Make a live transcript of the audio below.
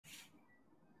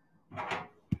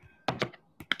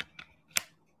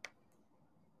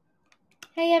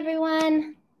Hi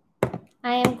everyone.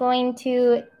 I am going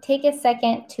to take a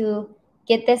second to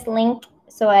get this link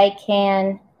so I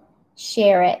can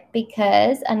share it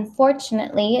because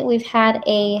unfortunately we've had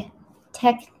a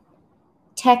tech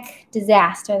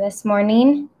disaster this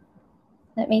morning.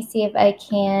 Let me see if I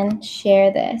can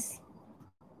share this.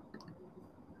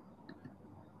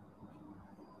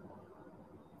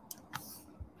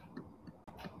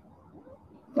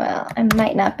 Well, I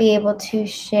might not be able to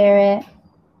share it.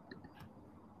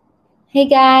 Hey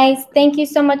guys, thank you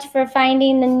so much for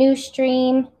finding the new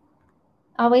stream.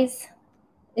 Always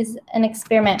is an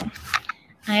experiment.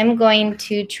 I'm going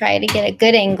to try to get a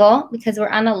good angle because we're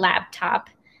on a laptop.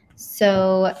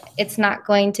 So it's not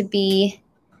going to be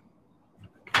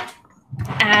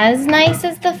as nice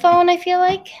as the phone, I feel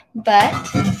like, but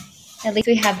at least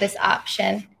we have this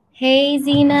option. Hey,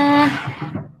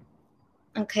 Zena.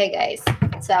 Okay, guys,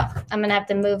 so I'm gonna have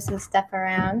to move some stuff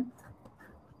around.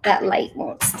 That light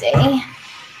won't stay.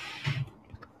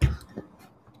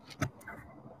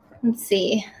 Let's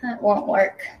see, that won't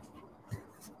work.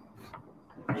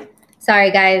 Sorry,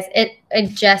 guys, I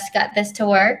just got this to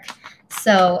work,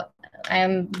 so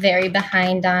I'm very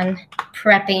behind on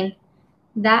prepping.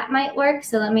 That might work,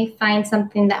 so let me find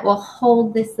something that will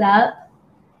hold this up.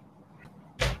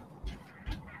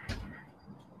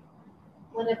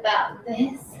 What about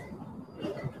this?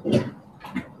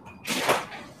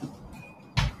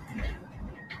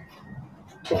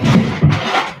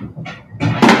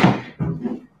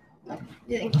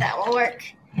 Do you think that will work?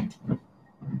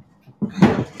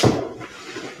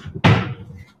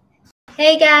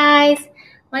 Hey guys,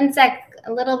 one sec,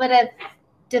 a little bit of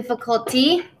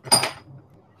difficulty.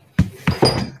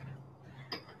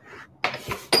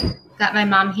 Got my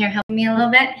mom here helping me a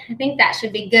little bit. I think that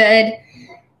should be good.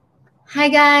 Hi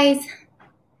guys.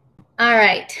 All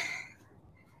right.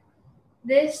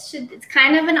 It's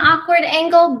kind of an awkward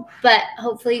angle, but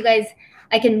hopefully you guys,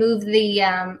 I can move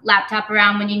the laptop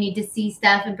around when you need to see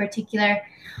stuff in particular.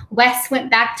 Wes went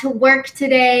back to work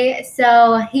today,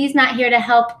 so he's not here to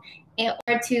help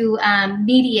or to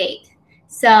mediate.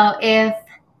 So if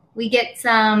we get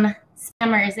some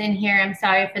spammers in here, I'm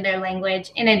sorry for their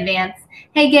language in advance.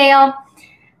 Hey, Gail,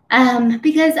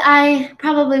 because I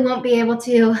probably won't be able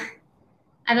to,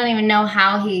 I don't even know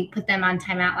how he put them on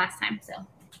timeout last time. So,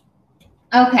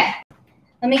 okay,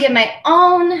 let me get my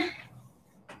own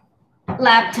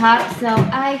laptop so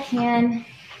I can.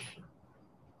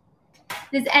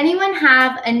 Does anyone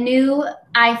have a new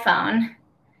iPhone?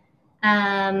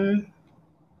 I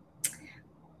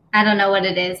don't know what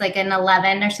it is, like an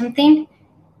 11 or something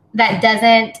that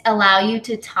doesn't allow you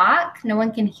to talk? No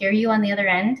one can hear you on the other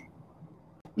end?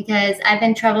 Because I've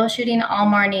been troubleshooting all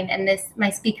morning and my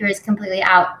speaker is completely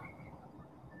out.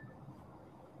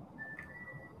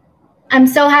 I'm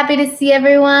so happy to see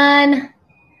everyone.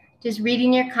 Just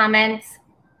reading your comments.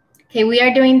 Okay, we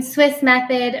are doing Swiss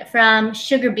method from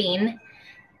Sugar Bean.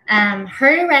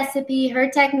 Her recipe, her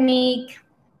technique,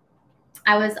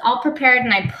 I was all prepared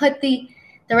and I put the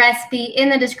recipe in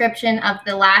the description of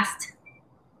the last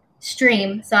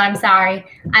stream, so I'm sorry.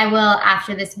 I will,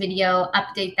 after this video,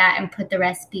 update that and put the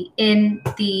recipe in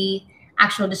the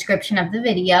actual description of the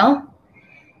video.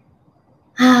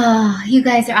 Oh, you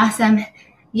guys are awesome.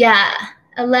 Yeah,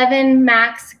 11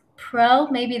 Max Pro,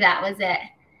 maybe that was it.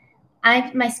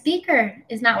 My speaker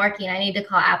is not working. I need to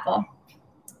call Apple.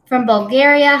 From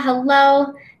Bulgaria,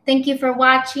 hello. Thank you for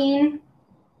watching.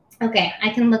 Okay, I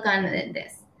can look on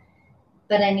this,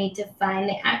 but I need to find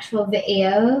the actual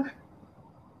video.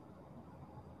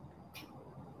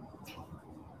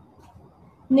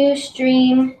 New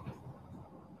stream,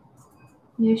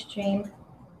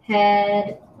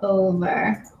 head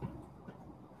over.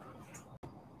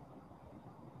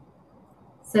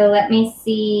 So let me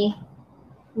see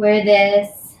where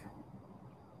this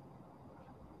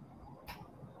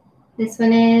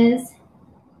one is.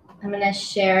 I'm going to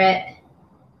share it.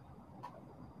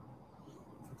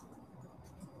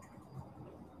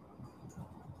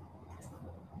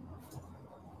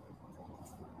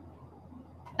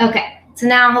 Okay, so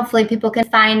now hopefully people can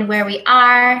find where we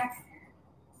are.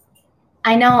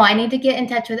 I know, I need to get in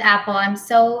touch with Apple. I'm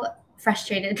so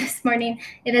frustrated this morning.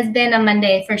 It has been a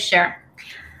Monday for sure.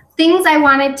 Things I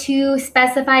wanted to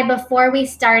specify before we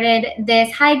started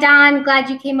this. Hi, Don. Glad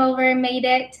you came over and made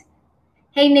it.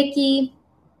 Hey, Nikki.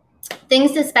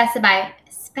 Things to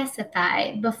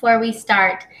specify before we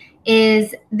start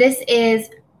is this is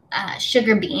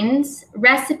sugar beans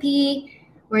recipe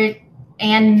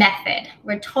and method.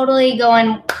 We're totally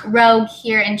going rogue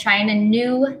here and trying a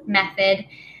new method.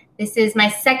 This is my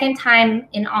second time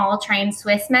in all trying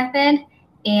Swiss method,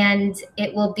 and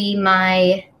it will be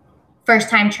my first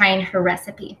time trying her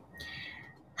recipe.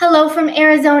 Hello from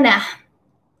Arizona.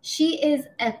 She is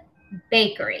a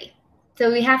bakery.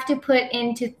 So we have to put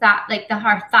into thought, like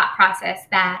her thought process,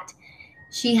 that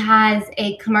she has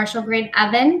a commercial grade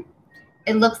oven.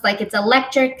 It looks like it's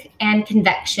electric and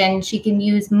convection. She can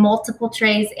use multiple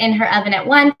trays in her oven at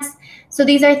once. So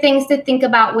these are things to think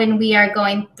about when we are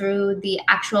going through the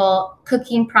actual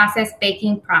cooking process,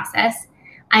 baking process.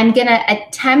 I'm gonna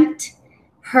attempt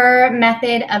her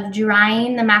method of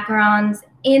drying the macarons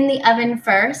in the oven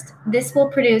first. This will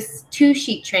produce 2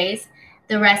 sheet trays,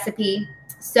 the recipe.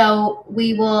 So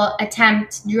we will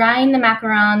attempt drying the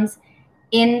macarons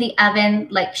in the oven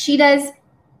like she does.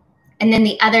 And then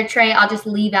the other tray, I'll just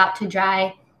leave out to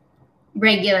dry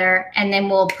regular. And then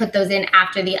we'll put those in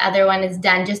after the other one is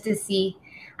done, just to see.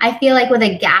 I feel like with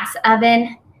a gas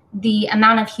oven, the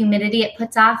amount of humidity it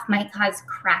puts off might cause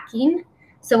cracking.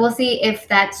 So we'll see if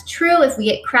that's true, if we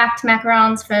get cracked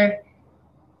macarons for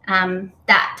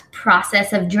that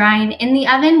process of drying in the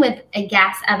oven with a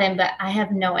gas oven, but I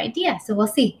have no idea. So we'll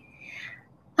see.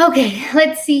 Okay,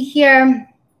 let's see here.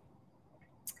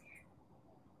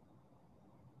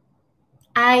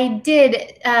 I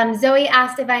did. Zoe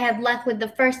asked if I had luck with the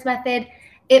first method.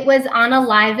 It was on a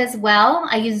live as well.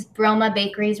 I used Broma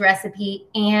Bakery's recipe,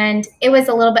 and it was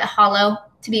a little bit hollow,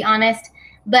 to be honest,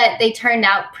 but they turned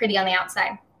out pretty on the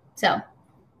outside. So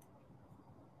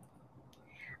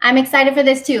I'm excited for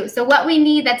this too. So what we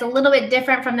need that's a little bit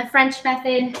different from the French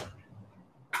method.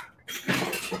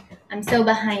 I'm so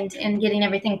behind in getting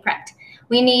everything prepped.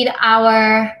 We need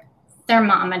our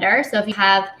thermometer. So if you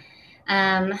have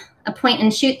a point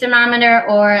and shoot thermometer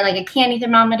or like a candy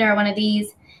thermometer or one of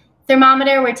these.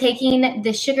 Thermometer, we're taking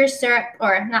the sugar syrup,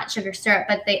 or not sugar syrup,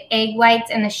 but the egg whites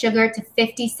and the sugar to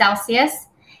 50 Celsius.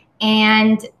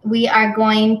 And we are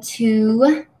going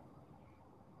to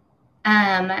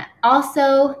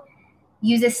also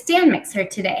use a stand mixer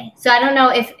today. So I don't know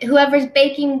if whoever's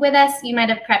baking with us, you might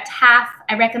have prepped half.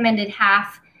 I recommended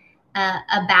half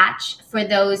a batch for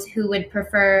those who would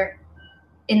prefer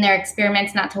in their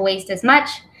experiments not to waste as much.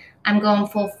 I'm going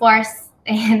full force,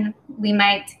 and we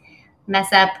might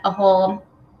mess up a whole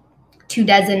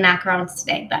 24 macarons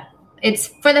today, but it's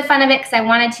for the fun of it because I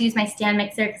wanted to use my stand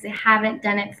mixer because I haven't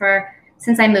done it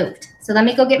since I moved. So let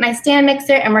me go get my stand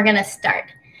mixer and we're gonna start.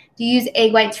 Do you use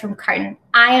egg whites from carton?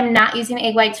 I am not using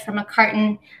egg whites from a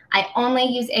carton. I only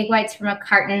use egg whites from a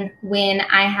carton when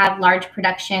I have large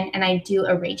production and I do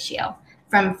a ratio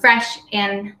from fresh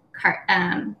and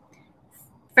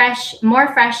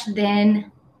more fresh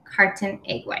than carton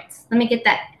egg whites. Let me get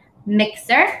that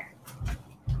mixer.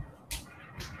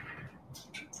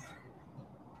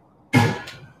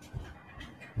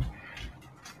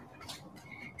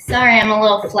 Sorry, I'm a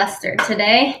little flustered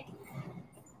today.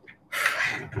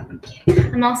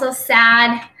 I'm also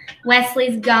sad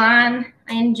Wesley's gone.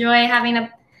 I enjoy having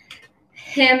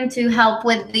him to help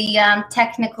with the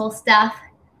technical stuff.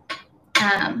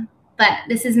 But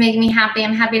this is making me happy.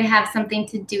 I'm happy to have something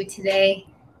to do today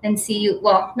and see you.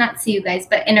 Well, not see you guys,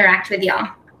 but interact with y'all.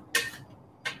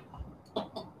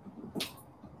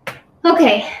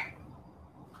 Okay.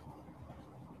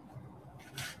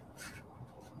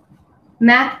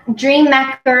 Dream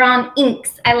Macaron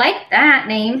Inks. I like that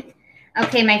name.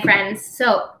 Okay, my friends.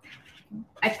 So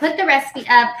I put the recipe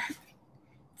up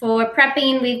for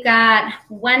prepping. We've got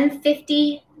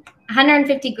 150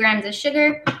 grams of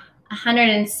sugar,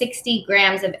 160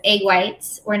 grams of egg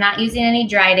whites. We're not using any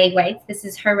dried egg whites. This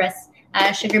is her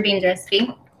sugar beans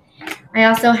recipe. I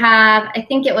also have, I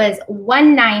think it was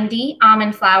 190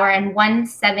 almond flour and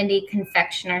 170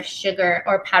 confectioner's sugar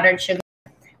or powdered sugar.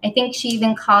 I think she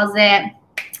even calls it,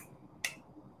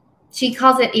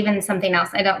 even something else.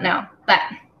 I don't know, but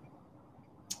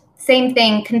same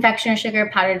thing, confectioner's sugar,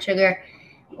 powdered sugar,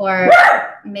 or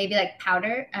maybe like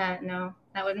powder. No,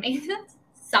 that wouldn't make sense.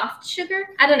 Soft sugar.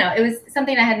 I don't know. It was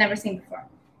something I had never seen before.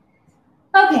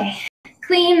 Okay,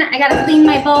 I gotta clean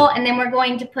my bowl, and then we're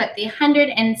going to put the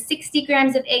 160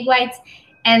 grams of egg whites.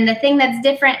 And the thing that's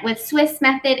different with Swiss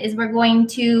method is we're going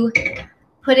to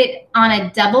put it on a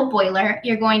double boiler.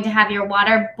 You're going to have your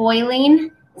water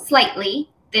boiling slightly,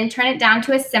 then turn it down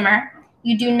to a simmer.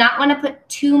 You do not want to put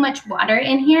too much water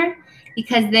in here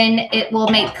because then it will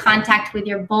make contact with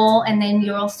your bowl and then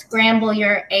you'll scramble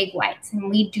your egg whites. And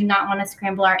we do not want to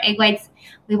scramble our egg whites.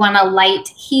 We want a light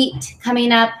heat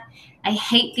coming up. I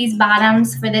hate these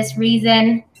bottoms for this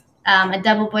reason. A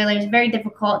double boiler is very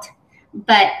difficult,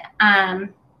 but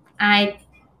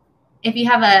if you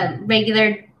have a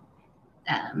regular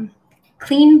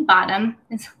clean bottom,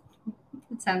 it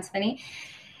sounds funny,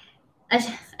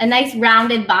 a nice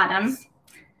rounded bottom,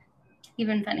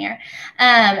 even funnier,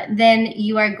 then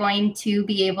you are going to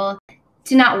be able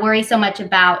to not worry so much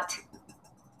about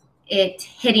it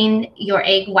hitting your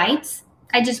egg whites.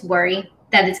 I just worry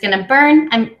that it's going to burn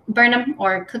them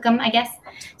or cook them, I guess.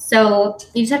 So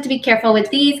you just have to be careful with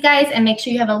these guys and make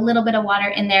sure you have a little bit of water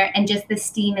in there, and just the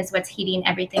steam is what's heating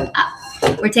everything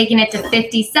up. We're taking it to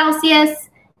 50 Celsius,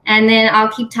 and then I'll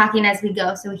keep talking as we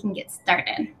go so we can get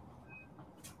started.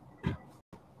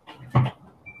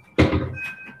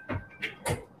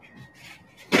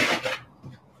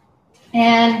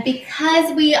 And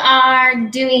because we are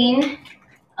doing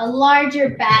a larger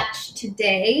batch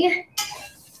today,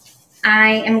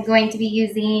 I am going to be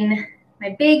using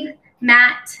my big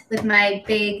mat with my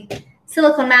big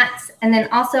silicone mats, and then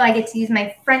also I get to use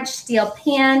my French steel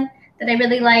pan that I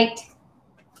really liked.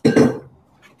 So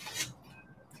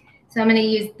I'm going to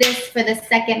use this for the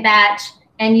second batch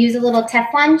and use a little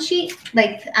Teflon sheet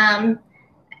like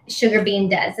Sugar Bean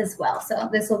does as well. So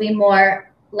this will be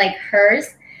more like hers,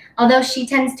 although she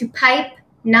tends to pipe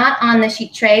not on the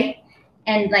sheet tray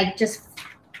and like just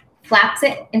flaps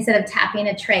it instead of tapping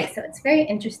a tray. So it's very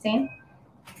interesting.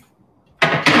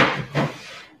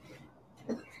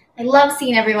 I love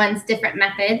seeing everyone's different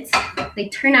methods. They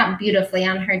turn out beautifully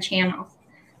on her channel.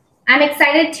 I'm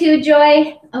excited too,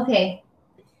 Joy. Okay.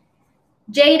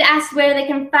 Jade asked where they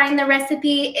can find the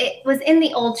recipe. It was in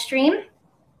the old stream.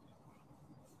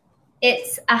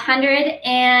 It's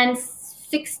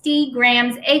 160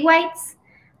 grams egg whites,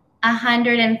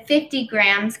 150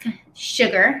 grams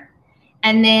sugar,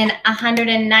 and then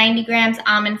 190 grams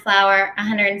almond flour,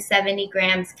 170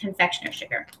 grams confectioner's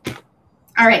sugar.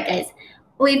 All right, guys,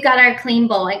 we've got our clean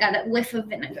bowl. I got a whiff of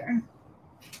vinegar.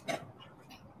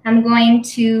 I'm going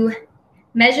to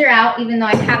measure out, even though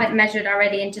I haven't measured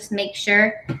already, and just make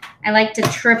sure. I like to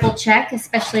triple check,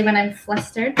 especially when I'm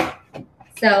flustered.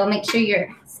 So make sure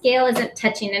your scale isn't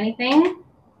touching anything.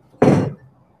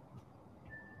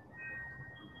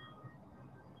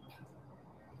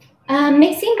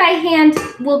 Mixing by hand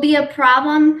will be a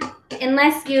problem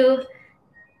unless you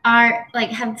are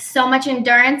have so much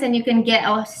endurance and you can get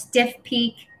a stiff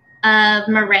peak of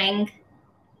meringue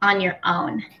on your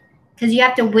own, because you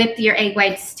have to whip your egg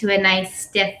whites to a nice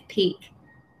stiff peak.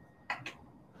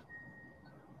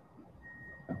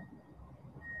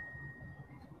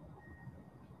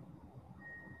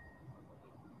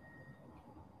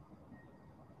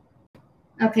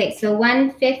 Okay, so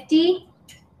 160,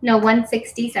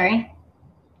 sorry.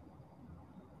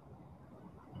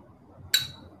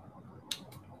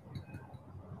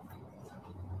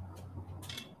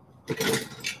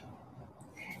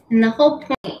 And the whole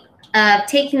point of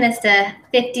taking this to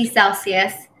 50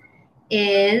 Celsius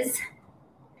is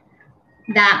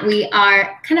that we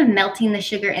are kind of melting the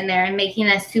sugar in there and making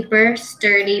a super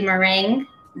sturdy meringue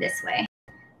this way.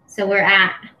 So we're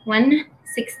at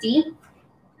 160.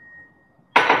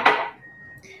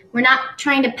 We're not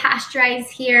trying to pasteurize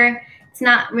here. It's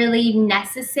not really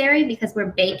necessary because we're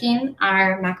baking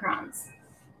our macarons.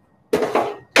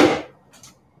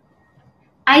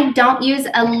 I don't use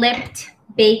a lipped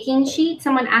baking sheet.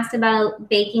 Someone asked about a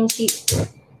baking sheet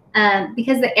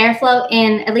because the airflow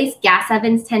in at least gas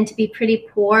ovens tend to be pretty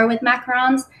poor with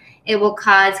macarons. It will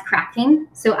cause cracking.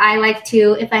 So I like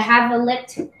to, if I have a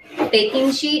lipped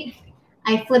baking sheet,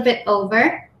 I flip it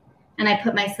over and I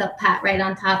put my silk pat right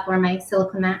on top, or my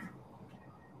silicone mat.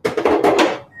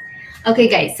 Okay,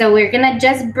 guys, so we're gonna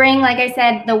just bring, like I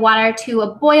said, the water to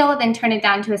a boil, then turn it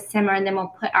down to a simmer, and then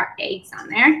we'll put our eggs on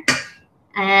there.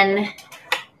 And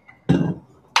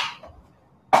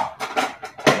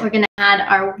we're gonna add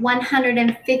our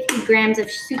 150 grams of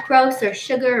sucrose or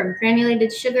sugar or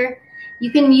granulated sugar.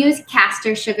 You can use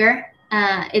caster sugar.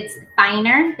 It's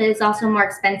finer, but it's also more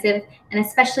expensive. And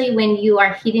especially when you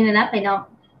are heating it up, I don't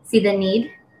see the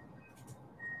need.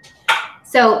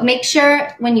 So make sure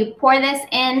when you pour this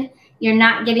in, you're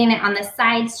not getting it on the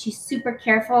sides. She's super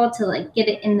careful to get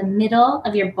it in the middle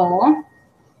of your bowl.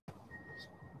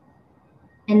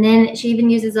 And then she even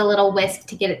uses a little whisk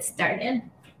to get it started,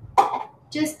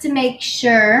 just to make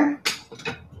sure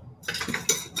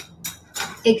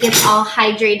it gets all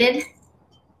hydrated.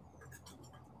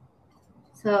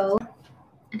 So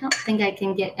I don't think I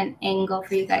can get an angle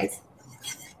for you guys.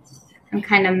 I'm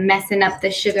kind of messing up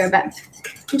the sugar, but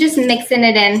I'm just mixing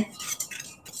it in.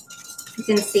 You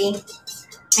can see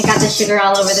I got the sugar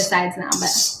all over the sides now, but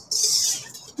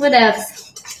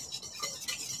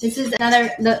whatevs. This is another,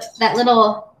 that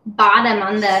little bottom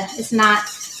on the, it's not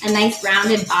a nice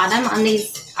rounded bottom on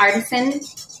these artisan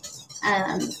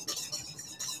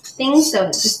things. So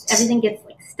just everything gets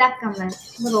stuck on the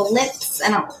little lips. I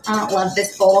don't love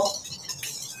this bowl.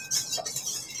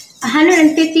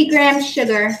 150 grams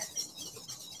sugar.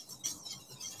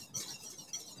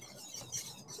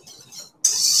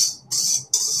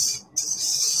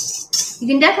 You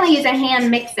can definitely use a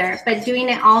hand mixer, but doing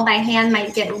it all by hand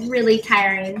might get really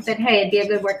tiring. But hey, it'd be a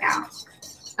good workout.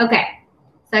 Okay,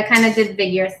 so I kind of did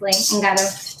vigorously and got to.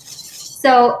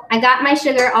 So I got my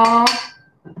sugar all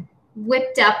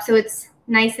whipped up, so it's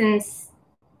nice and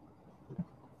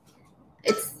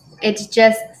it's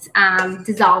just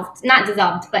dissolved, not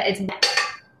dissolved, but it's.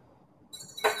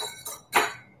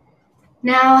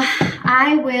 Now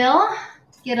I will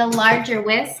get a larger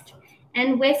whisk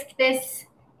and whisk this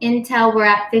until we're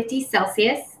at 50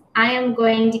 Celsius. I am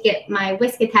going to get my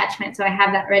whisk attachment, so I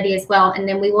have that ready as well. And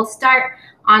then we will start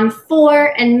on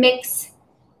 4 and mix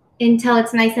until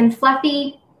it's nice and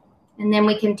fluffy. And then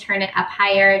we can turn it up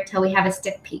higher till we have a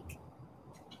stiff peak.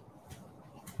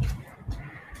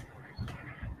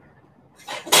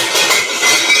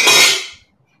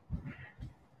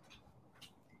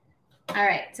 All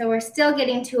right, so we're still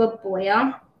getting to a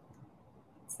boil.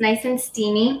 It's nice and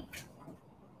steamy.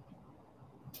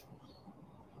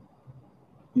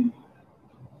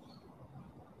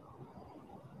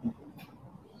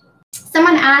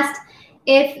 Someone asked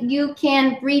if you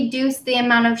can reduce the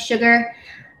amount of sugar.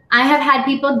 I have had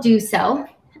people do so.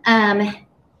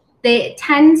 It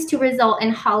tends to result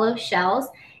in hollow shells.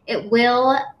 It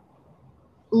will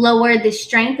lower the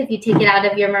strength if you take it out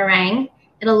of your meringue.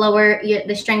 It'll lower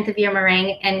the strength of your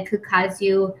meringue and could cause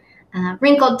you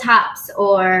wrinkled tops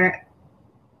or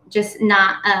just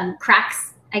not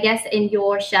cracks, I guess, in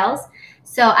your shells.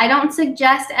 So I don't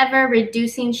suggest ever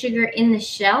reducing sugar in the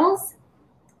shells.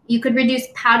 You could reduce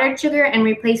powdered sugar and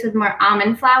replace with more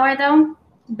almond flour though,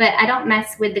 but I don't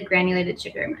mess with the granulated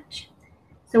sugar much.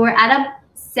 So we're at a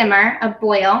simmer, a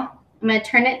boil. I'm gonna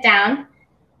turn it down.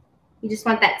 You just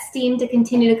want that steam to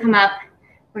continue to come up.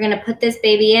 We're gonna put this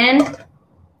baby in.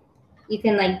 You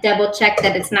can like double check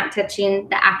that it's not touching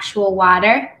the actual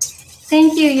water.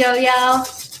 Thank you, Yo-Yo.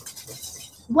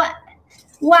 What?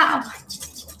 Wow.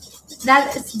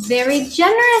 That is very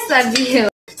generous of you.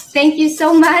 Thank you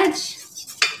so much.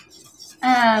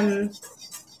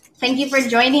 Thank you for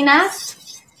joining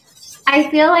us. I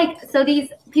feel like, so these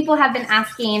people have been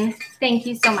asking, thank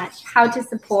you so much, how to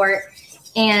support.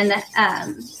 And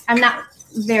I'm not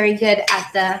very good at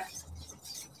the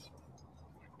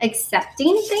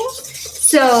accepting things.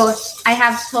 So I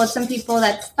have told some people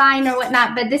that's fine or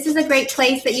whatnot, but this is a great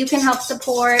place that you can help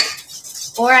support.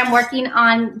 Or I'm working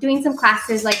on doing some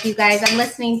classes like you guys. I'm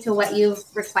listening to what you've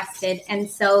requested. And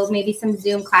so maybe some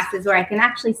Zoom classes where I can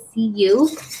actually see you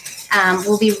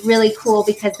will be really cool,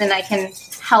 because then I can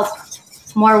help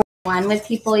more one with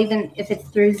people, even if it's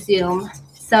through Zoom.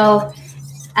 So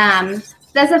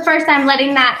that's the first time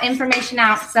letting that information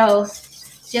out. So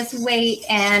just wait,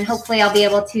 and hopefully I'll be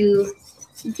able to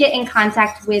get in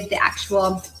contact with the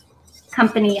actual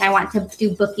company I want to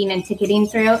do booking and ticketing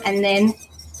through. And then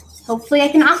hopefully I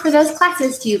can offer those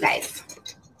classes to you guys.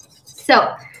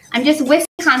 So I'm just whisking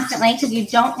constantly because you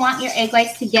don't want your egg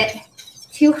whites to get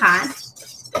too hot.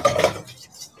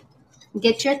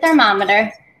 Get your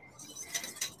thermometer.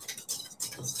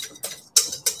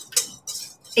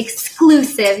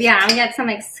 Exclusive. Yeah, we got some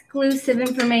exclusive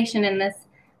information in this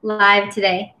live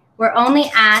today. We're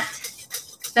only at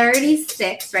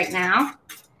 36 right now.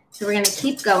 So we're going to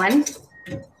keep going.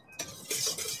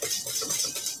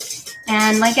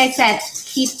 And like I said,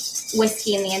 keep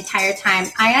whisking the entire time.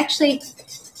 I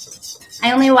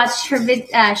only watched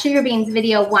her Sugar Beans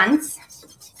video once,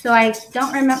 so I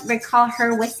don't recall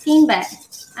her whisking, but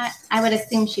I would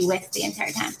assume she whisked the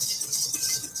entire time.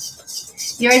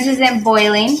 Yours isn't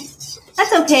boiling.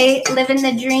 That's okay. Living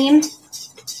the dream.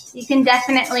 You can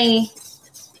definitely,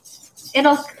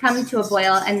 it'll come to a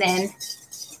boil, and then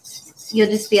you'll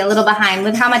just be a little behind.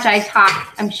 With how much I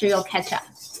talk, I'm sure you'll catch up.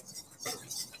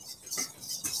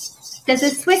 Does the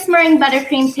Swiss meringue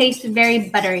buttercream taste very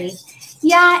buttery?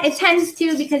 Yeah, it tends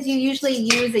to, because you usually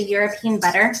use a European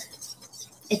butter.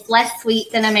 It's less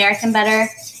sweet than American butter.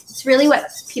 It's really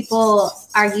what people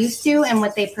are used to and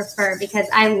what they prefer, because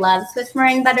I love Swiss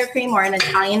meringue buttercream or an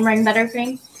Italian meringue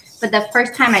buttercream. But the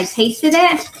first time I tasted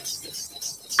it,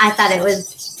 I thought it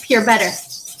was pure butter.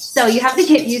 So you have to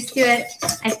get used to it.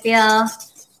 I feel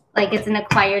like it's an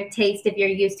acquired taste if you're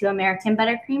used to American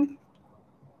buttercream.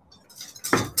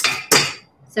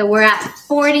 So we're at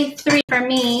 43 for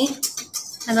me.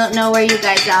 I don't know where you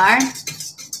guys are.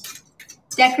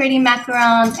 Decorating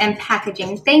macarons and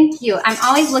packaging. Thank you. I'm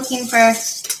always looking for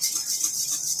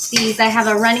these. I have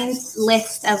a running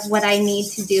list of what I need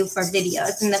to do for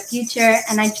videos in the future,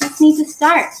 and I just need to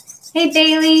start. Hey,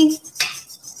 Bailey.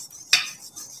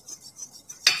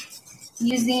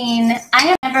 I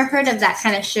have never heard of that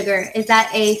kind of sugar. Is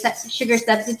that a sugar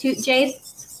substitute, Jade?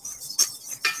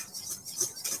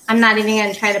 I'm not even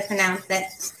going to try to pronounce it.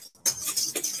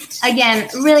 Again,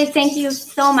 really thank you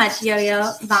so much,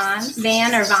 Yo-Yo,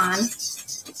 Van or Vaughn.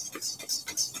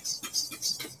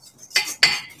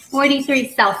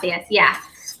 43 Celsius, yeah.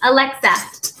 Alexa,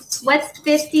 what's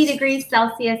 50 degrees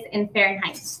Celsius in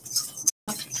Fahrenheit?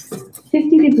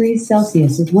 50 degrees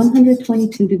Celsius is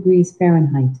 122 degrees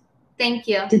Fahrenheit. Thank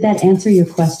you. Did that answer your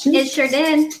question? It sure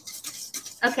did.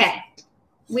 Okay,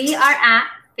 we are at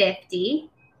 50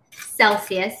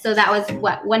 Celsius. So that was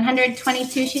what,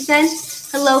 122, she said?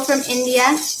 Hello from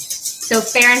India. So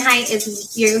Fahrenheit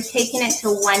is, you're taking it to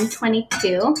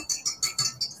 122.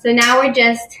 So now we're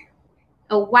just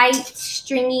a white,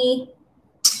 stringy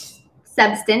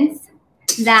substance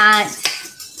that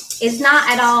is not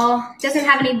at all, doesn't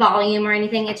have any volume or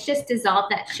anything. It's just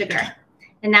dissolved that sugar.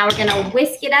 And now we're gonna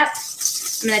whisk it up.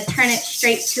 I'm gonna turn it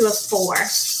straight to a 4,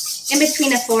 in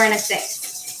between a 4 and a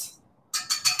 6.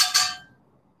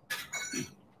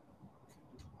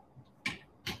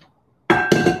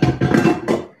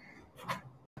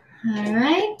 All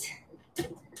right.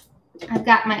 I've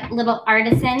got my little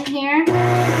artisan here.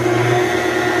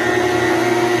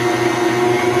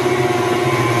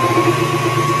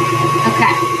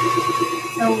 Okay.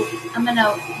 So I'm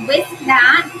gonna whisk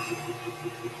that.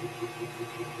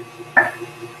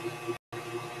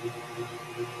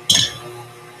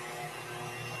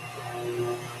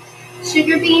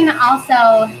 Sugar Bean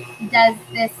also does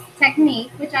this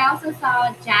technique, which I also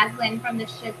saw Jaslyn from the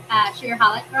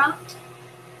Sugarholic Girl.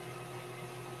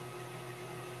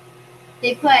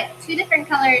 They put 2 different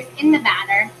colors in the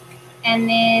batter and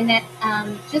then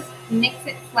just mix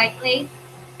it slightly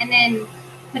and then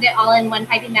put it all in one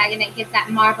piping bag, and it gives that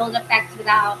marbled effect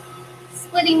without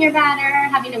splitting your batter,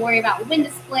 having to worry about when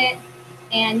to split,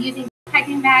 and using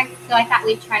piping bags. So I thought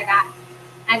we'd try that.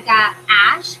 I've got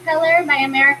Ash Color by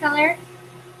AmeriColor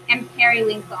and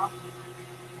Periwinkle.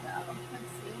 So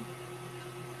let's see.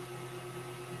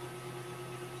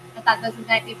 I thought those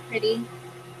might be pretty.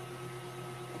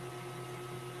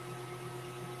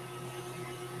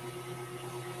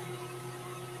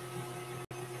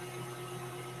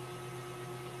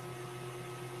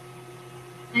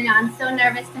 I know, I'm so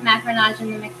nervous to macaronage in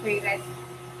the mix for you guys.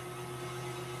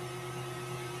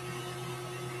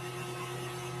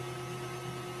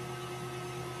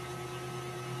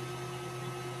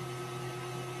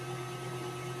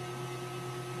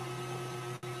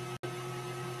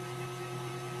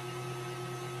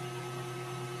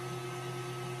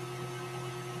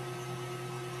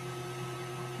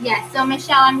 Yes, so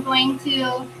Michelle, I'm going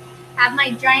to have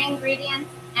my dry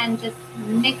ingredients and just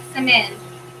mix them in.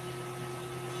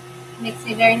 Makes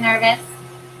me very nervous,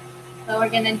 but we're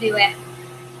gonna do it.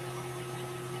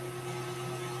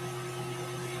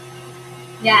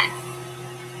 Yes.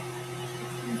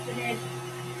 It's considered.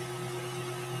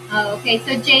 Oh, okay.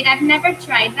 So Jade, I've never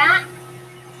tried that,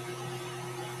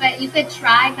 but you could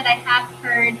try. But I have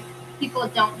heard people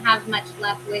don't have much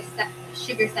left with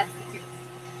sugar substitutes.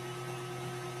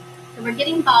 So we're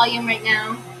getting volume right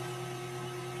now.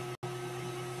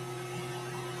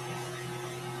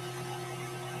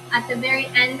 At the very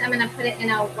end, I'm going to put it in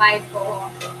a wide bowl,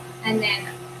 and then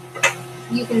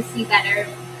you can see better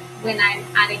when I'm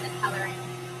adding the coloring.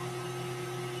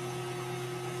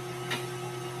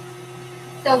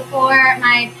 So for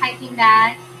my piping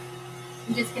bag,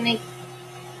 I'm just going to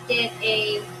get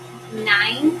a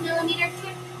 9mm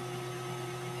tip.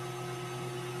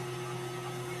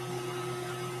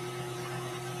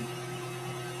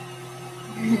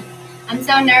 I'm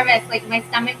so nervous, like my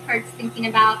stomach hurts thinking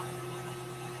about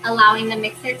allowing the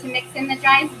mixer to mix in the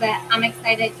dries, but I'm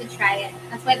excited to try it.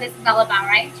 That's what this is all about,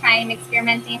 right? Trying,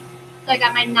 experimenting. So I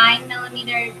got my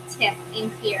 9mm tip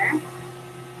in here.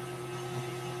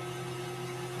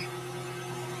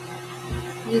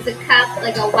 Use a cup,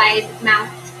 like a wide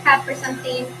mouth cup or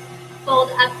something. Fold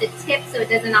up the tip so it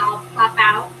doesn't all flop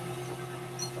out.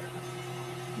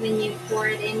 And then you pour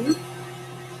it in.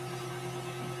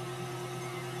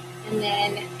 And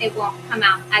then it won't come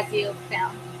out as you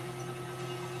fill.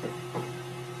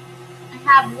 I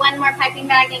have one more piping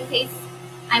bag in case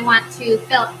I want to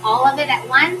fill all of it at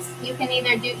once. You can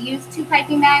either use 2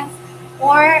 piping bags,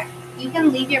 or you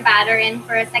can leave your batter in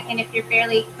for a second if you're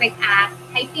fairly quick at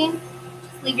piping.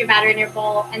 Just leave your batter in your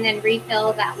bowl and then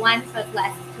refill that one so it's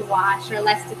less to wash or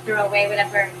less to throw away,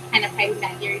 whatever kind of piping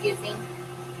bag you're using.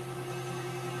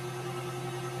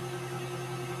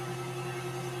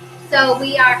 So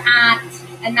we are at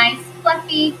a nice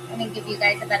fluffy, let me give you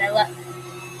guys a better look,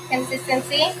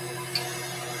 consistency.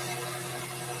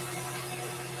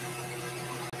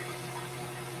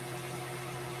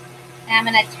 And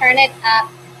I'm going to turn it up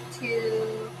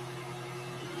to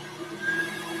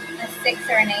a 6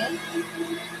 or an 8,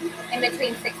 in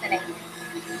between 6 and 8.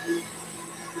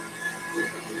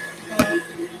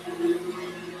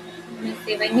 Let me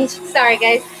see if I can. Sorry,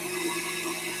 guys.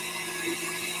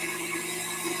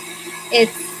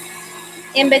 It's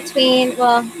in between.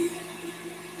 Well,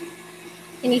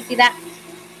 can you see that?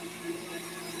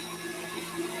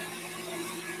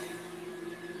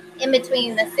 In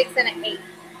between the 6 and an 8.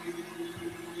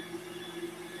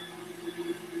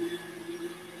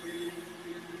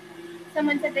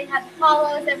 Someone said they have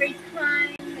hollows every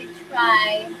time they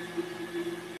try.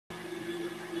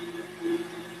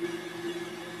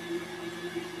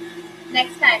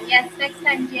 Next time, yes, next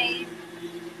time, Jade.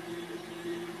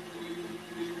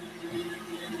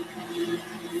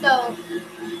 So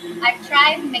I've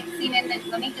tried mixing in this.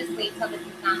 Let me just wait till this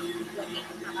is not looking.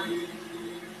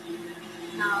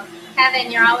 No,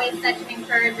 Kevin, you're always such an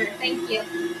encourager. Thank you.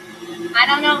 I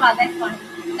don't know about this one.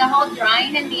 The whole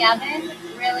drying in the oven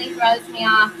really throws me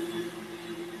off,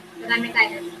 but I'm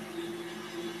excited.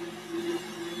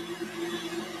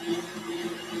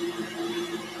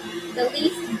 The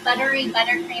least buttery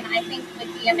buttercream, I think,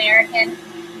 would be American.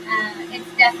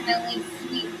 It's definitely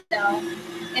sweet, though.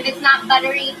 If it's not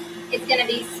buttery, it's going to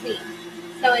be sweet.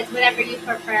 So it's whatever you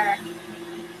prefer.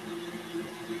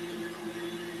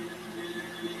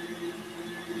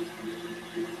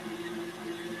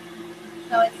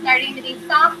 So it's starting to be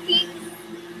soft peaks.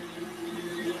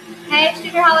 Hey,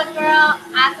 Sugarholic Girl.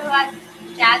 After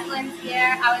Jaslyn's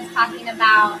here, I was talking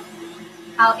about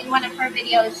how in one of her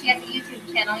videos, she has a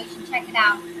YouTube channel. You should check it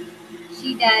out.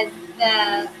 She does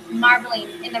the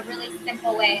marbling in a really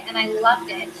simple way, and I loved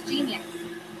it. It's genius.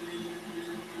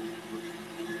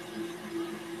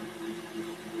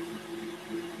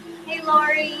 Hey,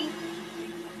 Lori.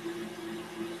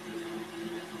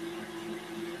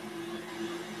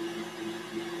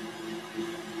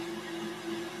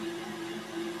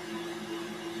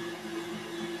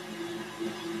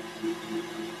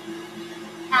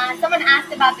 Someone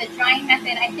asked about the drying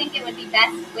method. I think it would be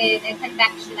best with a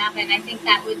convection oven. I think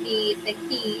that would be the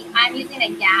key. I'm using a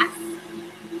gas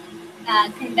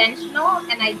conventional,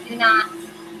 and I do not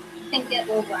think it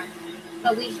will work,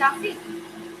 but we shall see.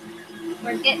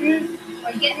 We're getting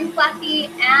fluffy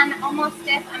and almost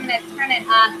stiff. I'm going to turn it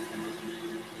up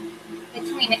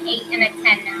between an 8 and a 10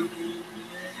 now.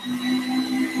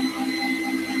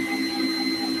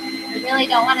 I really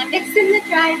don't want to mix in the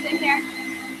dries in here.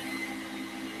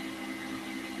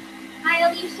 Hi,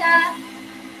 Alicia.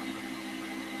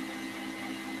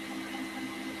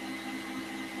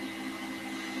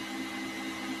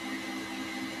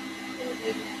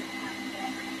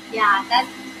 Yeah,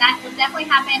 that will definitely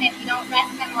happen if you don't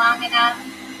rest them long enough.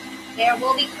 There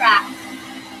will be cracks.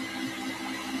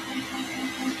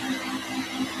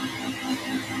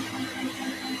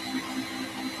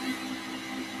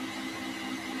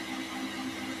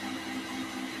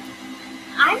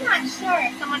 I'm not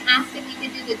sure. Someone asked if you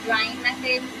could do the drying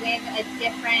method with a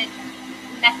different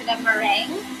method of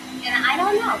meringue, and I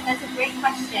don't know. That's a great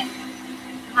question.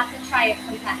 I'll have to try it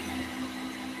sometime.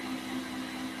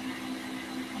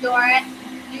 Doris,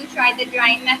 you tried the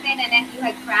drying method, and if you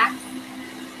had cracks?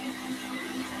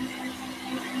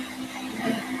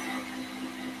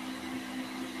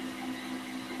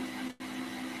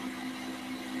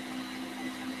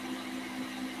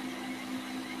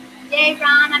 Yay,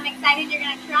 Ron, I'm excited you're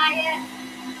going to try it.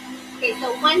 Okay, so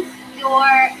once your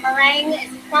meringue is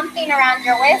clumping around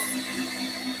your whisk,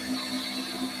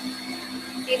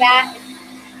 see that?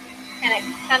 It's kind of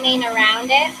coming around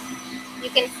it. You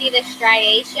can see the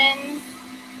striations.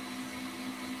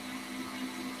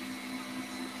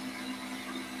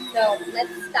 So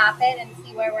let's stop it and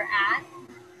see where we're at.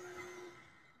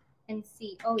 And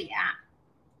see, oh yeah.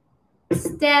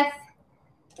 Stiff.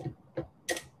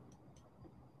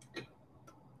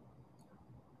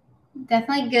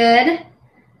 Definitely good. I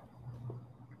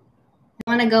don't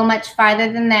want to go much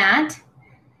farther than that.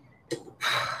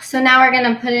 So now we're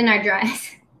going to put in our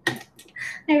dries.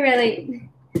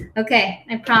 Okay,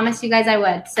 I promised you guys I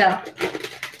would. So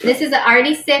this is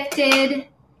already sifted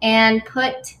and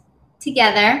put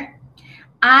together.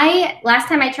 Last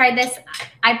time I tried this,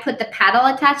 I put the paddle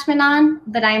attachment on,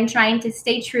 but I'm trying to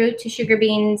stay true to Sugar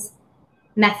Bean's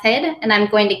method, and I'm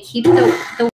going to keep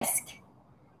the whisk.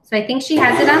 So I think she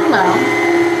has it on low.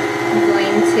 I'm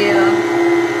going to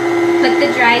put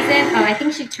the dries in. Oh, I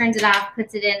think she turns it off,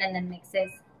 puts it in, and then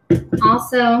mixes.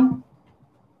 Also,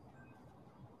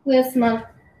 with smoke,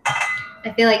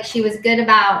 I feel like she was good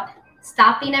about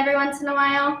stopping every once in a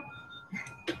while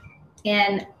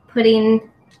and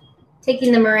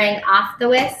taking the meringue off the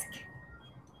whisk.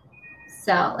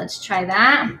 So let's try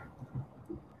that.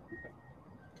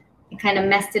 I kind of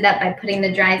messed it up by putting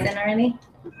the dries in already.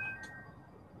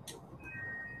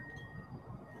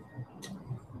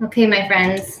 Okay, my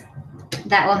friends,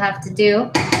 that will have to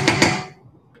do.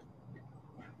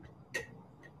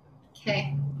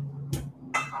 Okay.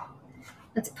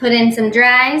 Let's put in some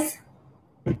dries.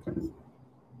 I'm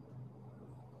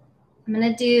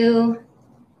gonna do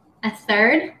a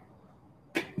third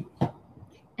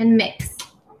and mix.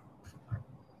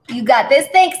 You got this.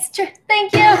 Thanks.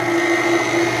 Thank you.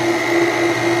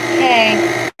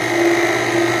 Okay.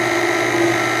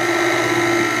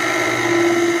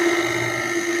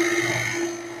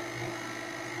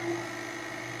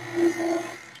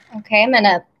 Okay, I'm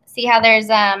gonna see how there's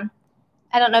I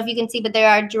don't know if you can see, but there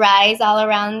are dries all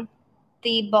around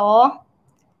the bowl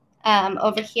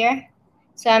over here.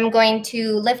 So I'm going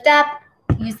to lift up,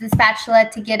 use the spatula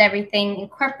to get everything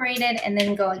incorporated, and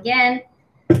then go again.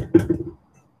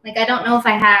 Like, I don't know if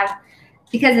I have,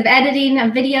 because of editing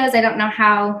of videos, I don't know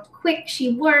how quick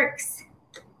she works.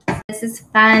 This is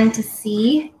fun to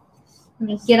see. Let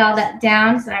me get all that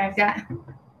down. Sorry, I've got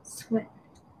sweat.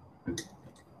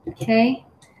 Okay,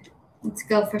 let's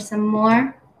go for some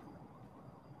more.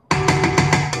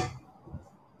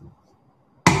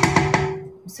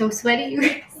 I'm so sweaty, you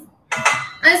guys.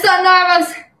 I'm so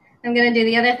nervous. I'm gonna do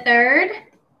the other third.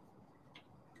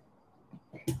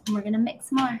 And we're gonna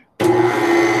mix more. Do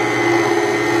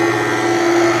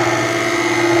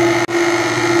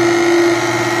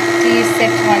you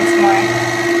sift once more?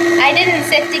 I didn't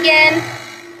sift again,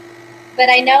 but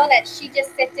I know that she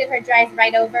just sifted her dries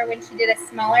right over when she did a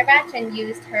smaller batch and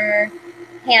used her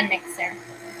hand mixer.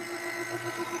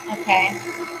 Okay.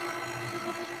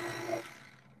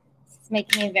 It's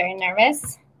making me very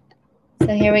nervous.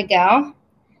 So here we go.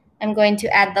 I'm going to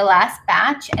add the last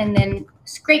batch and then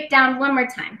scrape down one more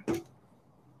time.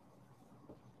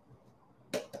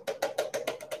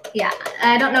 Yeah,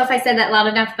 I don't know if I said that loud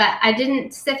enough, but I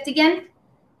didn't sift again.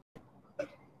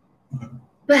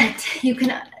 But you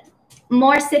can,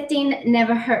 more sifting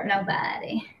never hurt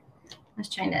nobody. I was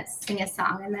trying to sing a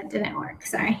song and that didn't work.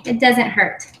 Sorry, it doesn't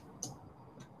hurt.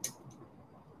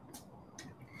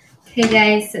 Okay,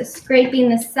 guys, so scraping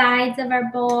the sides of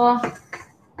our bowl.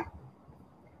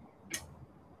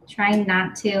 Trying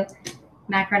not to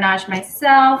macaronage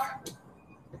myself.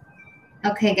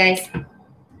 Okay, guys.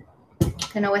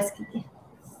 Gonna whisk again.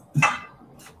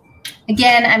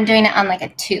 Again, I'm doing it on like a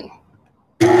 2.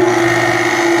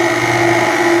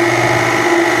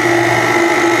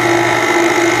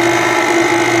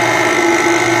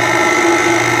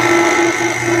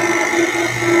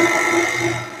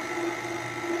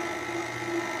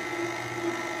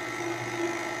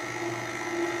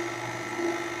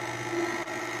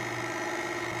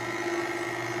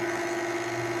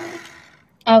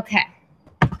 Okay.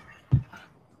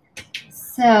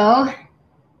 So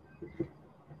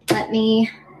let me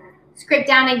scrape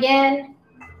down again.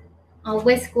 I'll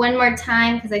whisk one more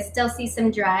time because I still see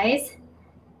some dries.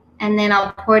 And then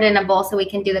I'll pour it in a bowl so we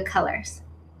can do the colors.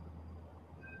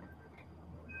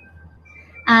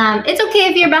 It's okay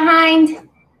if you're behind.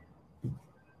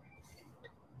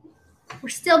 We're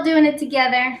still doing it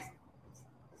together.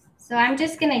 So I'm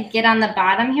just gonna get on the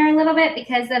bottom here a little bit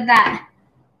because of that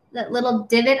little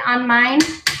divot on mine.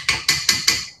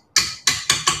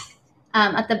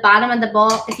 At the bottom of the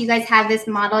bowl, if you guys have this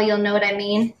model, you'll know what I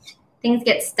mean. Things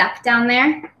get stuck down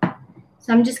there.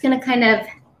 So I'm just gonna kind of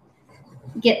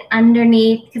get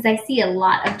underneath because I see a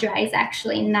lot of dries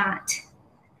actually not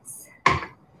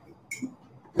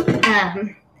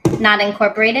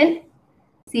incorporated.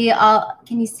 See all,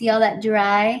 can you see all that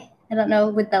dry? I don't know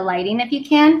with the lighting if you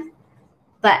can,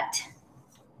 but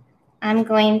I'm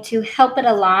going to help it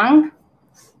along.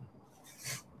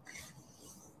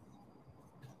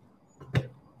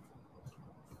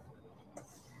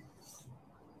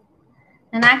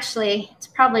 And actually, it's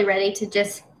probably ready to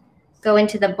just go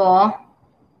into the bowl.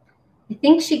 I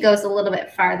think she goes a little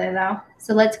bit farther though.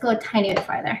 So let's go a tiny bit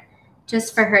farther,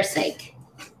 just for her sake,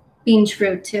 being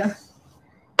true too.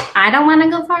 I don't want to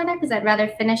go farther because I'd rather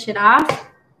finish it off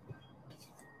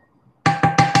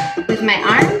with my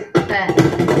arm, but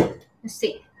let's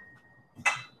see.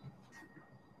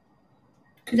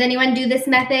 Does anyone do this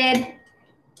method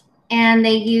and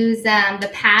they use the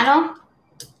paddle?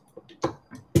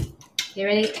 You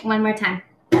ready? One more time.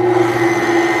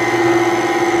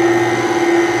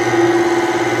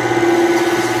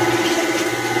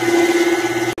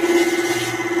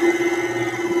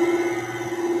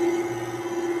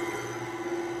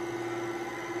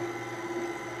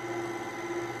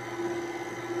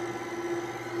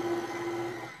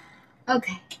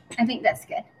 Okay, I think that's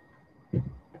good.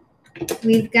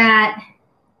 We've got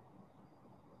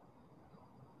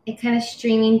it kind of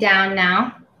streaming down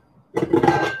now.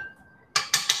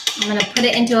 I'm going to put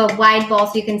it into a wide bowl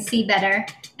so you can see better.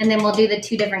 and then we'll do the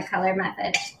 2 different color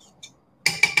method.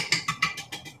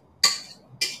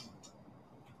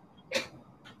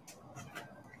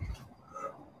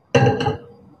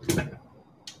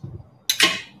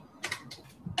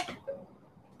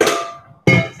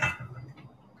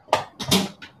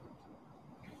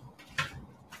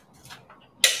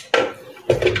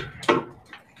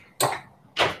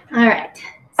 All right,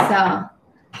 so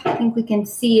I think we can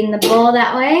see in the bowl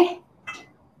that way.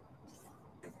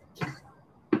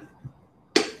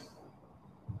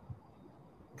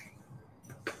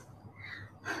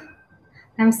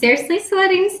 I'm seriously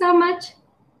sweating so much.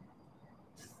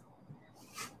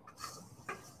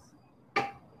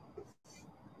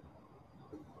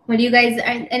 What do you guys,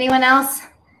 anyone else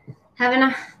having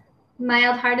a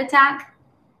mild heart attack?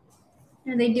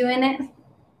 Are they doing it?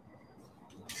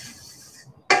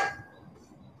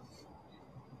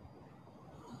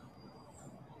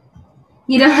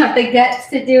 You don't have the guts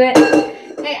to do it.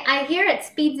 Hey, I hear it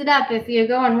speeds it up if you're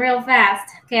going real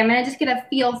fast. Okay, I'm gonna just get a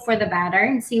feel for the batter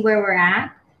and see where we're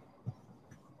at.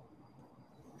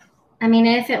 I mean,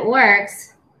 if it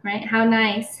works, right? How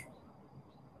nice.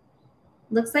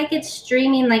 Looks like it's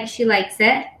streaming like she likes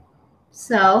it.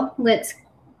 So let's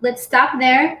stop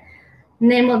there, and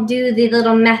then we'll do the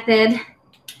little method.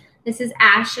 This is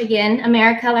ash again,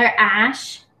 Americolor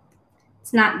ash.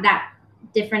 It's not that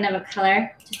different of a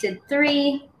color. Just did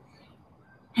 3.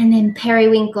 And then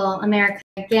periwinkle, Americolor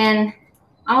again.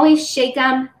 Always shake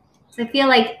them. So I feel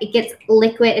like it gets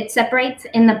liquid. It separates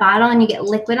in the bottle and you get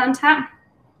liquid on top.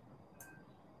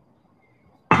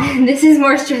 This is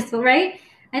more stressful, right?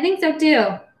 I think so too.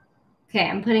 Okay,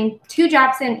 I'm putting 2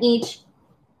 drops in each.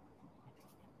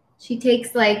 She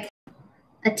takes like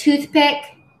a toothpick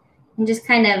and just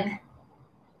kind of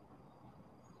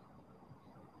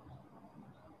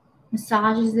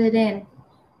massages it in.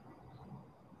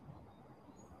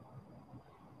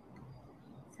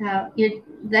 So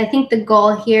I think the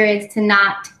goal here is to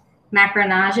not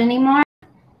macaronage anymore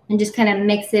and just kind of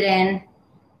mix it in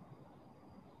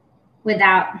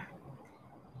without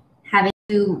having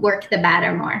to work the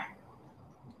batter more.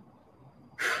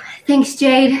 Thanks,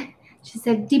 Jade. She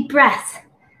said, deep breaths.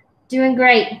 Doing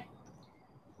great.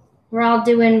 We're all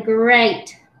doing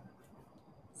great.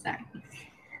 Sorry.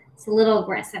 It's a little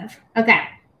aggressive. Okay.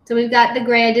 So we've got the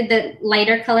gray. I did the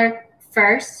lighter color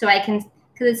first so I can,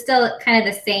 because it's still kind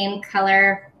of the same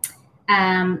color.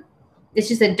 It's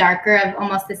just a darker of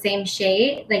almost the same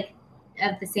shade, like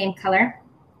of the same color.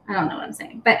 I don't know what I'm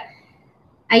saying, but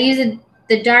I used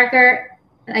the darker.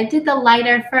 I did the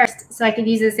lighter first so I could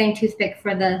use the same toothpick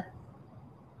for the,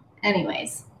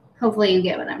 anyways, hopefully you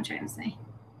get what I'm trying to say.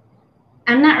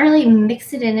 I'm not really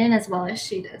mixing it in as well as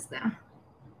she does though.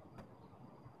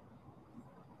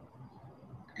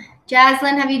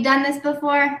 Jaslyn, have you done this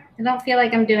before? I don't feel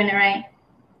like I'm doing it right.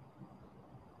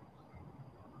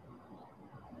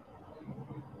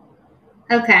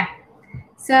 Okay,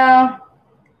 so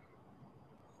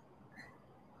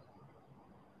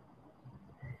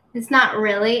it's not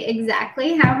really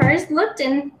exactly how hers looked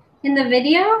in the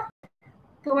video,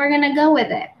 but we're gonna go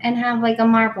with it and have like a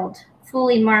marbled,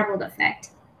 fully marbled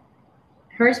effect.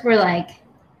 Hers were like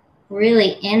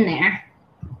really in there,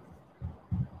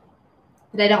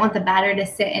 but I don't want the batter to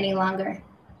sit any longer.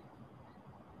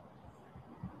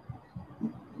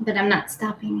 But I'm not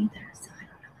stopping either, so I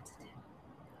don't know what to do.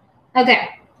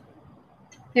 Okay,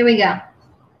 here we go.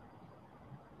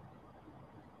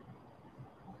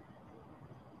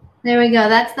 There we go.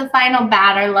 That's the final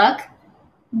batter look.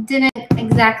 Didn't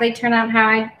exactly turn out how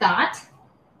I thought.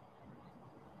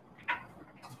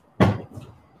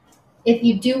 If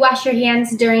you do wash your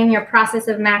hands during your process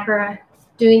of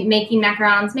making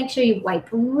macarons, make sure you wipe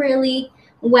really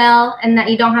well and that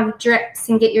you don't have drips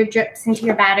and get your drips into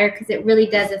your batter because it really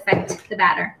does affect the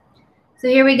batter. So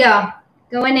here we go.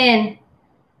 Going in.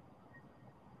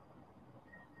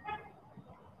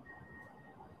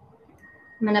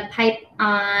 I'm going to pipe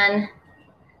on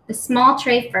the small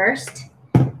tray first,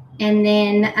 and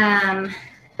then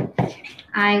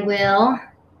I will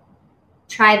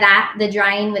try the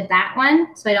drying with that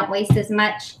one so I don't waste as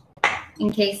much in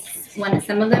case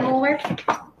some of them will work.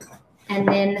 And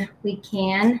then we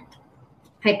can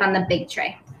pipe on the big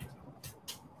tray.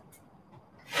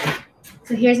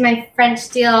 So here's my French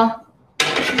steel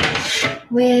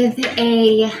with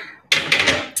a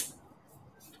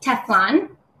Teflon.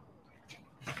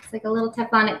 It's like a little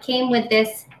Teflon. It came with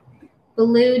this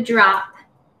blue drop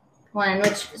one,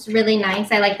 which is really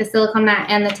nice. I like the silicone mat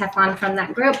and the Teflon from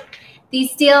that group.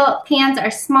 These steel pans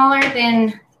are smaller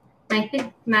than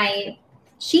my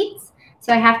sheets,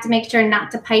 so I have to make sure not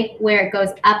to pipe where it goes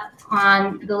up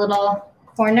on the little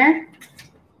corner.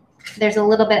 there's a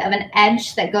little bit of an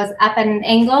edge that goes up at an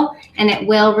angle, and it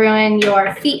will ruin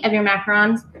your feet of your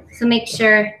macarons. So make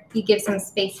sure you give some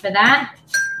space for that.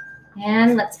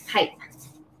 And let's pipe.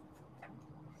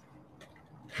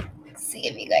 Let's see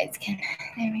if you guys can.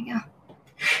 There we go.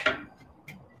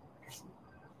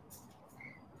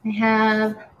 I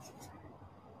have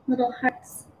little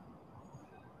hearts.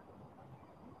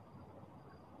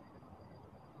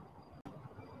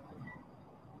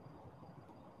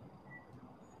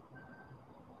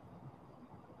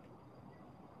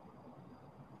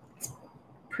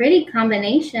 Pretty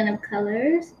combination of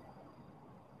colors.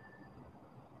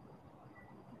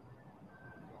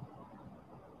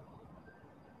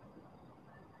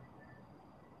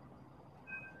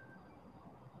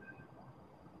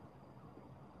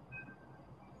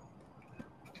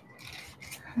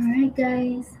 All right,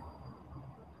 guys.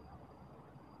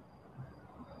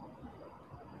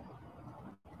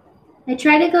 I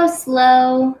try to go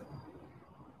slow,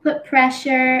 put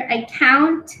pressure, I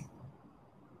count,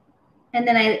 and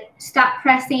then I stop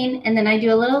pressing, and then I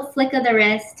do a little flick of the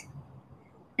wrist.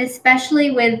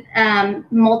 Especially with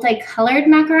multicolored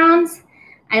macarons,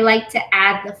 I like to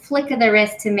add the flick of the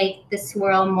wrist to make the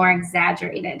swirl more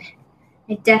exaggerated.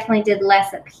 I definitely did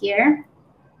less up here.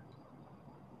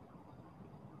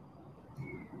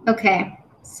 Okay,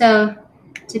 so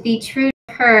to be true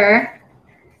to her,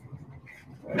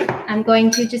 I'm going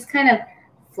to just kind of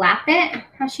flap it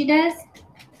how she does.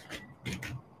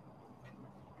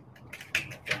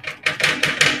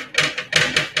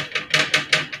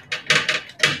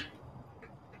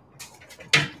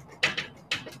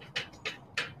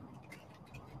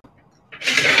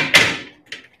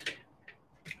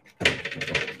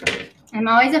 I'm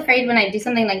always afraid when I do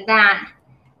something like that,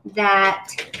 that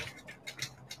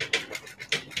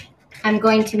I'm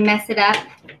going to mess it up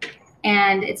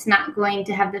and it's not going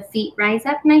to have the feet rise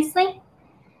up nicely.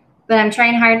 But I'm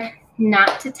trying hard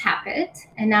not to tap it.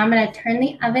 And now I'm going to turn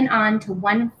the oven on to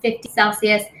 150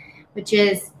 Celsius, which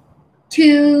is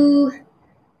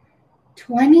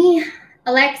 220.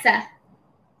 Alexa,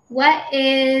 what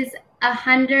is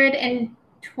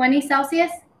 120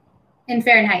 Celsius in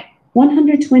Fahrenheit?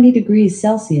 120 degrees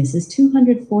Celsius is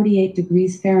 248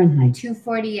 degrees Fahrenheit.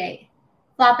 248.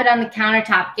 Flop it on the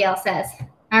countertop, Gail says.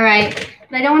 All right,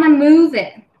 but I don't want to move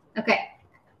it. Okay,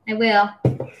 I will.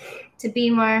 To be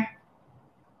more.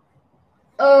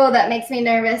 Oh, that makes me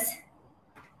nervous.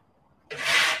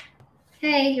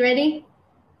 Okay, you ready?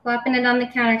 Flopping it on the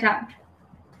countertop.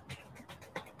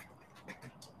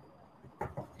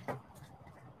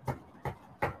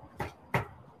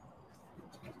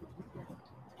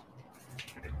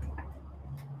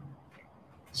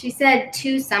 She said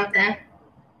 2 something.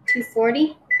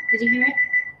 240? Did you hear it?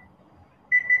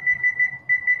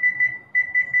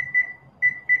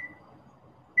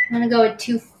 I'm gonna go with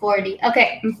 240.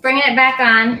 Okay, I'm bringing it back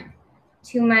on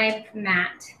to my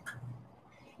mat.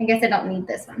 I guess I don't need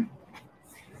this one.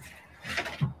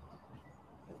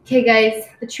 Okay, guys,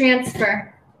 the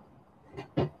transfer.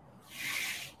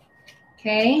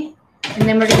 Okay, and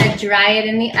then we're gonna dry it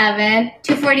in the oven.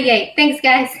 248. Thanks,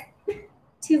 guys.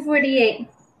 248.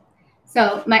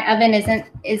 So my oven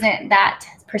isn't that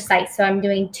precise, so I'm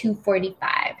doing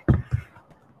 245.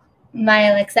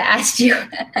 My Alexa asked you.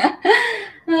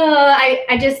 Oh,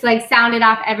 I just like sounded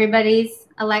off everybody's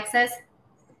Alexas.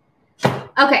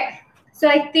 Okay, so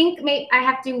I think I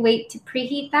have to wait to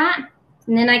preheat that,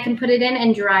 and then I can put it in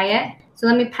and dry it. So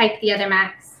let me pipe the other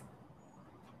max.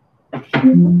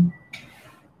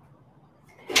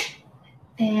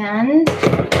 And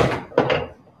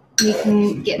we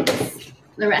can get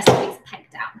the rest of these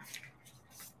piped out.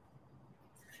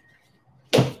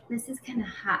 This is kind of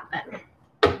hot, but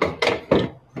I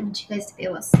want you guys to be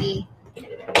able to see.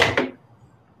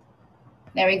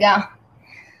 There we go.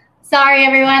 Sorry,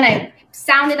 everyone. I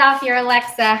sounded off your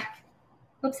Alexa.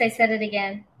 Oops, I said it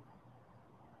again.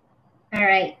 All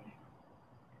right.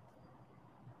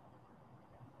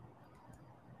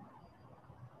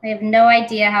 I have no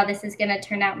idea how this is going to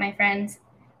turn out, my friends.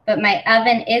 But my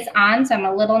oven is on, so I'm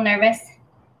a little nervous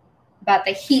about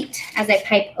the heat as I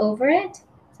pipe over it. So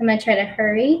I'm going to try to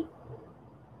hurry.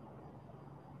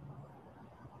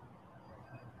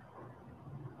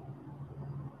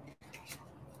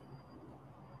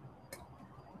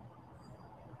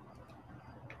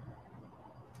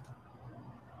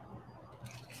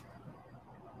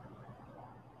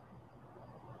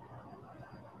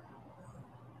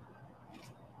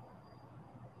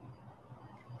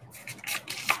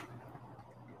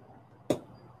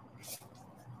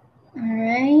 All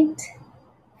right,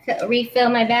 refill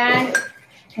my bag,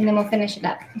 and then we'll finish it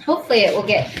up. Hopefully it will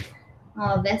get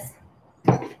all of this.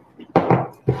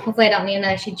 Hopefully I don't need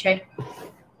another sheet tray.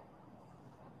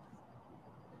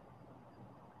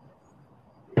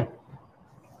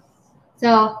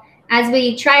 So as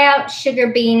we try out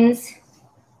Sugar Beans'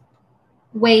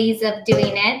 ways of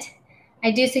doing it, I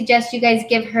do suggest you guys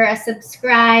give her a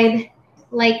subscribe,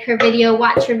 like her video,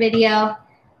 watch her video.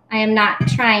 I am not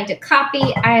trying to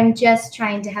copy. I am just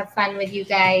trying to have fun with you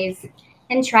guys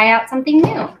and try out something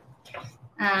new.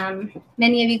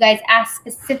 Many of you guys asked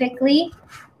specifically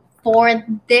for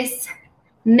this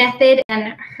method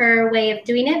and her way of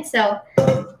doing it. So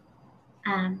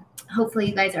hopefully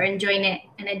you guys are enjoying it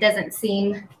and it doesn't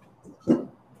seem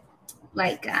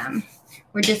like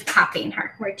we're just copying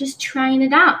her. We're just trying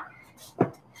it out.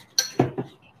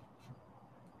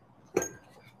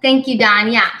 Thank you,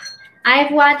 Don. Yeah, I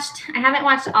haven't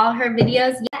watched all her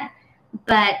videos yet,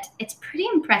 but it's pretty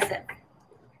impressive.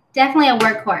 Definitely a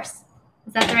workhorse.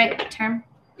 Is that the right term?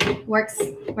 Work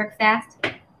fast?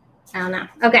 I don't know.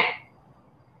 Okay.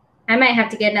 I might have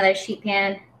to get another sheet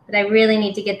pan, but I really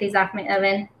need to get these off my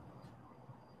oven.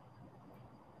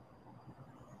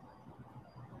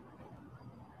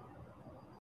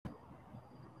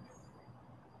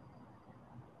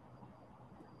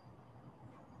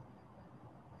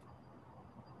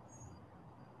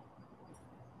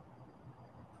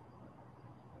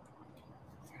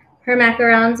 Her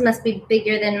macarons must be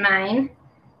bigger than mine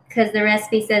because the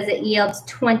recipe says it yields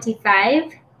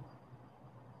 25,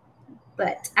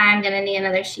 but I'm going to need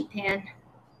another sheet pan.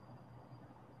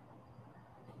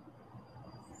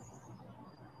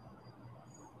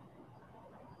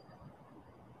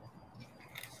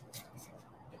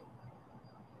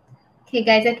 Okay,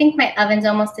 guys, I think my oven's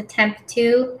almost to temp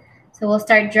 2, so we'll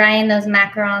start drying those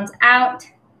macarons out.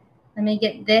 Let me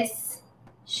get this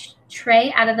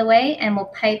tray out of the way, and we'll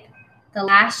pipe the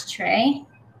last tray.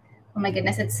 Oh my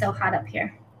goodness, it's so hot up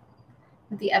here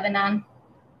with the oven on.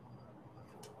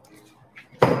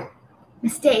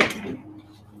 Mistake.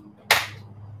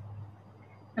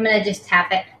 I'm gonna just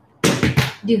tap it.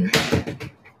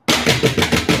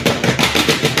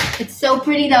 It's so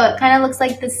pretty though. It kind of looks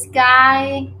like the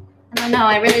sky. I don't know.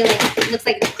 I really like it. It looks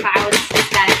like the clouds. The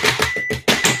sky.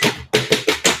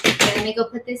 Okay, let me go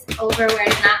put this over where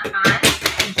it's not hot.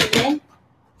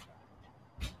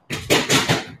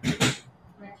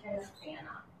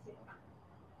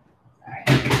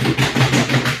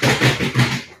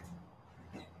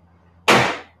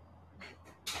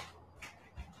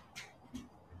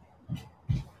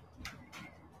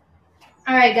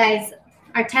 All right, guys,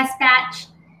 our test batch,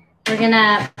 we're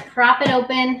gonna prop it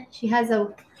open. She has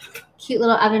a cute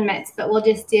little oven mitts, but we'll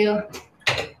just do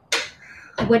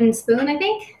a wooden spoon, I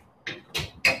think.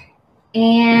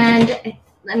 And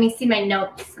let me see my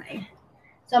notes.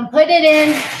 So I'm putting it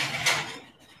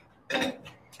in,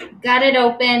 got it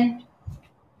open,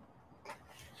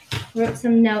 wrote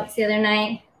some notes the other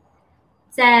night.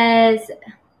 It says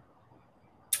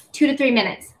 2 to 3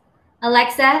 minutes.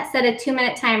 Alexa, set a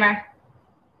 2-minute timer.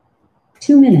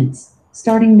 2 minutes,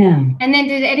 starting now. And then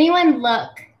did anyone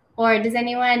look, or does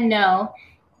anyone know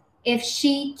if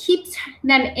she keeps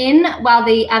them in while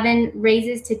the oven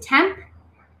raises to temp,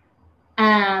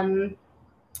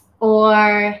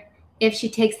 or if she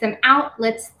takes them out,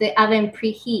 lets the oven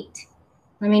preheat?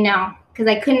 Let me know, because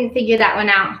I couldn't figure that one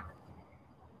out.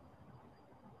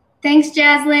 Thanks,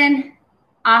 Jaslyn.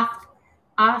 Off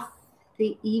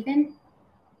the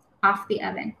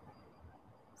oven.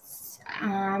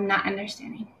 I'm not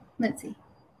understanding. Let's see.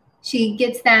 She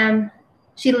lets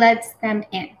them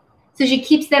in. So she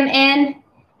keeps them in,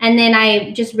 and then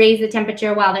I just raise the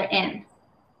temperature while they're in.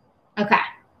 Okay.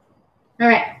 All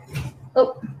right.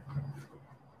 Oh.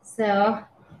 So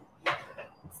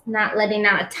it's not letting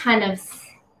out a ton of.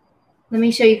 Let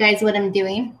me show you guys what I'm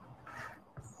doing.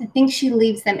 I think she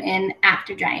leaves them in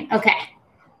after drying. Okay.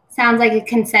 Sounds like a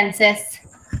consensus.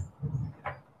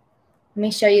 Let me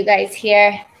show you guys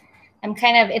here.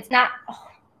 It's not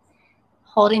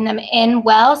holding them in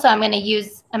well, so I'm gonna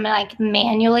like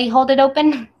manually hold it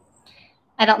open.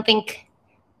 I don't think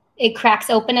it cracks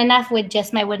open enough with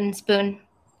just my wooden spoon.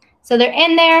 So they're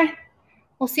in there.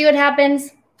 We'll see what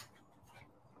happens.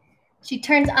 She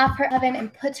turns off her oven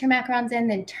and puts her macarons in,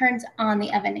 then turns on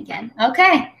the oven again.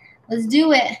 Okay, let's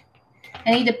do it.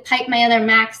 I need to pipe my other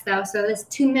macs though, so this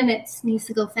 2 minutes needs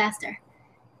to go faster.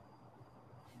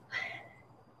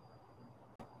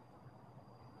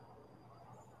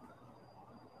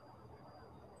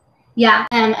 Yeah,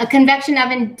 a convection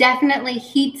oven definitely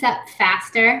heats up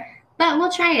faster, but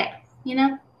we'll try it, you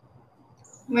know?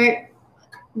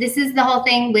 This is the whole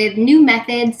thing with new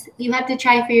methods. You have to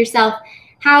try for yourself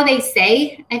how they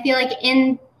say, I feel like,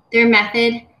 in their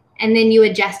method, and then you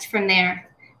adjust from there.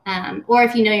 Or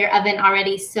if you know your oven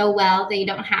already so well that you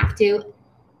don't have to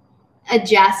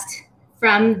adjust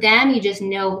from them, you just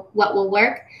know what will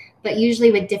work. But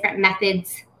usually with different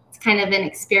methods, it's kind of an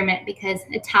experiment because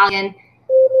Italian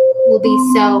will be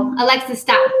so, Alexa,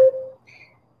 stop,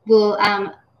 will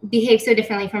behave so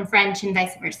differently from French and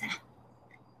vice versa.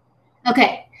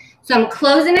 Okay, so I'm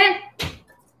closing it.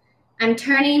 I'm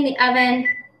turning the oven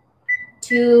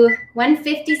to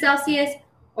 150 Celsius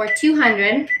or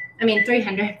 300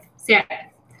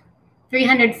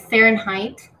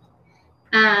 Fahrenheit.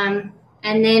 And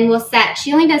then we'll set,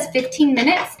 she only does 15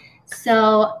 minutes.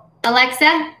 So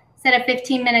Alexa, set a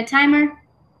 15-minute timer.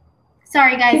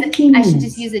 Sorry guys, I should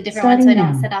just use a different one so I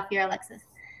don't set off your Alexas.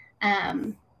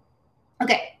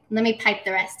 Okay, let me pipe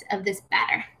the rest of this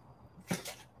batter.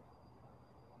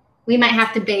 We might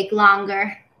have to bake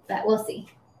longer, but we'll see.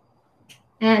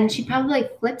 And she probably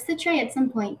flips the tray at some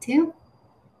point too.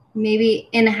 Maybe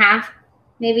in half,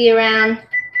 maybe around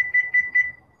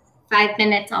 5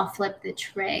 minutes, I'll flip the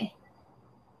tray.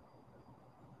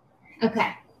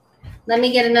 Okay, let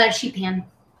me get another sheet pan.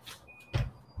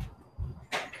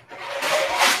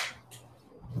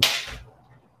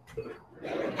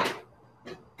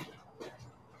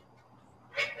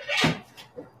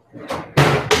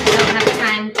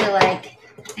 To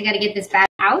I got to get this batter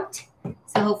out.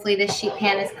 So hopefully this sheet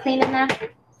pan is clean enough.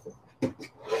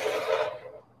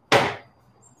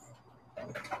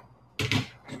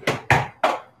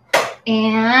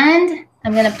 And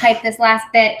I'm going to pipe this last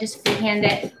bit, just freehand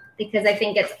it because I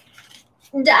think it's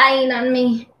dying on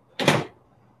me.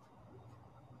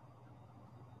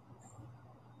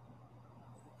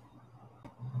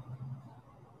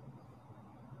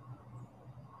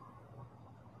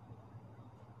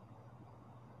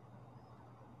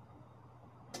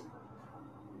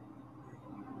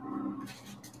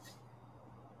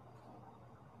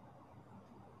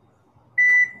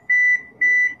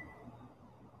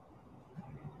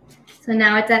 So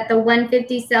now it's at the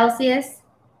 150 Celsius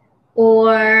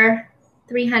or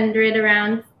 300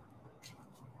 around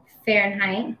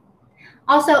Fahrenheit.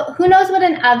 Also, who knows what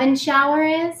an oven shower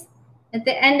is? At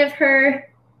the end of her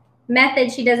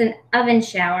method, she does an oven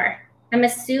shower. I'm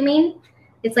assuming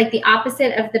it's like the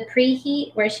opposite of the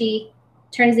preheat where she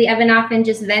turns the oven off and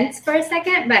just vents for a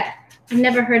second, but I've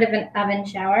never heard of an oven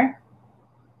shower.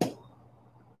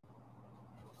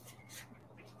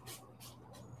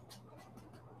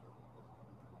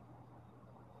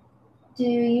 Do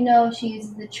you know if she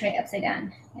uses the tray upside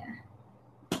down? Yeah.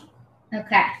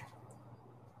 Okay. I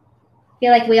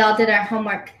feel like we all did our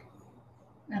homework.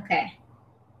 Okay.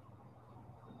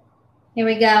 Here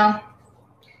we go.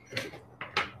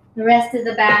 The rest of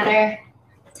the batter.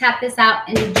 Tap this out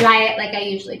and dry it like I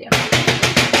usually do.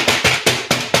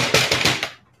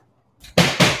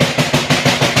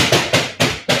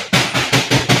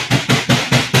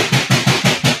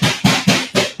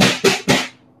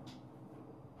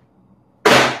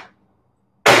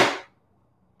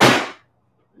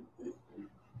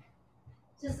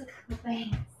 Just a couple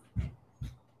things.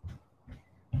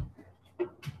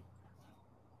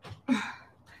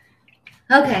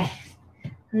 Okay.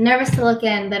 I'm nervous to look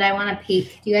in, but I want to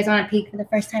peek. Do you guys want to peek for the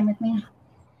first time with me?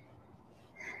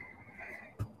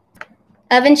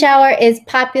 Oven shower is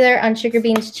popular on Sugar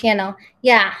Bean's channel.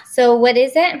 Yeah. So what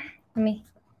is it? Let me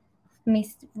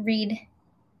read.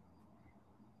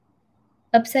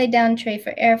 Upside down tray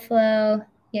for airflow.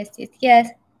 Yes, yes, yes.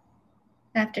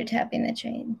 After tapping the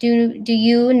tray. Do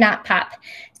you not pop?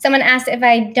 Someone asked if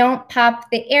I don't pop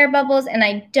the air bubbles, and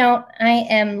I don't. I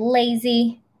am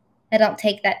lazy. I don't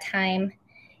take that time.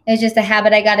 It was just a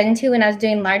habit I got into when I was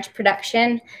doing large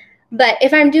production. But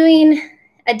if I'm doing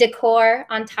a decor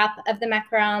on top of the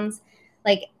macarons,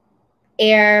 like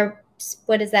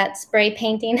what is that, spray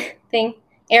painting thing?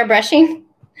 Airbrushing.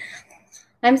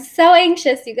 I'm so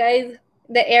anxious, you guys.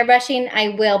 The airbrushing, I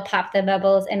will pop the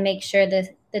bubbles and make sure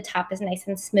the top is nice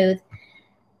and smooth.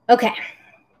 Okay.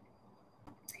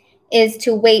 Is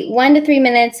to wait 1 to 3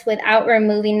 minutes without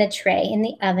removing the tray in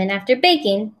the oven after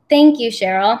baking. Thank you,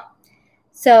 Cheryl.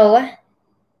 So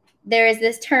there is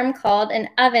this term called an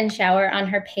oven shower on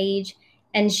her page,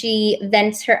 and she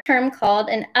vents her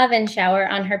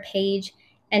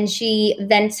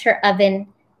oven,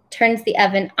 turns the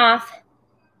oven off,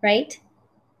 right?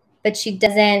 But she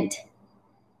doesn't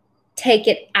take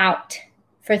it out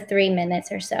for 3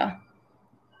 minutes or so.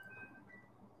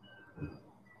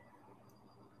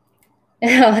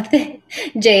 Oh,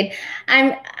 Jade,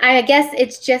 I guess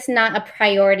it's just not a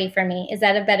priority for me. Is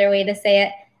that a better way to say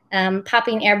it?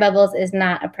 Popping air bubbles is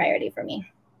not a priority for me.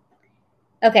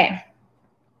 Okay.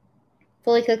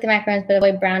 Fully cook the macarons, but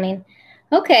avoid browning.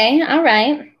 Okay, all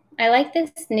right. I like this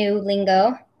new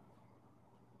lingo.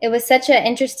 It was such an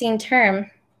interesting term.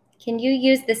 Can you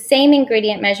use the same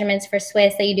ingredient measurements for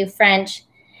Swiss that you do French?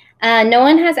 No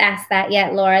one has asked that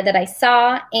yet, Laura, that I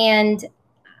saw, and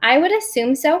I would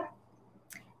assume so.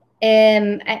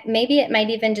 Maybe it might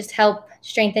even just help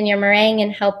strengthen your meringue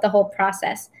and help the whole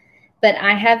process, but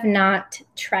I have not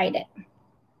tried it.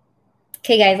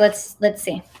 Okay, guys, let's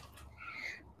see.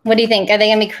 What do you think? Are they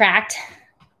gonna be cracked?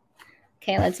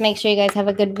 Okay, let's make sure you guys have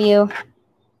a good view.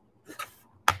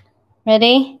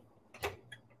 Ready?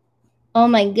 Oh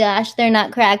my gosh, they're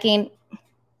not cracking.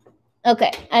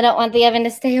 Okay, I don't want the oven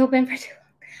to stay open for too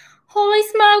long. Holy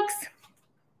smokes!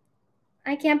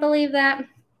 I can't believe that.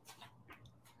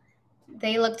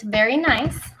 They looked very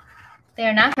nice. They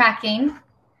are not cracking.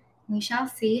 We shall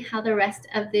see how the rest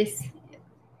of this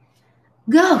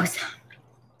goes.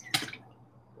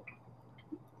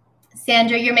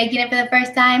 Sandra, you're making it for the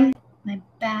first time? My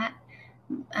bat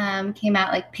came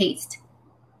out like paste.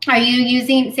 Are you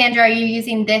using, Sandra, are you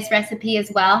using this recipe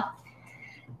as well?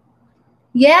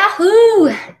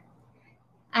 Yahoo!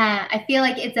 I feel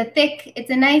like it's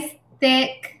a nice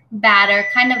thick batter,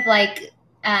 kind of like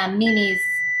Mimi's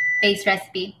base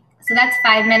recipe. So that's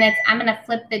 5 minutes. I'm gonna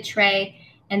flip the tray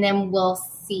and then we'll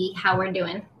see how we're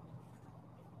doing.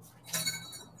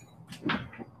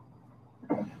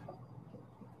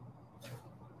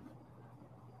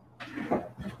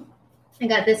 I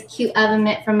got this cute oven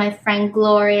mitt from my friend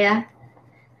Gloria,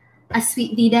 a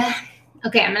sweet Vida.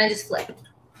 Okay, I'm gonna just flip.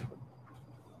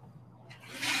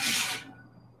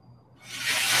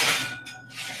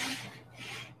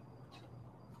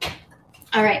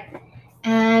 All right,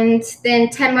 and then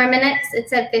 10 more minutes. It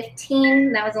said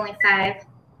 15, that was only 5.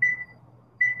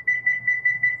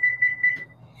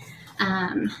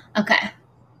 Okay,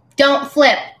 don't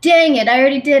flip. Dang it, I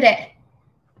already did it.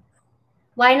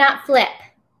 Why not flip?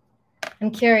 I'm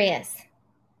curious.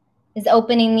 Is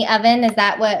opening the oven, is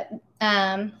that what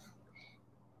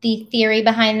the theory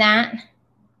behind that?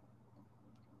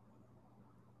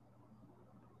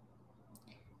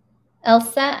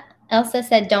 Elsa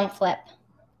said don't flip.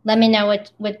 Let me know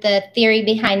what the theory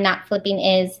behind not flipping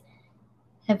is.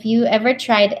 Have you ever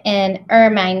tried an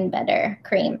ermine butter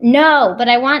cream? No, but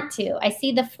I want to. I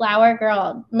see the flour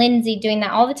girl, Lindsay, doing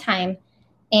that all the time.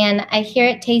 And I hear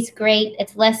it tastes great.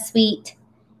 It's less sweet.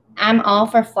 I'm all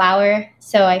for flour,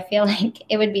 so I feel like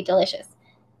it would be delicious.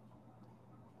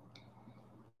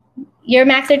 Your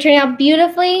Macs are turning out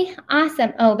beautifully.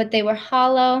 Awesome. Oh, but they were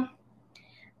hollow.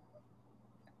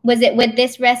 Was it with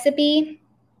this recipe?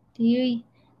 Do you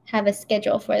have a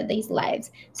schedule for these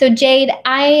lives? So Jade,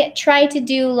 I try to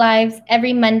do lives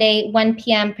every Monday, 1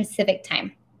 p.m. Pacific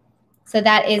time. So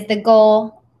that is the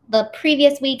goal. The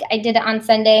previous week, I did it on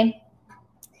Sunday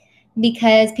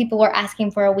because people were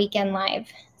asking for a weekend live.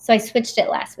 So I switched it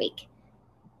last week.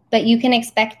 But you can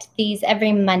expect these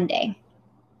every Monday.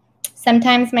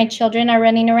 Sometimes my children are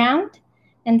running around,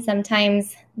 and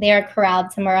sometimes they are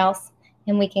corralled somewhere else,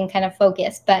 and we can kind of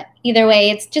focus. But either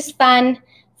way, it's just fun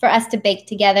for us to bake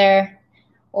together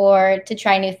or to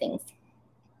try new things.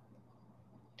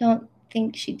 Don't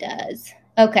think she does.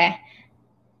 Okay.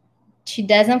 She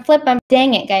doesn't flip them.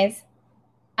 Dang it, guys.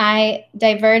 I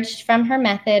diverged from her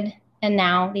method, and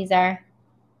now these are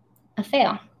a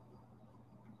fail.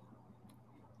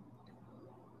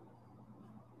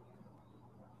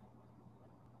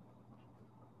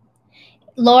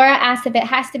 Laura asked if it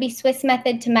has to be Swiss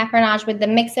method to macaronage with the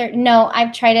mixer. No,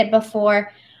 I've tried it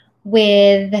before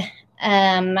with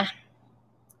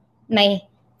my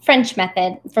French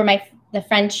method for the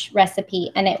French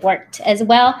recipe, and it worked as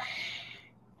well.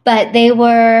 But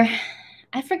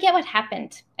I forget what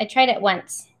happened. I tried it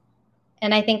once,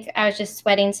 and I think I was just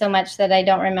sweating so much that I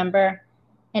don't remember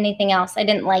anything else. I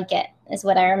didn't like it, is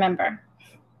what I remember.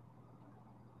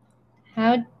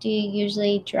 How do you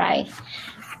usually dry?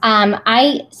 Anna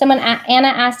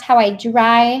asked how I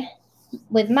dry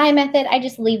with my method. I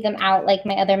just leave them out like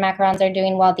my other macarons are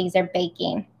doing while these are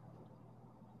baking.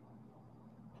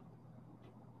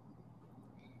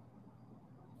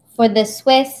 For the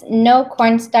Swiss, no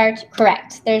cornstarch.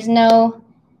 Correct. There's nothing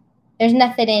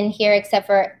in here except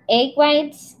for egg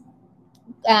whites,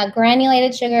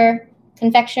 granulated sugar,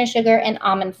 confectioner's sugar, and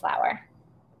almond flour.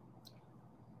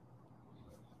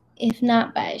 If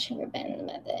not by sugar blend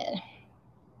method,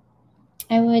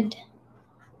 I would.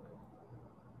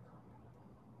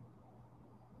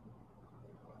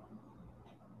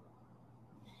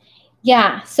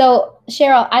 Yeah, so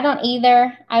Cheryl, I don't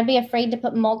either. I'd be afraid to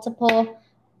put multiple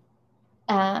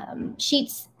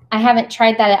sheets. I haven't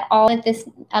tried that at all at this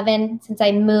oven since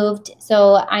I moved,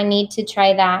 so I need to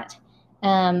try that.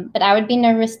 But I would be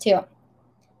nervous too.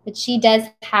 But she does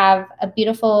have a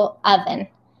beautiful oven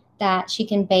that she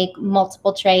can bake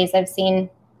multiple trays. I've seen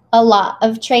a lot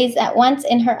of trays at once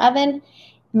in her oven.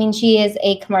 I mean, she is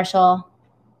a commercial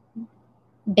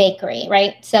bakery,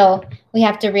 right? So we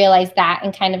have to realize that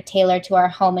and kind of tailor to our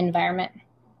home environment.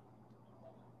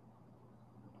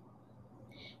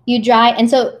 You dry, and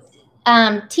so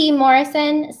T.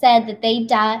 Morrison said that they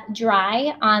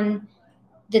dry on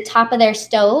the top of their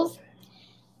stove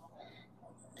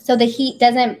so the heat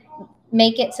doesn't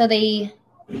make it so they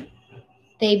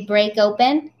break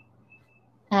open.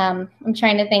 I'm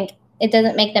trying to think. It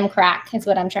doesn't make them crack is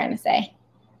what I'm trying to say.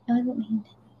 I wasn't mean.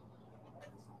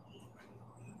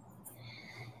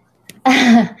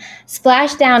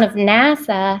 Splashdown of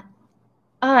NASA.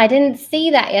 Oh, I didn't see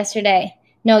that yesterday.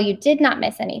 No, you did not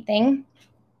miss anything.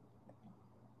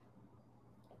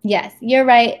 Yes, you're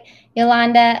right,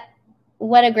 Yolanda.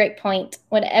 What a great point.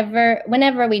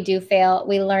 Whenever we do fail,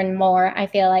 we learn more, I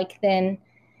feel like, than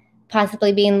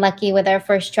possibly being lucky with our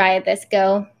first try at this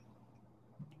go.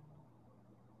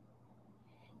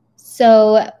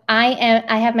 So I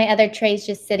have my other trays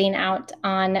just sitting out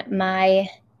on my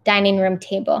dining room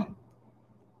table.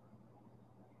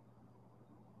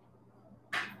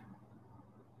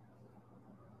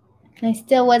 I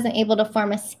still wasn't able to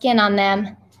form a skin on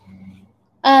them.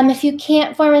 If you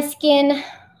can't form a skin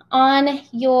on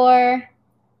your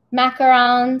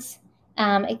macarons,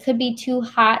 it could be too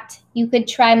hot. You could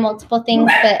try multiple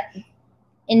things, but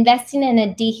investing in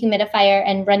a dehumidifier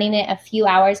and running it a few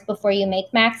hours before you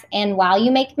make macs and while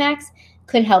you make macs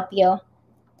could help you.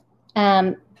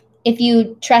 If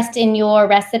you trust in your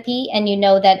recipe and you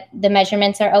know that the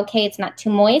measurements are okay, it's not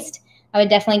too moist, I would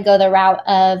definitely go the route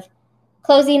of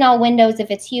closing all windows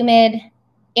if it's humid,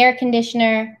 air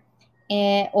conditioner,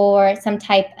 or some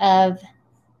type of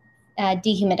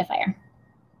dehumidifier.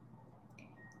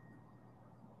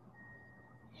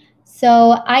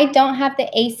 So I don't have the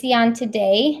AC on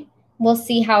today. We'll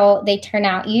see how they turn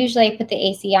out. Usually I put the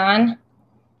AC on.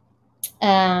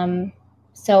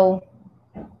 So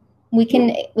we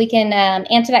can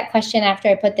answer that question after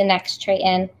I put the next tray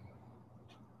in.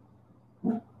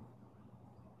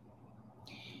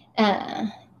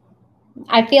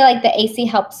 I feel like the AC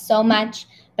helps so much,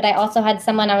 but I also had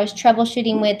someone I was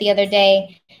troubleshooting with the other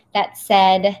day that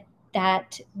said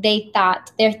that they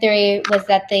thought their theory was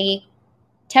that the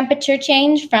temperature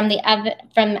change from the oven,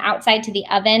 from outside to the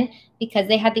oven, because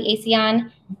they had the AC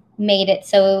on, made it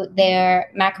so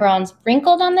their macarons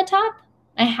wrinkled on the top.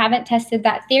 I haven't tested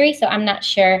that theory, so I'm not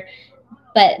sure.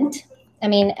 But I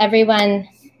mean, everyone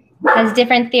has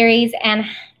different theories and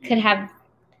could have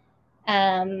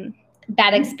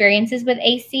bad experiences with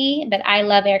AC, but I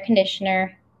love air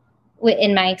conditioner.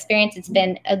 In my experience, it's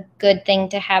been a good thing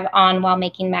to have on while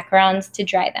making macarons to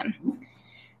dry them.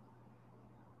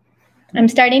 I'm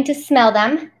starting to smell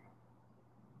them,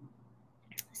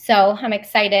 so I'm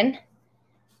excited.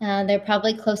 They're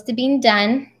probably close to being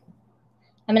done.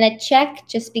 I'm going to check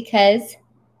just because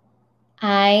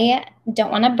I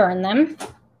don't want to burn them.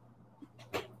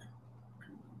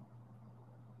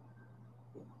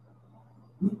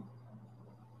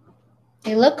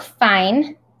 They look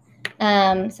fine,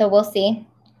 so we'll see.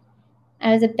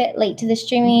 I was a bit late to the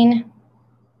streaming.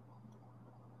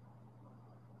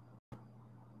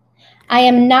 I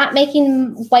am not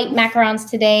making white macarons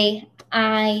today.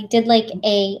 I did like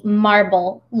a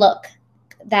marble look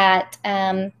that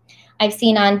I've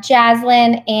seen on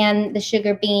Jaslyn and the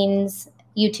Sugar Beans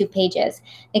YouTube pages.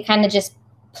 They kind of just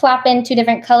plop in 2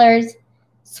 different colors,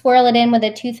 swirl it in with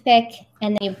a toothpick,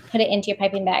 and then you put it into your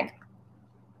piping bag.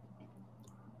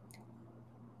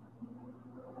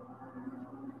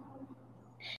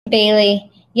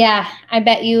 Bailey, yeah, I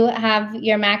bet you have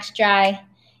your max dry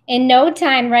in no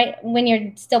time, right? When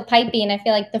you're still piping, I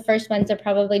feel like the first ones are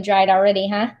probably dried already,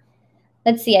 huh?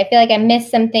 Let's see. I feel like I missed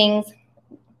some things.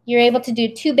 You're able to do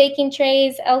 2 baking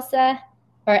trays, Elsa,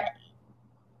 or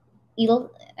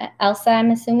Elsa,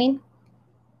 I'm assuming.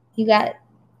 You got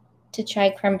to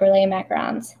try creme brulee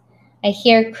macarons. I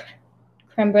hear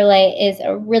creme brulee is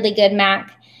a really good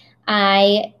mac.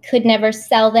 I could never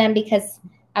sell them because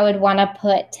I would want to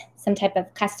put some type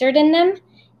of custard in them.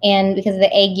 And because of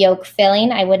the egg yolk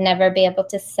filling, I would never be able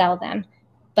to sell them.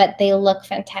 But they look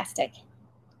fantastic.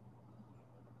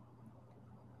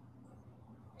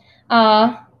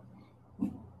 Aw,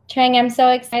 Trang, I'm so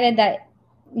excited that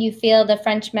you feel the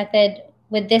French method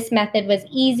with this method was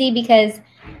easy because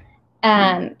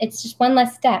it's just one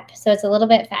less step. So it's a little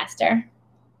bit faster.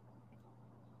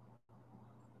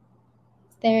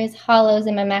 There's hollows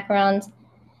in my macarons.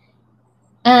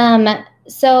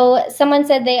 So someone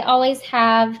said they always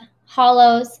have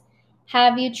hollows.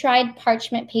 Have you tried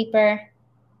parchment paper?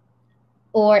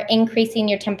 or increasing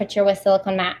your temperature with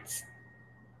silicone mats?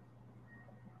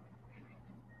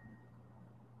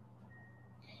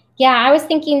 Yeah, I was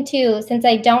thinking too, since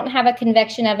I don't have a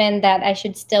convection oven, that I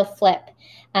should still flip.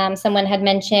 Someone had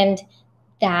mentioned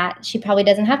that she probably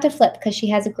doesn't have to flip because she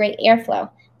has a great airflow.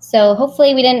 So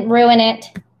hopefully we didn't ruin it.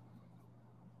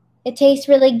 It tastes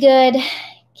really good.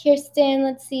 Kirsten,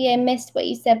 let's see, I missed what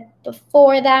you said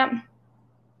before that.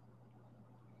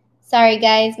 Sorry,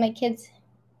 guys, my kids.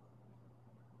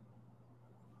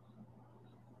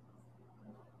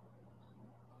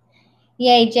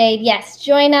 Yay, Jade. Yes,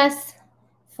 join us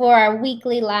for our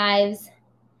weekly lives.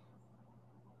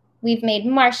 We've made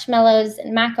marshmallows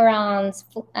and macarons,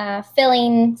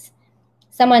 fillings.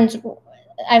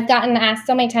 I've gotten asked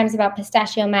so many times about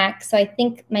pistachio mac, so I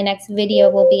think my next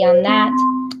video will be on that.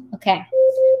 Okay,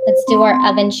 let's do our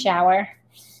oven shower.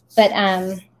 But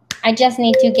I just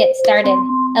need to get started.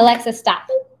 Alexa, stop.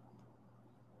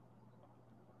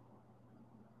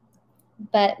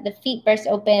 But the feet burst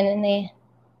open and they...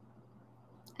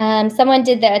 someone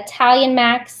did the Italian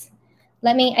macs.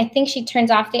 I think she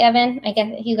turns off the oven. I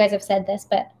guess you guys have said this,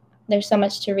 but there's so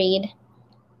much to read.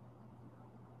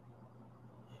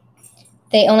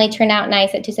 They only turn out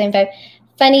nice at 275.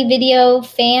 Funny video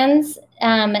fans,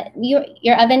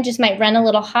 your oven just might run a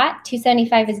little hot.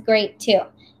 275 is great too.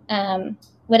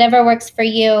 Whatever works for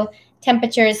you.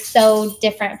 Temperature is so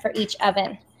different for each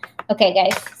oven. Okay,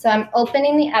 guys, so I'm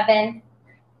opening the oven,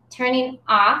 turning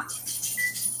off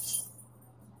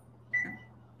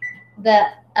the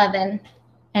oven,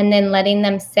 and then letting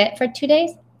them sit for 2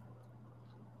 days.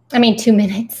 I mean, 2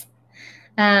 minutes.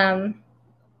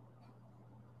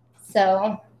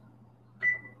 So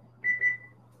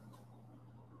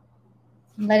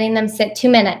letting them sit 2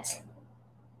 minutes.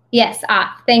 Yes,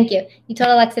 off. Thank you. You told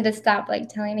Alexa to stop, like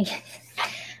telling me.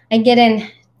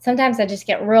 Sometimes I just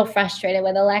get real frustrated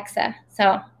with Alexa.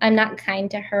 So I'm not kind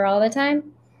to her all the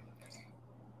time.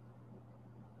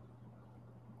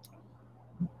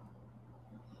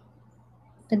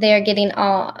 But they aren't getting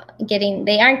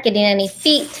any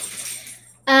feet.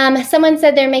 Someone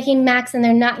said they're making macs and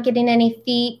they're not getting any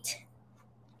feet.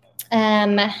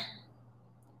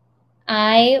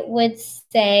 I would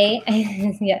say,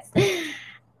 yes,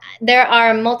 there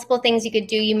are multiple things you could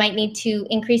do. You might need to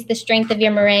increase the strength of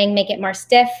your meringue, make it more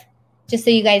stiff. Just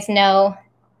so you guys know,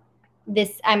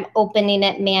 I'm opening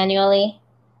it manually.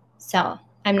 So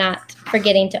I'm not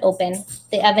forgetting to open.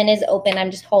 The oven is open.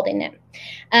 I'm just holding it.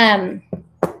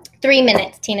 3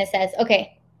 minutes, Tina says.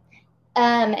 Okay.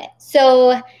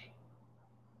 So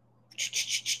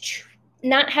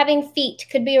not having feet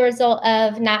could be a result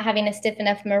of not having a stiff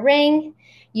enough meringue.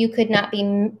 You could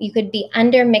be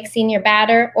under mixing your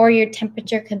batter, or your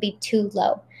temperature could be too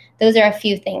low. Those are a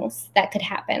few things that could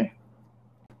happen.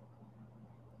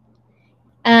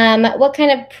 What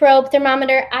kind of probe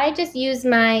thermometer? I just use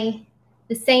the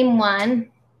same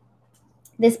one.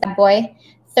 This bad boy,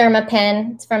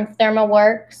 ThermaPen. It's from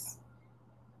ThermaWorks.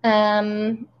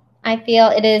 I feel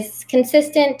it is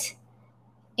consistent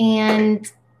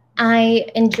and I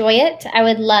enjoy it. I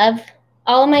would love,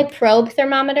 all of my probe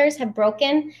thermometers have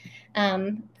broken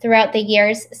throughout the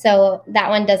years, so that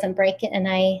one doesn't break it, and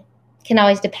I can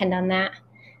always depend on that.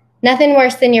 Nothing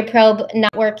worse than your probe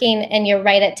not working and you're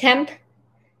right at temp.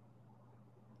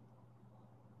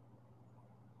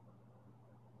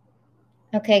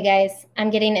 Okay, guys, I'm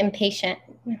getting impatient.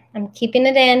 I'm keeping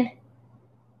it in.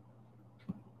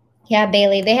 Yeah,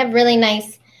 Bailey, they have really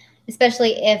nice,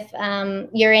 especially if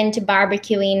you're into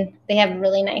barbecuing, they have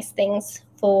really nice things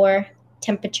for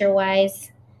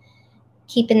temperature-wise.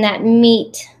 Keeping that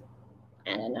meat,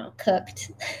 I don't know,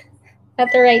 cooked at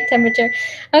the right temperature.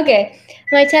 Okay,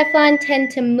 my Teflon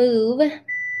tend to move.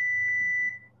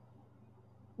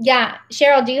 Yeah,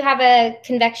 Cheryl, do you have a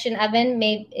convection oven?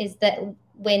 Maybe is the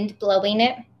wind blowing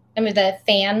it? I mean, the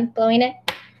fan blowing it?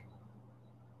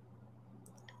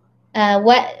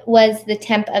 What was the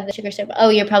temp of the sugar syrup? Oh,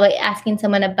 you're probably asking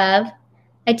someone above.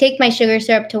 I take my sugar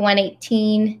syrup to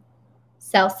 118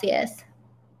 Celsius.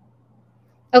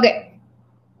 Okay.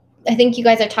 I think you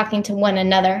guys are talking to one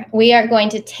another. We are going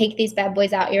to take these bad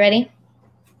boys out. You ready?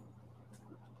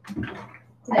 Did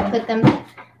I put them?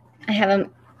 I have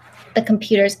them, the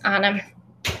computers on them.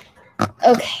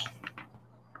 Okay.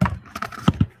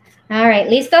 All right.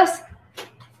 ¿Listos?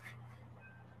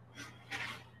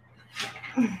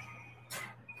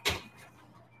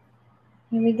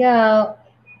 Here we go.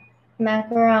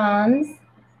 Macarons.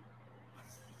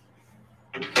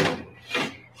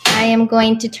 I am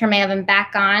going to turn my oven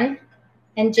back on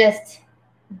and just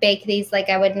bake these like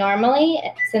I would normally,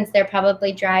 since they're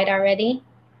probably dried already.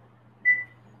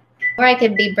 Or I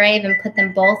could be brave and put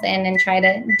them both in and try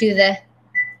to do the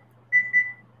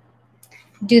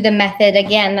do the method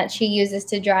again that she uses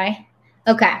to dry.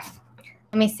 Okay,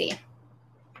 let me see.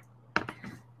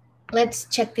 Let's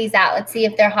check these out. Let's see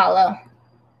if they're hollow.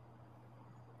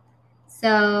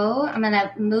 So I'm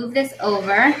gonna move this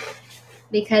over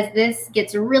because this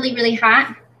gets really, really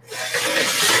hot.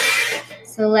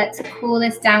 So let's cool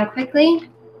this down quickly.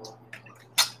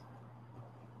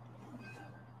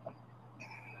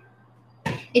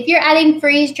 If you're adding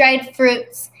freeze-dried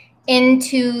fruits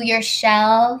into your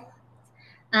shell,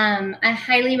 I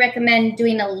highly recommend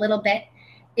doing a little bit.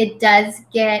 It does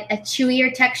get a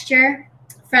chewier texture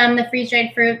from the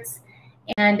freeze-dried fruits,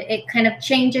 and it kind of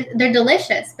changes. They're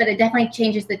delicious, but it definitely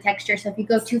changes the texture. So if you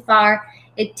go too far,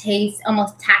 it tastes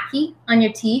almost tacky on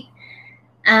your teeth.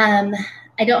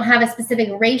 I don't have a specific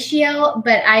ratio,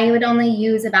 but I would only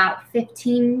use about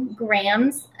 15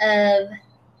 grams of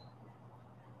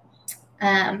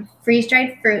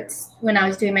freeze-dried fruits when I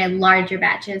was doing my larger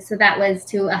batches. So that was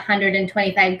to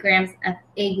 125 grams of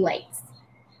egg whites.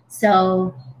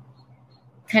 So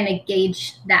kind of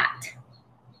gauge that.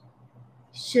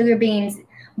 Sugar beans.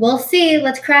 We'll see.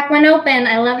 Let's crack one open.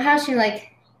 I love how she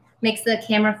like makes the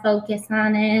camera focus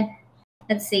on it.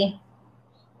 Let's see.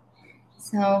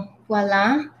 So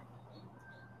voila.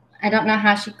 I don't know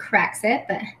how she cracks it,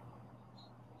 but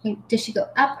does she go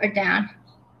up or down?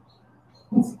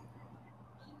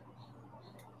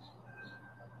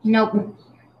 Nope,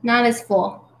 not as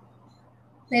full.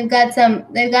 They've got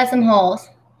some holes.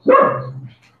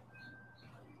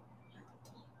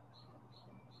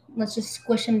 Let's just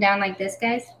squish them down like this,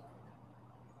 guys.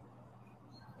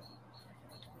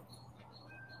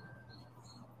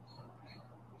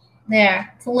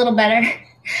 There, it's a little better.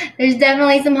 There's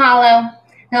definitely some hollow.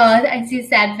 No, I see a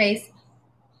sad face.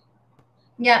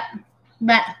 Yep,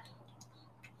 but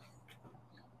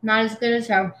not as good as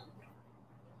her.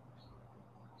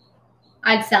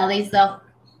 I'd sell these though.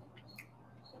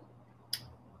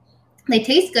 They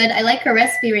taste good. I like her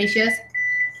recipe ratios.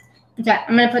 Okay,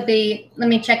 I'm gonna put let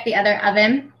me check the other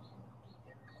oven.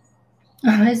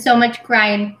 Oh, there's so much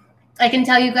crying. I can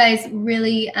tell you guys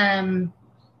really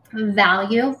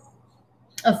value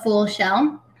a full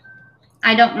shell.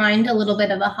 I don't mind a little bit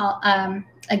of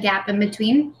a gap in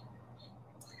between,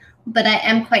 but I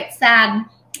am quite sad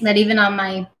that even on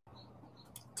my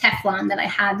Teflon that I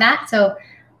had that. So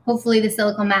hopefully the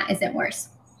silicone mat isn't worse.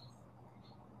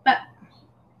 But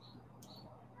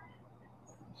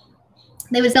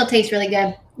they would still taste really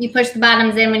good. You push the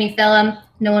bottoms in when you fill them.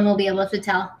 No one will be able to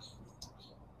tell.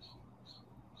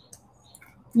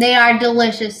 They are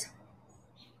delicious.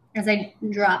 As I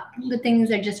drop, the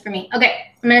things are just for me.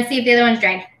 Okay, I'm going to see if the other one's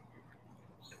dried.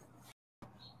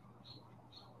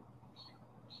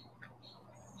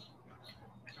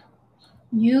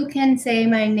 You can say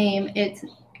my name. It's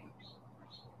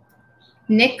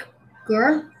Nick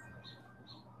Gur.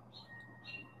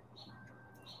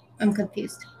 I'm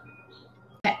confused.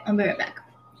 Okay, I'll be right back.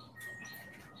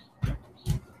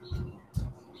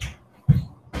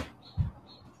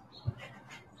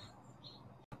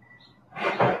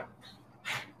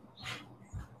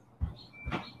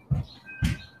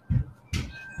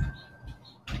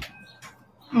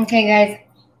 Okay, guys,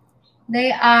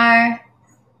 they are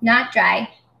not dry.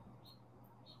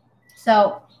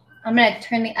 So I'm going to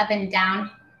turn the oven down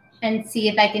and see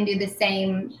if I can do the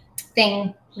same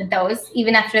thing with those,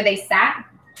 even after they sat.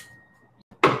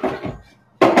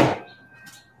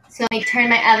 So let me turn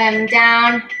my oven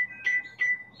down.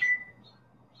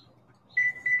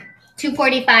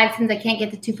 245 since I can't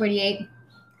get to 248.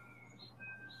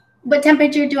 What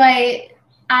temperature do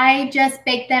I just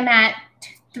baked them at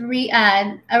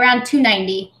around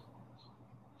 290.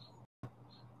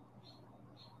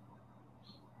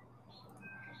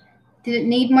 Did it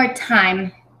need more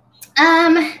time?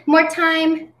 More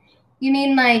time? You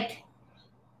mean like,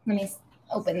 let me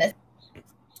open this.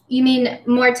 You mean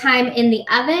more time in the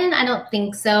oven? I don't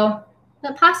think so,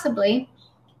 but possibly.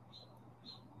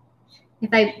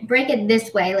 If I break it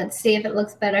this way, let's see if it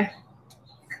looks better.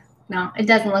 No, it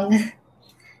doesn't look, it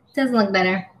doesn't look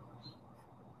better.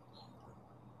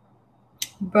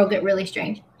 Broke it really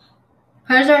strange.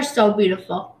 Hers are so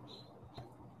beautiful.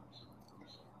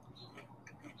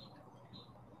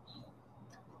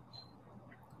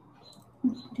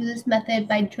 Do this method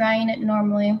by drying it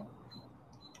normally.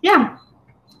 Yeah.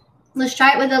 Let's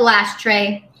try it with the last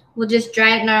tray. We'll just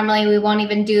dry it normally. We won't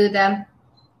even do the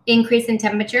increase in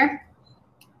temperature.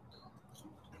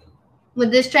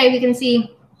 With this tray, we can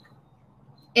see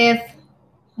if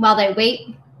while they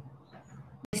wait,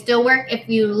 they still work. If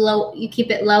you keep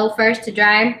it low first to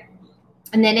dry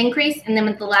and then increase, and then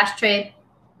with the last tray,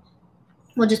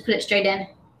 we'll just put it straight in.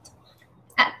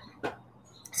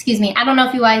 Excuse me. I don't know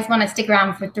if you guys want to stick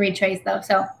around for 3 trays though.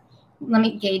 So let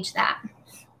me gauge that.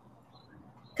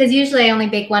 Because usually I only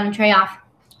bake 1 tray off.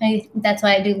 That's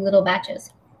why I do little batches.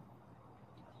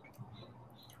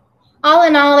 All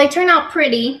in all, they turn out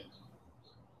pretty.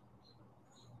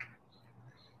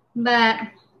 But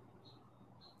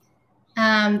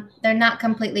they're not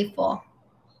completely full.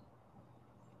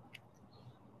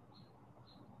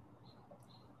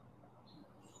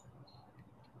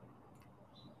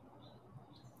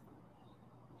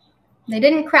 They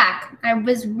didn't crack. I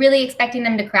was really expecting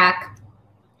them to crack.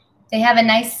 They have a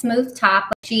nice smooth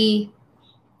top. She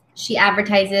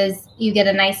advertises you get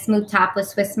a nice smooth top with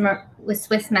Swiss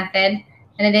method,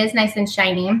 and it is nice and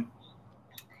shiny.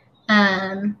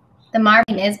 The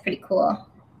marking is pretty cool.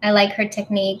 I like her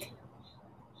technique.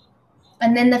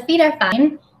 And then the feet are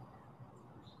fine.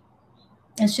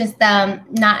 It's just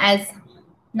not as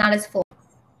full.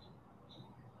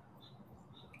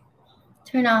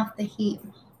 Turn off the heat.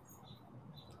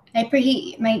 I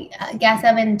preheat my gas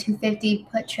oven 250,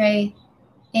 put tray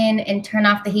in and turn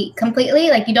off the heat completely.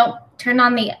 Like you don't turn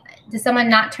on the, does someone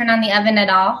not turn on the oven at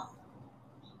all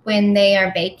when they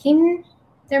are baking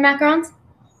their macarons?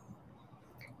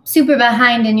 Super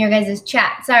behind in your guys'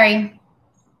 chat. Sorry.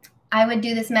 I would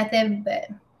do this method, but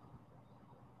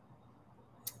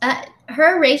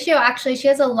her ratio, actually, she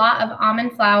has a lot of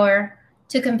almond flour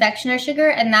to confectioner's sugar,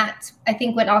 and that's, I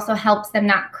think, what also helps them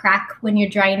not crack when you're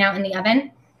drying out in the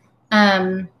oven.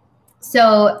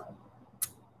 So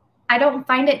I don't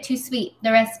find it too sweet,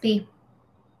 the recipe.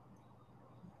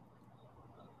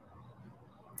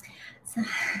 So,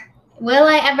 will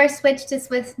I ever switch to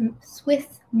Swiss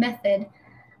method?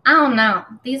 I don't know.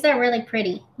 These are really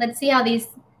pretty. Let's see how these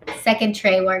second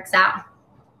tray works out.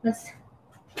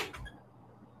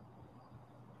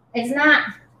 It's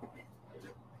not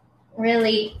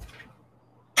really,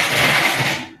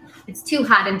 it's too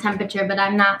hot in temperature, but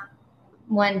I'm not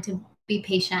one to be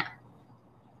patient.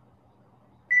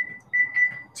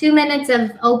 2 minutes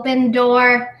of open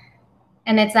door,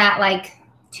 and it's at like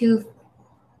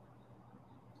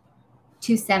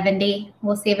 270.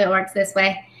 We'll see if it works this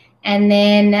way. And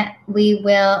then we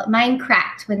will, mine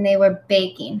cracked when they were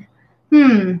baking.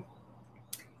 Living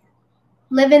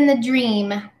the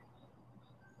dream.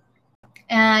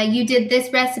 You did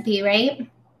this recipe, right?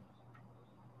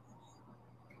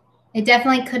 It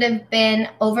definitely could have been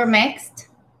overmixed.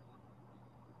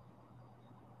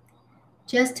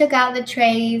 Just took out the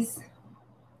trays,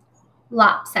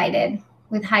 lopsided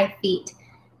with high feet.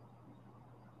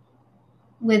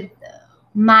 With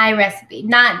my recipe,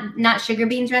 not sugar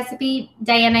beans recipe.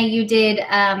 Diana, you did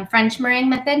French meringue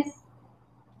method.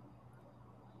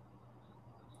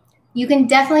 You can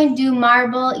definitely do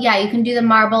marble. Yeah, you can do the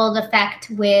marbled effect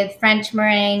with French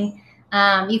meringue.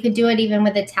 You could do it even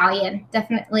with Italian.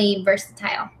 Definitely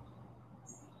versatile.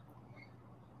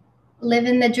 Live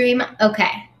in the dream.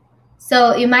 Okay.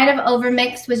 So you might have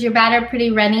overmixed. Was your batter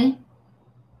pretty runny?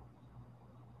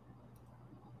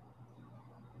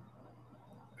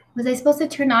 Was I supposed to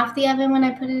turn off the oven when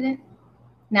I put it in?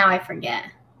 Now I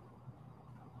forget.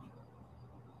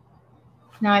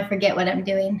 Now I forget what I'm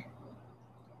doing.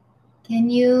 Can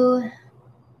you...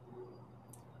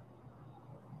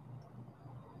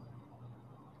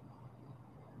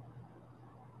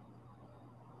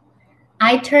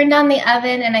 I turned on the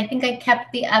oven, and I think I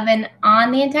kept the oven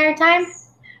on the entire time.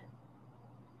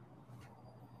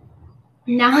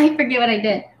 Now I forget what I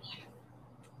did.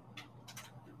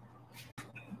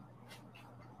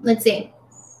 Let's see.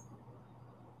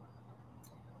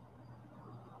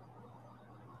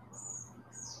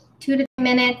 Two to 3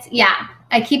 minutes. Yeah,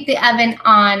 I keep the oven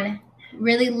on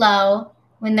really low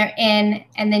when they're in,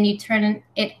 and then you turn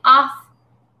it off,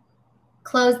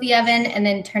 close the oven, and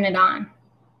then turn it on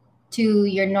to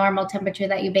your normal temperature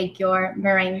that you bake your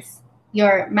meringues,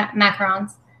 your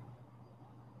macarons.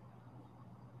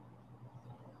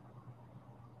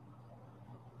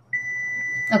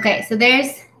 Okay, so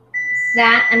there's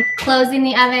that. I'm closing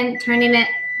the oven, turning it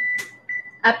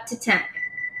up to 10.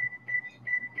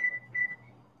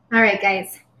 All right,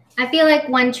 guys. I feel like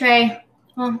 1 tray,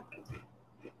 well,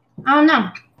 I don't know.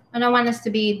 I don't want this to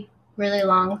be really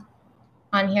long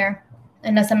on here.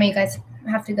 I know some of you guys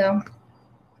have to go.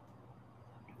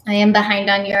 I am behind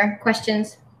on your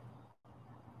questions.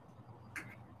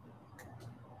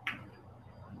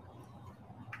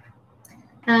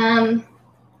 I'm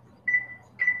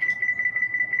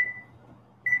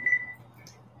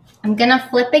gonna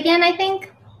flip again, I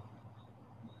think.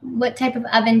 What type of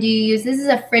oven do you use? This is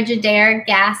a Frigidaire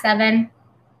gas oven.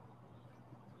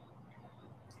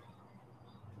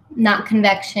 Not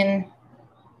convection.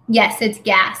 Yes, it's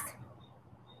gas.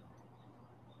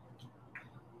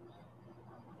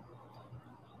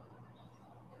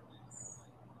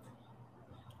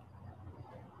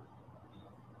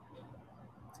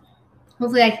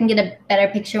 Hopefully I can get a better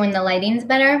picture when the lighting's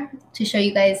better to show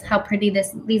you guys how pretty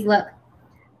these look.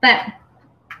 But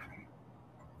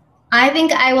I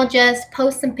think I will just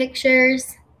post some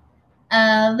pictures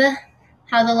of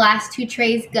how the last 2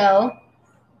 trays go,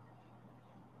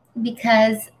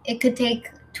 because it could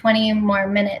take 20 more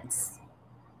minutes,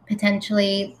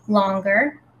 potentially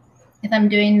longer, if I'm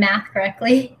doing math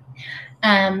correctly,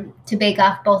 to bake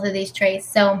off both of these trays.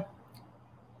 So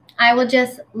I will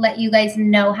just let you guys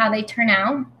know how they turn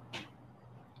out.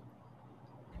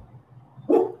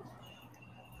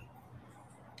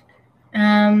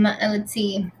 Let's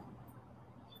see.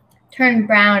 Turn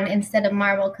brown instead of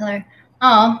marble color.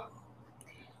 Oh,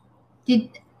 did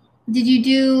you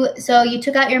do, so you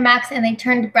took out your macs and they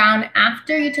turned brown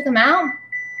after you took them out?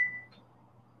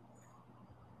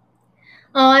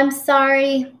 Oh, I'm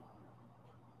sorry,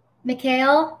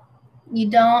 Mikhail. You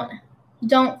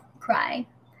don't cry.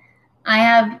 I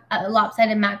have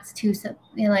lopsided macs too, so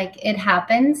like it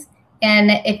happens.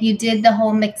 And if you did the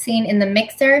whole mixing in the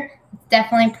mixer, it's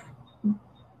definitely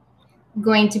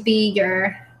going to be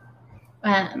your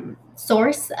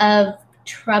source of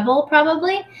trouble,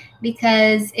 probably,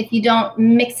 because if you don't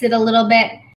mix it a little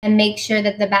bit and make sure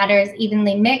that the batter is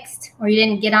evenly mixed, or you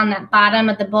didn't get on that bottom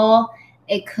of the bowl,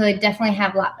 it could definitely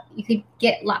have you could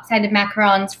get lopsided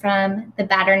macarons from the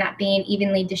batter not being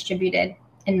evenly distributed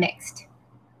and mixed.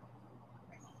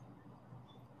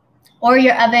 Or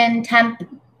your oven temp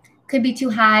could be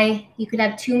too high. You could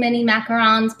have too many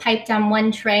macarons piped on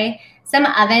one tray. Some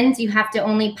ovens, you have to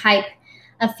only pipe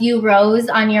a few rows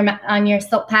on your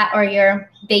silk pat or your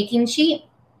baking sheet,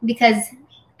 because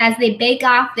as they bake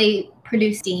off, they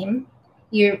produce steam.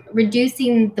 You're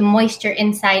reducing the moisture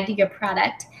inside your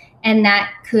product, and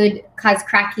that could cause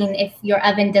cracking if your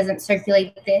oven doesn't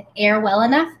circulate the air well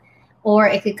enough, or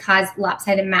it could cause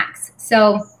lopsided macs.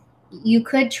 So you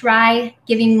could try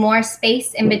giving more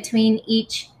space in between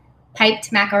each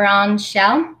piped macaron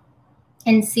shell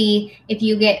and see if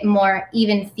you get more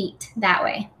even feet that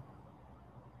way.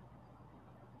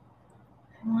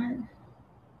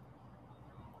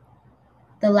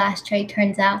 The last tray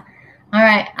turns out. All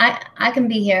right, I can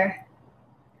be here.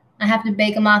 I have to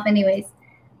bake them off anyways.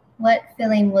 What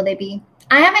filling will they be?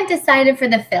 I haven't decided for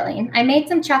the filling. I made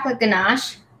some chocolate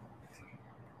ganache,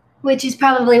 which is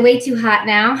probably way too hot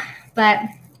now, but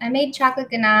I made chocolate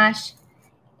ganache,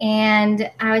 and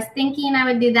I was thinking I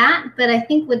would do that, but I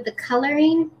think with the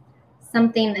coloring,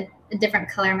 something, a different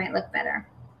color might look better.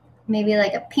 Maybe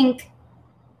like a pink,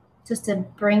 just to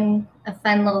bring a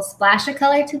fun little splash of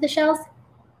color to the shells.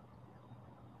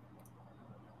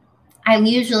 I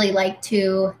usually like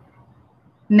to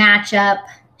match up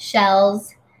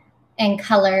shells and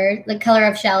color, the color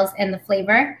of shells and the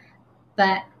flavor.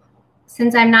 But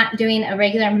since I'm not doing a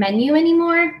regular menu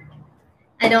anymore,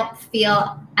 I don't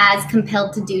feel as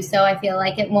compelled to do so. I feel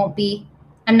like it won't be,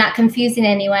 I'm not confusing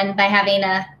anyone by having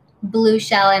a blue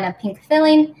shell and a pink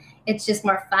filling. It's just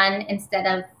more fun instead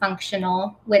of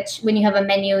functional, which when you have a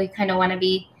menu, you kind of want to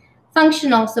be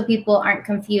functional so people aren't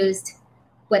confused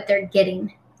what they're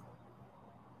getting.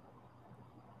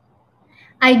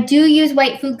 I do use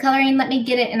white food coloring. Let me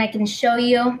get it and I can show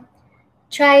you.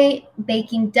 Try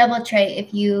baking double tray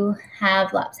if you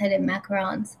have lopsided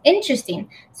macarons. Interesting.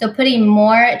 So putting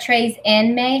more trays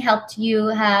in may help you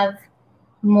have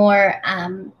more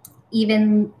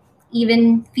even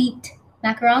feet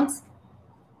macarons.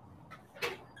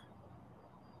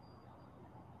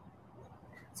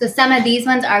 So some of these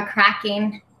ones are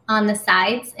cracking on the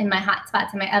sides in my hot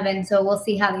spots in my oven. So we'll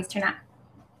see how these turn out.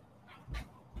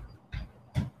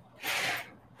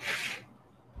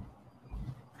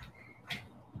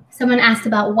 Someone asked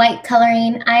about white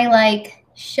coloring. I like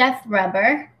Chef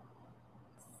Rubber.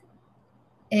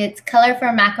 It's color for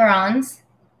macarons.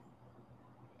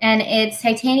 And it's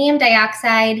titanium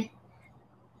dioxide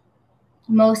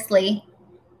mostly.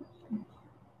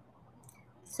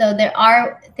 So there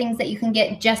are things that you can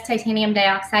get just titanium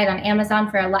dioxide on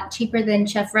Amazon for a lot cheaper than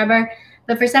Chef Rubber.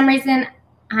 But for some reason,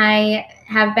 I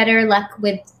have better luck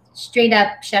with straight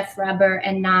up Chef Rubber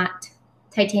and not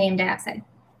titanium dioxide.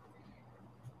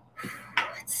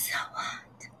 It's so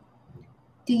hot.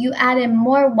 Do you add in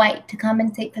more white to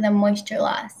compensate for the moisture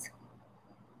loss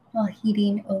while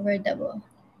heating over double?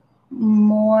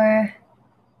 More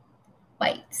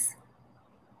whites.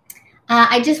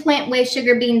 I just went with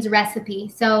Sugar Beans recipe.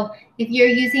 So if you're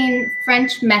using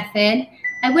French method,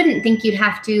 I wouldn't think you'd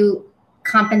have to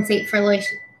compensate for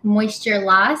moisture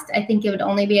lost. I think it would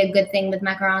only be a good thing with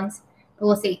macarons, but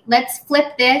we'll see. Let's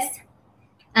flip this.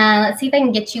 Let's see if I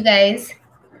can get you guys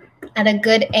at a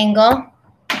good angle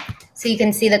so you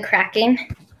can see the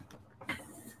cracking.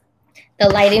 The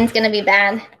lighting's gonna be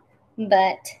bad.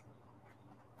 but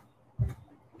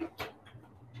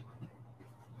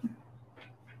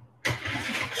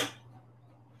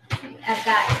I've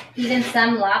got even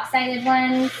some lopsided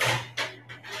ones.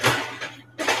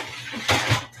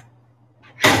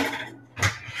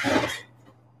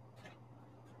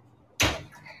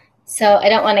 So I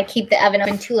don't want to keep the oven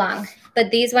open too long.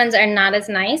 But these ones are not as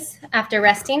nice after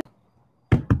resting.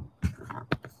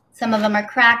 Some of them are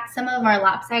cracked, some of them are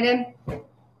lopsided.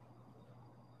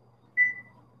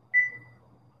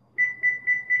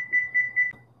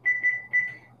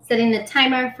 Setting the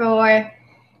timer for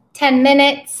 10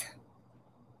 minutes.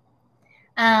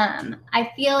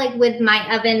 I feel like with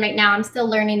my oven right now, I'm still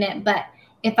learning it, but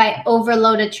if I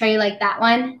overload a tray like that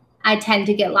one, I tend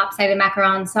to get lopsided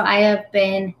macarons. So I have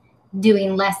been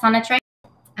doing less on a tray.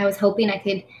 I was hoping I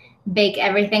could bake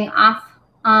everything off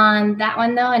on that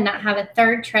one though and not have a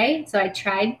third tray. So I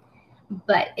tried,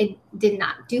 but it did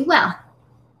not do well.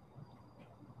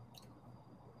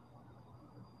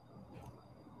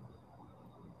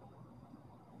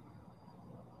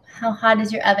 How hot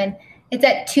is your oven? It's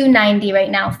at 290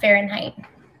 right now, Fahrenheit.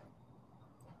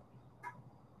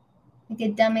 Like a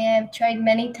dummy, I've tried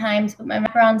many times, but my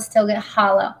macarons still get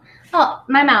hollow. Oh,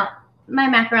 my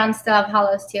macarons still have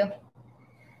hollows too.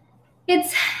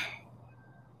 If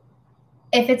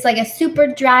it's like a super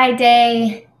dry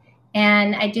day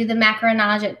and I do the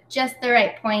macaronage at just the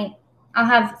right point, I'll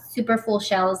have super full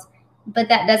shells, but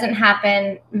that doesn't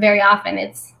happen very often.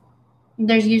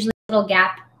 There's usually a little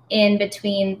gap in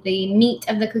between the meat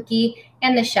of the cookie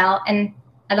and the shell, and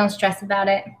I don't stress about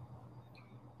it.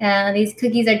 These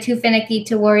cookies are too finicky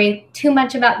to worry too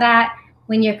much about that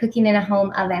when you're cooking in a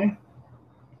home oven.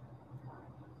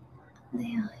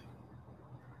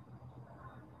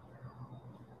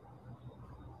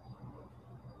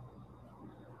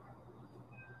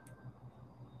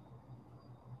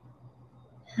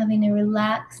 Having a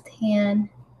relaxed hand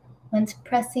once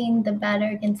pressing the batter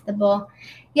against the bowl.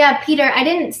 Yeah, Peter, I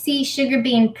didn't see Sugar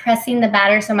Bean pressing the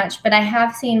batter so much, but I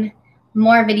have seen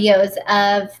more videos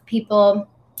of people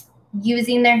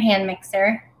using their hand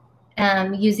mixer,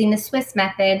 using the Swiss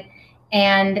method,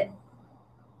 and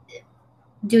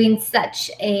doing such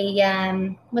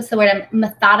a,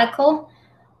 methodical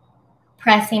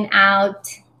pressing out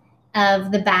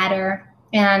of the batter,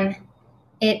 and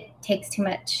it takes too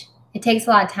much. It takes a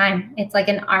lot of time. It's like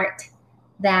an art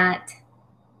that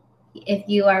if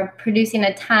you are producing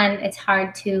a ton, it's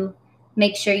hard to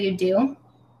make sure you do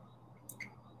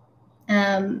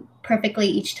perfectly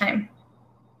each time.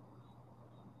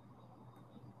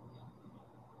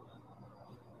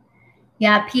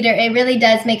 Yeah, Peter, it really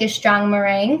does make a strong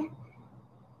meringue.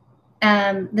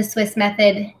 The Swiss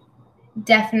method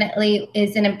definitely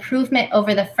is an improvement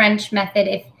over the French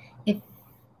method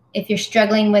if you're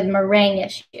struggling with meringue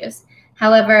issues.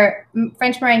 However,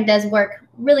 French meringue does work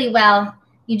really well.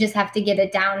 You just have to get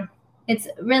it down. It's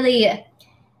really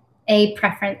a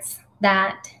preference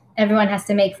that everyone has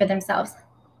to make for themselves.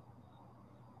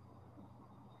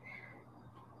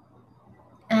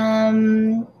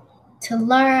 To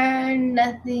learn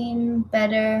nothing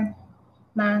better,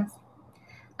 más.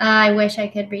 I wish I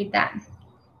could read that.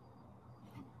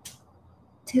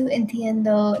 To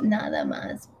entiendo nada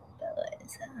más.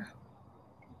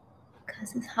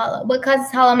 Causes hollow. What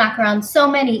causes hollow macarons? So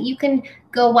many. You can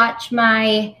go watch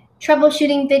my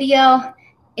troubleshooting video.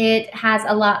 It has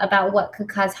a lot about what could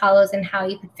cause hollows and how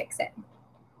you could fix it.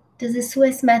 Does the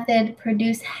Swiss method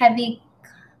produce heavy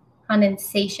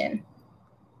condensation?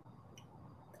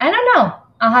 I don't know.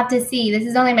 I'll have to see. This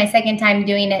is only my second time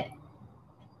doing it.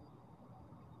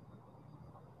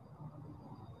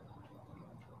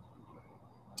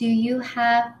 Do you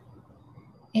have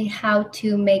a how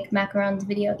to make macarons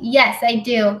video? Yes, I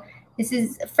do. This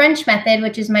is French method,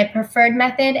 which is my preferred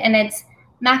method, and it's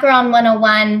Macaron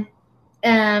 101.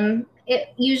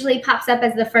 It usually pops up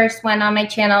as the first one on my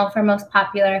channel for most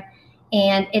popular,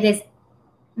 and it is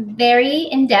very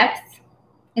in-depth.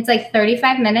 It's like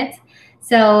 35 minutes,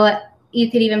 so you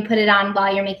could even put it on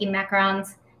while you're making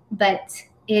macarons, but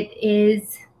it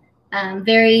is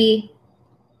very,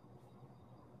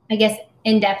 I guess,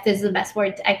 in-depth is the best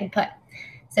word I could put.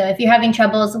 So if you're having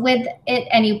troubles with it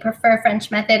and you prefer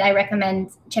French method, I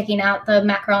recommend checking out the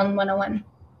Macaron 101.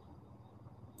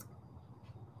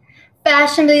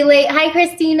 Fashionably late. Hi,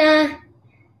 Christina.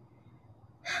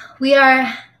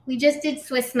 We just did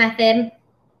Swiss method.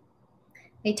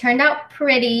 They turned out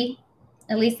pretty,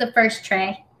 at least the first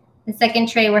tray. The second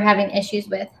tray we're having issues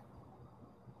with.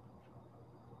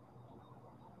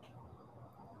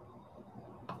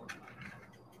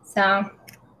 So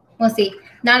We'll see.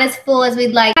 Not as full as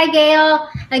we'd like. Hi, Gail.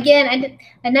 Again,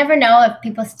 I never know if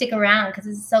people stick around because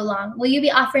it's so long. Will you be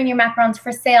offering your macarons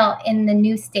for sale in the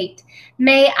new state?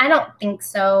 May, I don't think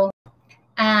so.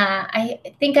 I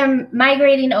think I'm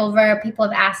migrating over. People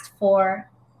have asked for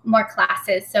more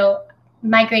classes. So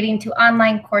migrating to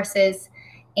online courses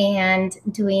and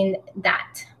doing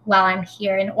that while I'm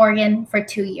here in Oregon for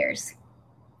 2 years.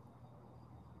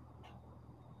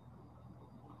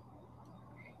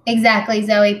 Exactly,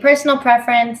 Zoe. Personal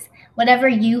preference, whatever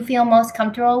you feel most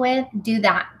comfortable with, do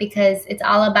that because it's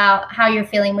all about how you're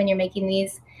feeling when you're making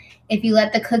these. If you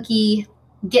let the cookie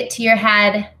get to your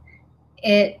head,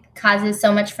 it causes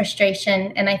so much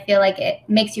frustration, and I feel like it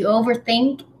makes you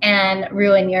overthink and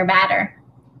ruin your batter.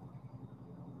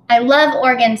 I love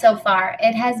Oregon so far.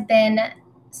 It has been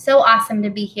so awesome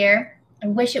to be here. I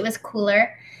wish it was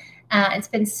cooler. It's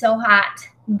been so hot,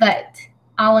 but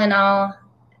all in all,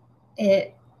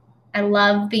 I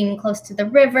love being close to the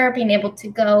river, being able to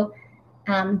go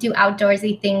do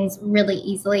outdoorsy things really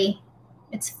easily.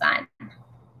 It's fun.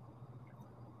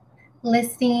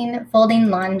 Listing, folding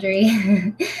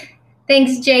laundry.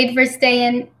 Thanks, Jade, for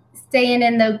staying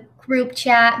in the group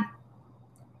chat.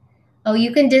 Oh,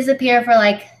 you can disappear for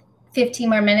like 15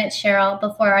 more minutes, Cheryl,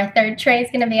 before our third tray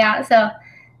is going to be out. So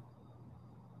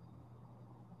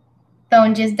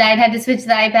phone just died, had to switch to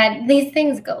the iPad. These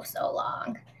things go so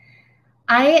long.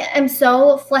 I am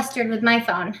so flustered with my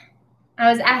phone. I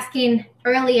was asking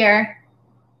earlier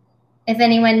if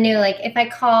anyone knew, like if I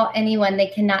call anyone, they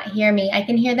cannot hear me. I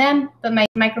can hear them, but my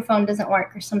microphone doesn't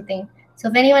work or something. So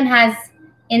if anyone has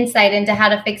insight into how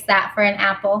to fix that for an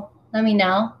Apple, let me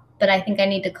know. But I think I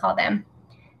need to call them.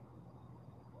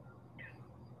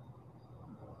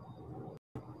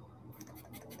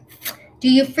 Do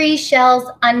you freeze shells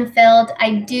unfilled?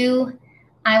 I do.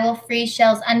 I will freeze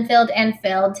shells unfilled and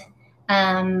filled.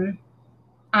 I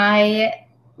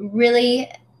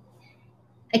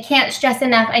can't stress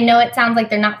enough. I know it sounds like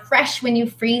they're not fresh when you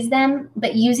freeze them,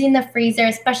 but using the freezer,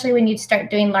 especially when you start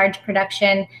doing large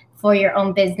production for your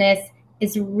own business,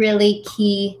 is really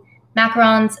key.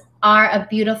 Macarons are a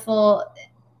beautiful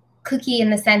cookie in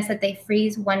the sense that they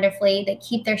freeze wonderfully. They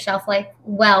keep their shelf life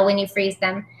well when you freeze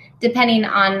them, depending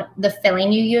on the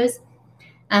filling you use.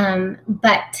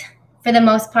 But for the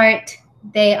most part,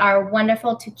 they are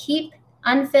wonderful to keep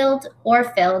unfilled or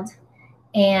filled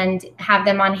and have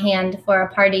them on hand for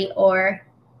a party or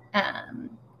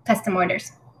custom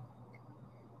orders.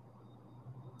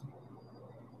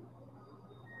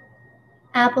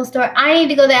 Apple Store. I need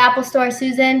to go to the Apple Store,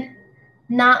 Susan.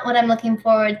 Not what I'm looking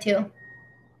forward to.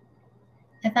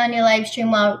 I found your live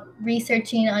stream while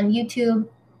researching on YouTube.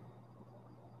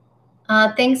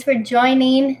 Thanks for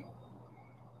joining.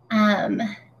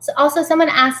 So also someone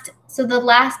asked, so the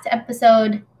last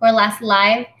episode or last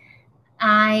live,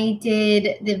 I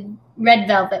did the red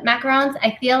velvet macarons.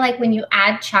 I feel like when you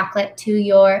add chocolate to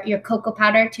your cocoa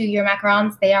powder to your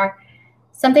macarons,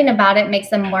 something about it makes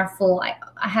them more full.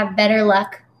 I have better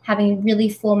luck having really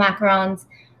full macarons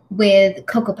with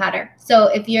cocoa powder. So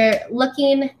if you're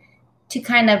looking to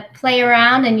kind of play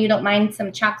around and you don't mind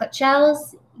some chocolate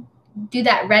shells, do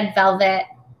that red velvet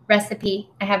recipe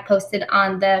I have posted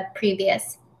on the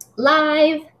previous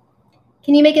live.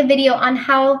 Can you make a video on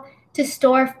how to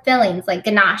store fillings like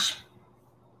ganache?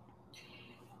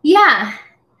 Yeah.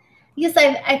 Yes,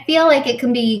 I feel like it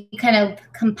can be kind of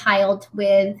compiled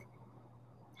with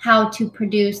how to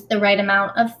produce the right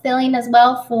amount of filling as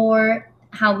well for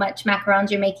how much macarons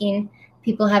you're making.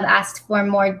 People have asked for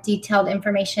more detailed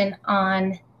information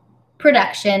on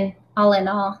production, all in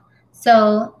all.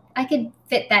 So I could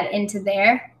fit that into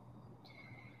there.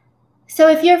 So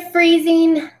if you're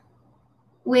freezing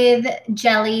with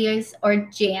jellies or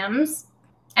jams,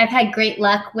 I've had great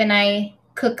luck when I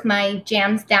cook my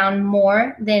jams down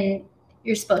more than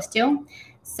you're supposed to.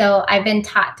 So I've been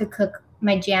taught to cook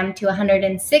my jam to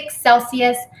 106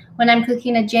 Celsius. When I'm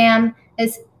cooking a jam,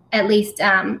 is at least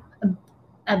a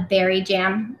berry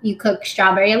jam. You cook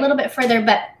strawberry a little bit further,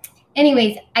 but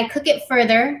anyways, I cook it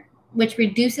further, which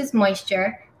reduces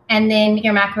moisture, and then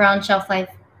your macaron shelf life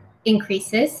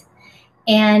increases.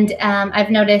 And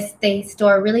I've noticed they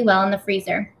store really well in the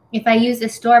freezer. If I use a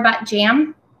store-bought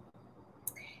jam,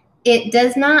 it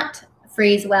does not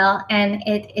freeze well, and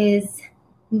it is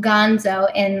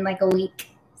gonzo in like a week.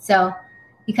 So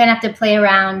you kind of have to play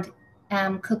around,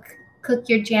 cook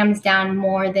your jams down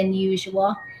more than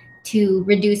usual to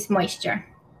reduce moisture.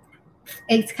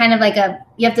 It's kind of like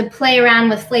you have to play around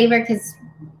with flavor, because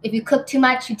if you cook too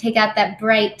much, you take out that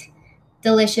bright,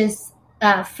 delicious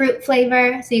fruit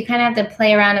flavor. So you kind of have to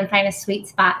play around and find a sweet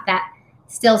spot that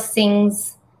still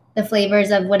sings the flavors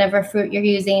of whatever fruit you're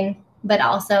using, but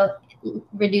also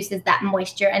reduces that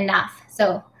moisture enough.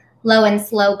 So low and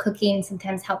slow cooking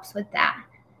sometimes helps with that,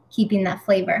 keeping that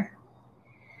flavor.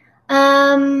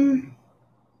 By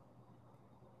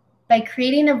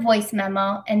creating a voice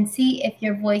memo and see if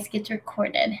your voice gets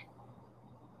recorded.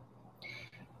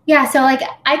 Yeah, so like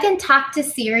I can talk to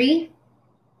Siri.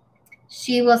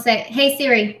 She will say, hey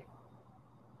Siri,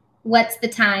 what's the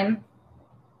time?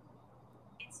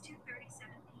 It's 2:37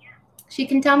 p.m. She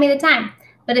can tell me the time.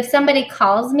 But if somebody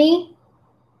calls me,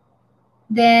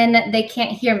 then they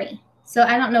can't hear me. So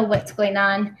I don't know what's going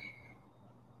on.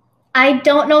 I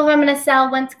don't know if I'm going to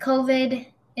sell once COVID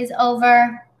is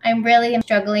over. I'm really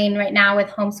struggling right now with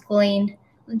homeschooling,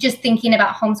 just thinking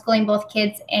about homeschooling both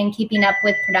kids and keeping up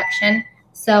with production.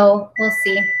 So we'll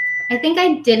see. I think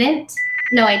I didn't.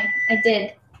 No, I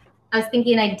did. I was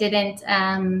thinking I didn't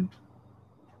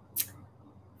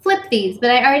flip these, but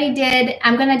I already did.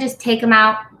 I'm going to just take them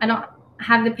out. I don't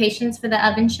have the patience for the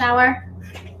oven shower.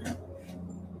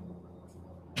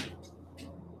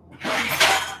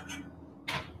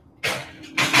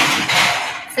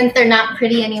 Since they're not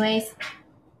pretty anyways.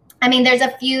 I mean, there's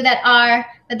a few that are,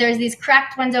 but there's these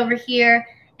cracked ones over here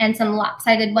and some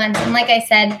lopsided ones. And like I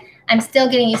said, I'm still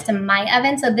getting used to my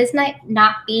oven. So this might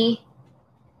not be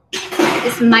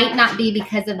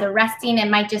because of the resting. It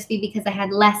might just be because I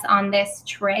had less on this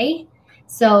tray.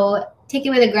 So take it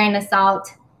with a grain of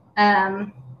salt.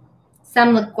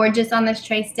 Some look gorgeous on this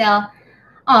tray still.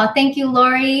 Oh, thank you,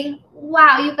 Lori.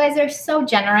 Wow, you guys are so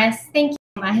generous. Thank you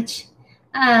so much.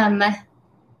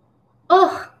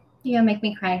 Oh, you're gonna make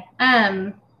me cry.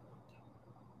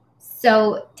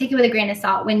 So take it with a grain of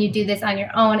salt. When you do this on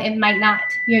your own, it might not,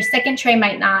 your second tray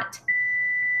might not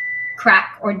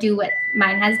crack or do what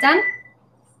mine has done.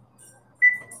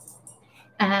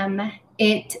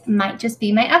 It might just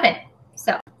be my oven.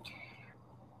 So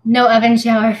no oven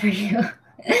shower for you.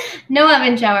 No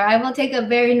oven shower. I will take a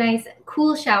very nice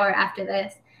cool shower after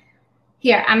this.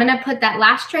 Here, I'm gonna put that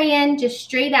last tray in just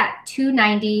straight at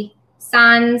 290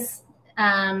 sans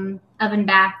oven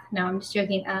bath. No, I'm just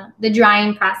joking. The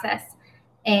drying process,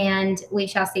 and we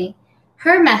shall see.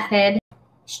 Her method,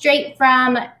 straight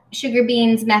from Sugar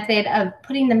Bean's method of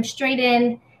putting them straight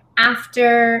in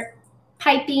after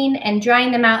piping and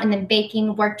drying them out and then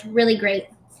baking, worked really great.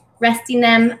 Resting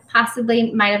them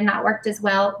possibly might have not worked as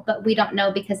well, but we don't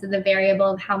know because of the variable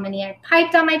of how many I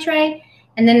piped on my tray.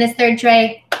 And then this third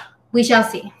tray, we shall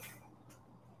see.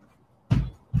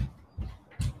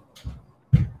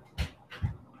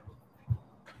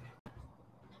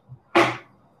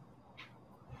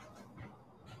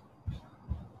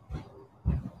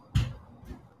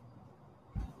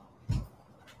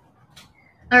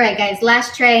 All right, guys,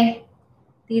 last tray.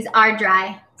 These are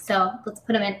dry, so let's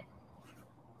put them in.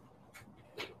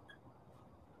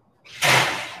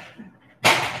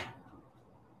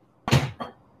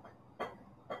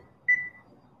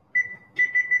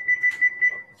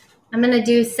 I'm gonna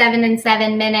do 7 and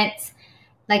 7 minutes,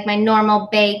 like my normal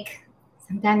bake.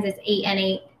 Sometimes it's 8 and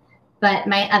 8, but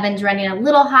my oven's running a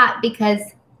little hot because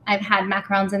I've had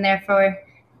macarons in there for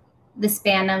the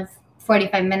span of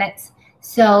 45 minutes.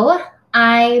 So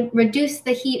I reduced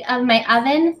the heat of my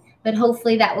oven, but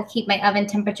hopefully that will keep my oven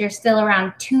temperature still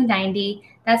around 290.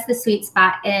 That's the sweet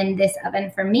spot in this oven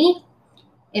for me.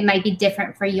 It might be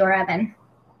different for your oven.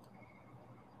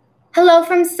 Hello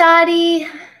from Saudi.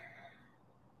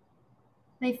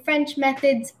 My French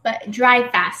methods, but dry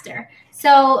faster.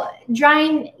 So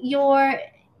drying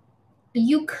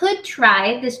you could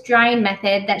try this drying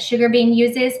method that Sugar Bean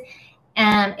uses.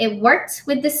 It works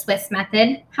with the Swiss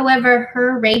method. However,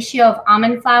 her ratio of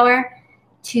almond flour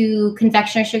to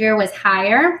confectioner sugar was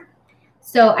higher.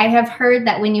 So I have heard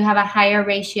that when you have a higher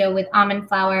ratio with almond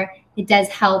flour, it does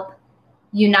help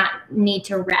you not need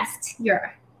to rest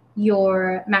your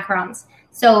macarons.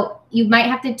 So you might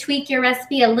have to tweak your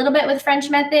recipe a little bit with French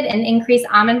method and increase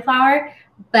almond flour,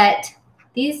 but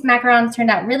these macarons turned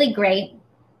out really great.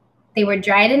 They were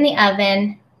dried in the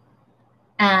oven.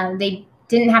 They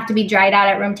didn't have to be dried out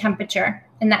at room temperature.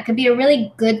 And that could be a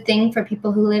really good thing for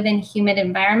people who live in humid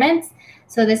environments.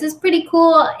 So this is pretty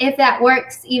cool. If that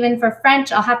works even for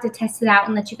French, I'll have to test it out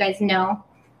and let you guys know.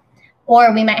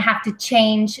 Or we might have to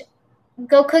change,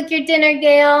 go cook your dinner,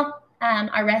 Gail,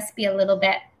 our recipe a little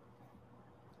bit.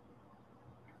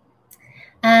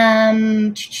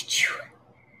 Have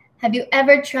you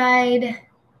ever tried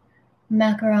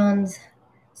macarons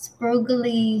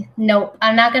sprugly? Nope,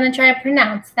 I'm not going to try to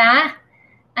pronounce that.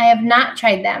 I have not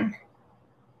tried them.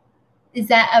 Is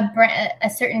that a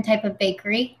certain type of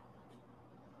bakery?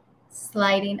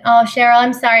 Sliding. Oh, Cheryl,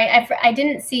 I'm sorry. I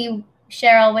didn't see,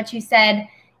 Cheryl, what you said,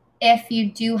 if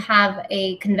you do have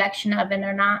a convection oven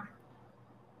or not.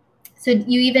 So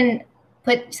you even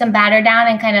put some batter down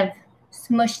and kind of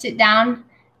smushed it down,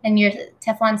 and your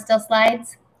Teflon still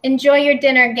slides. Enjoy your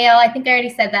dinner, Gail. I think I already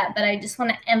said that, but I just want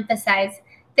to emphasize.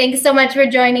 Thanks so much for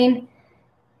joining.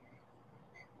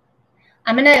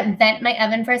 I'm going to vent my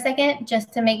oven for a second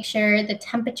just to make sure the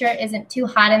temperature isn't too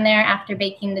hot in there after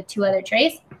baking the 2 other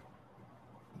trays.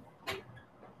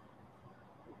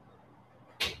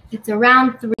 It's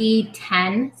around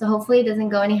 310, so hopefully it doesn't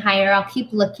go any higher. I'll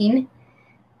keep looking.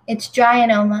 It's dry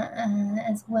in Oma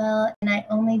as well, and I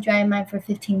only dry mine for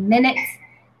 15 minutes.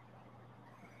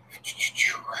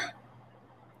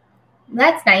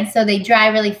 That's nice. So they dry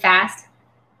really fast.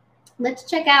 Let's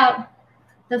check out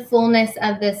the fullness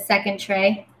of this second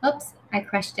tray. Oops, I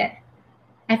crushed it.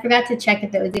 I forgot to check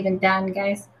if it was even done,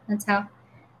 guys. That's how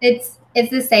it's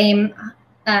the same.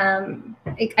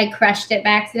 I crushed it by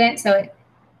accident, so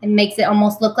it makes it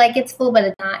almost look like it's full, but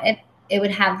it's not. It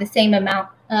would have the same amount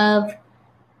of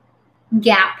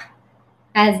gap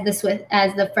as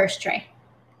the first tray.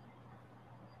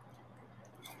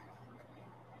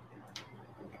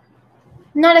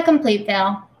 Not a complete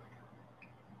fail.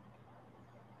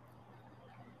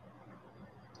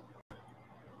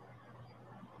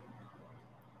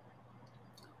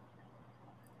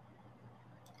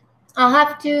 I'll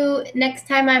have to, next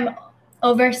time I'm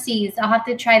overseas, I'll have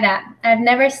to try that. I've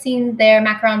never seen their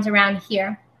macarons around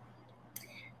here.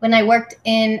 When I worked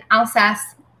in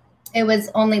Alsace, it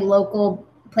was only local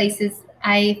places.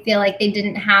 I feel like they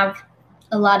didn't have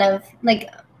a lot of, like,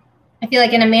 I feel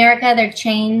like in America, they're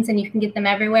chains and you can get them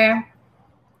everywhere,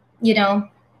 you know.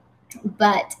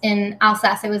 But in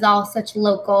Alsace, it was all such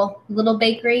local little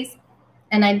bakeries.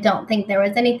 And I don't think there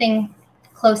was anything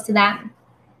close to that.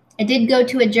 I did go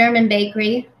to a German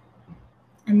bakery.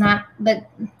 But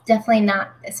definitely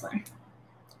not this one.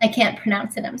 I can't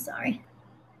pronounce it, I'm sorry.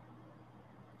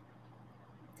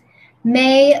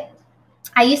 May,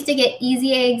 I used to get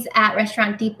Easy Eggs at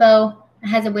Restaurant Depot. It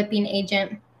has a whipping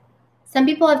agent. Some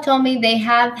people have told me they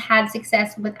have had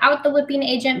success without the whipping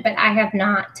agent, but I have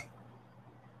not.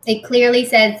 It clearly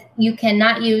says you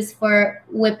cannot use for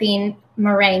whipping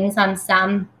meringues on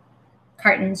some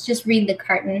cartons. Just read the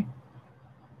carton.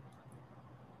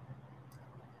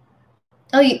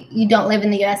 Oh, you don't live in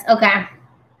the US. Okay.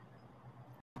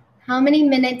 How many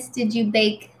minutes did you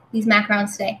bake these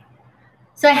macarons today?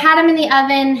 So I had them in the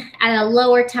oven at a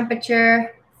lower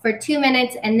temperature for 2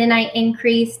 minutes, and then I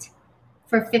increased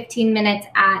for 15 minutes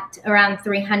at around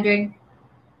 300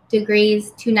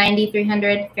 degrees, 290,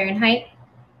 300 Fahrenheit.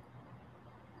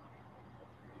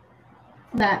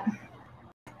 But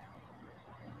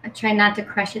I try not to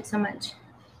crush it so much.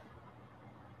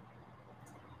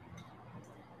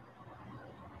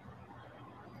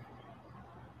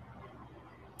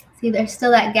 See, there's still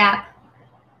that gap.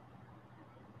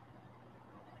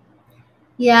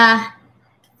 Yeah,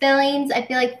 fillings. I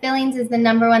feel like fillings is the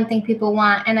 #1 thing people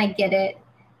want, and I get it.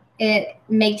 It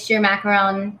makes your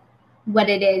macaron what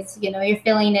it is. You know, your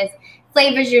filling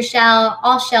flavors your shell.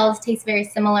 All shells taste very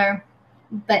similar,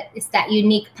 but it's that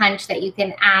unique punch that you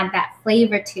can add that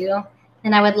flavor to.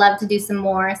 And I would love to do some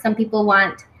more. Some people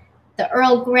want the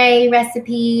Earl Grey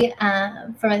recipe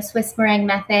from a Swiss meringue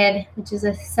method, which is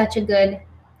such a good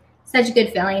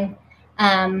filling.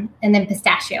 And then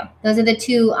pistachio. Those are the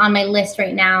 2 on my list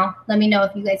right now. Let me know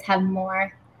if you guys have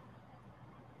more.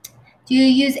 Do you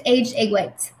use aged egg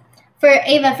whites? For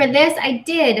Ava, for this, I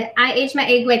did. I aged my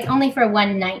egg whites only for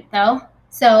 1 night, though.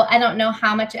 So I don't know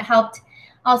how much it helped.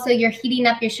 Also, you're heating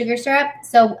up your sugar syrup.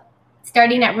 So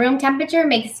starting at room temperature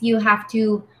makes you have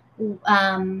to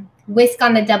whisk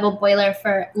on the double boiler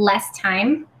for less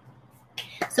time.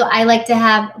 So I like to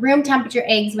have room temperature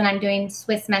eggs when I'm doing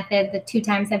Swiss method, the 2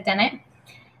 times I've done it,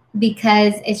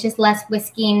 because it's just less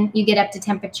whisking. You get up to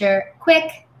temperature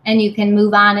quick and you can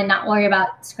move on and not worry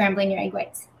about scrambling your egg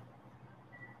whites.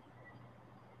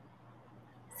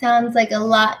 Sounds like a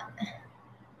lot.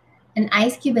 An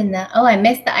ice cube in the, oh, I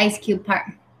missed the ice cube part.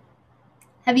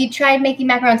 Have you tried making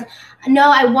macarons? No,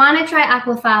 I want to try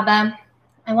aquafaba.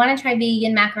 I want to try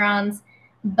vegan macarons,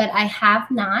 but I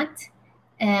have not.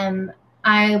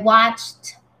 I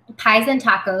watched Pies and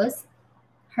Tacos.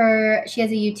 She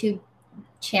has a YouTube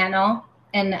channel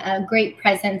and a great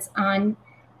presence on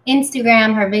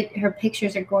Instagram. Her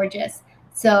pictures are gorgeous.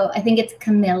 So I think it's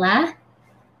Camilla.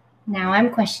 Now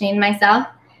I'm questioning myself.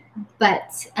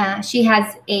 But she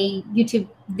has a YouTube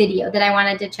video that I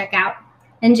wanted to check out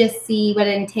and just see what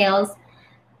it entails.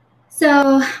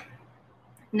 So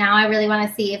now I really want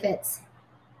to see if it's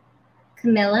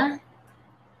Camilla.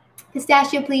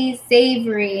 Pistachio, please.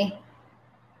 Savory.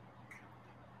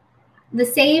 The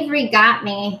savory got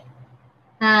me.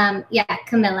 Yeah,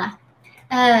 Camilla.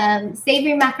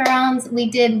 Savory macarons we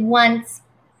did once,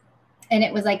 and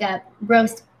it was like a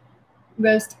roast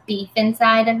beef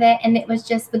inside of it, and it was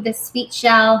just with this sweet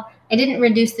shell. I didn't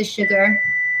reduce the sugar.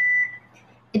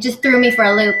 It just threw me for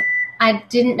a loop. I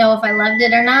didn't know if I loved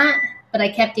it or not, but I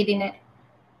kept eating it.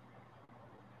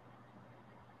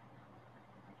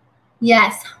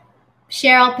 Yes,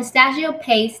 Cheryl, pistachio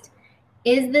paste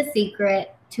is the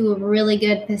secret to a really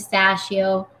good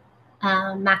pistachio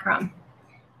macaron.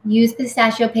 Use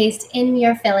pistachio paste in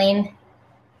your filling,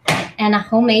 and a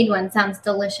homemade one sounds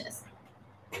delicious.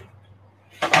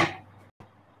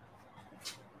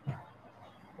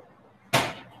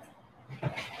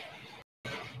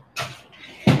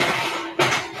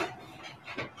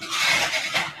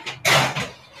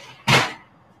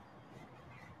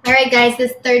 All right, guys,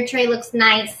 this third tray looks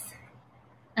nice.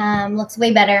 Looks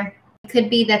way better. It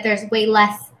could be that there's way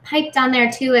less piped on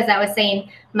there too. As I was saying,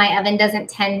 my oven doesn't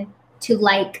tend to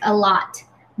like a lot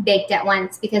baked at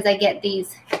once because I get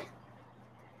these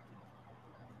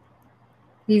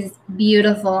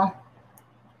beautiful,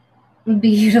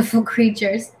 beautiful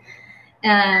creatures.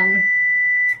 Not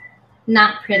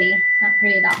pretty at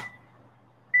all.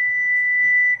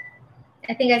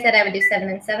 I think I said I would do 7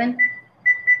 and 7.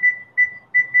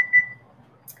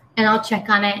 And I'll check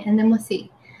on it, and then we'll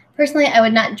see. Personally, I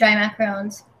would not dry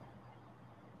macarons.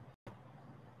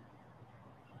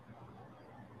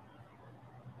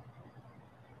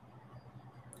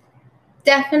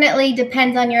 Definitely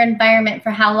depends on your environment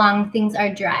for how long things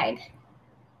are dried.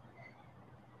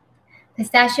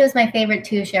 Pistachio is my favorite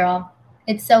too, Cheryl.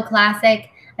 It's so classic.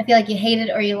 I feel like you hate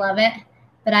it or you love it.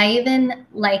 But I even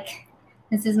like,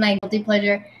 this is my guilty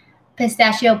pleasure,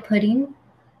 pistachio pudding.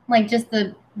 Like just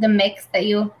the mix that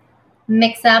you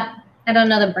mix up. I don't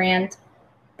know the brand,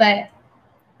 but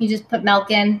you just put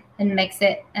milk in and mix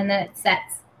it, and then it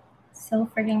sets. So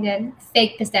freaking good.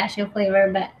 Fake pistachio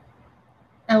flavor, but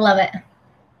I love it.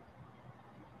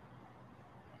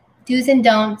 Do's and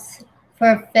don'ts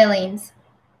for fillings.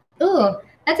 Ooh,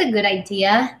 that's a good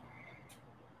idea.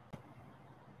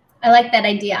 I like that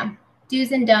idea.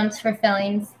 Do's and don'ts for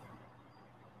fillings.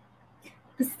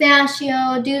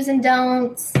 Pistachio, do's and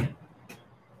don'ts.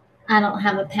 I don't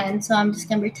have a pen, so I'm just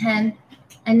going to pretend.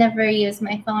 I never use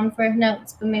my phone for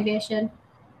notes, but maybe I should.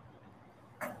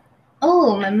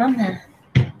 Oh, my mama.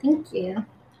 Thank you.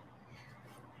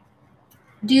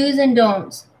 Do's and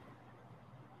don'ts.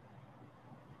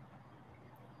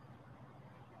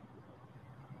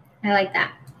 I like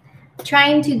that.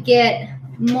 Trying to get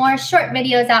more short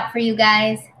videos out for you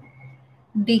guys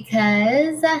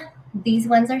because these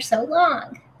ones are so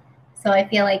long. So I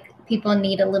feel like people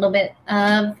need a little bit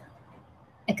of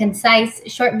a concise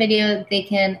short video that they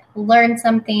can learn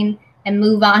something and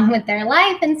move on with their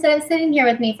life instead of sitting here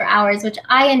with me for hours, which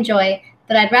I enjoy,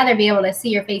 but I'd rather be able to see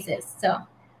your faces. So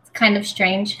it's kind of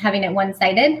strange having it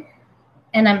one-sided,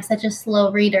 and I'm such a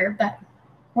slow reader, but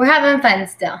we're having fun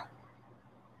still.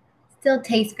 Still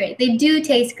taste great. They do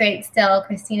taste great still,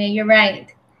 Christina. You're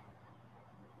right.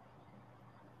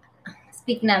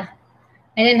 Speaking of,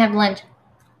 I didn't have lunch.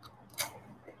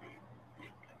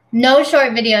 No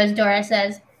short videos, Dora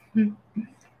says.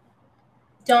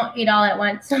 Don't eat all at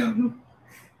once.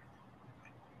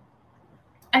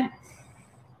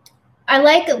 I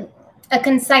like a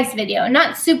concise video,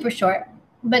 not super short,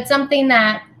 but something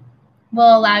that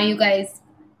will allow you guys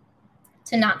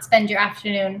to not spend your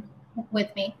afternoon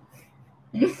with me.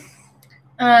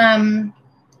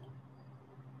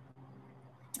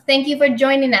 Thank you for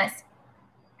joining us.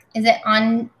 Is it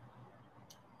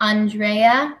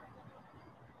Andrea?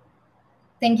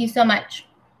 Thank you so much.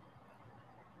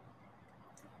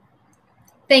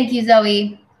 Thank you,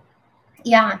 Zoe.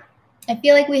 Yeah, I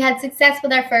feel like we had success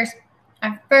with our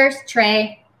first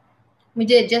tray. We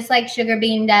did it just like Sugar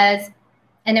Bean does,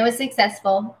 and it was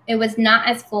successful. It was not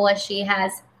as full as she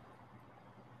has,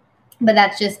 but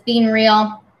that's just being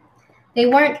real. They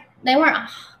weren't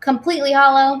completely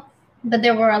hollow, but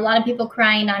there were a lot of people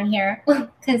crying on here.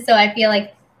 So I feel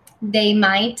like they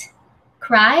might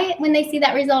cry when they see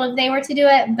that result if they were to do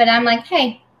it. But I'm like,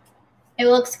 hey, it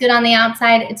looks good on the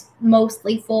outside. It's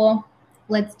mostly full.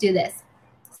 Let's do this.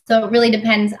 So it really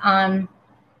depends on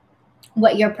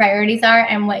what your priorities are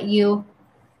and what you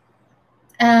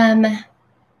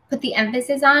put the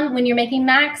emphasis on when you're making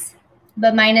macs.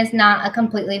 But mine is not a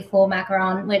completely full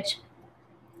macaron, which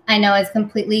I know is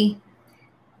completely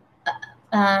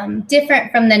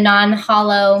different from the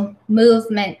non-hollow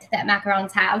movement that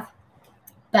macarons have.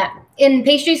 But in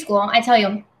pastry school, I tell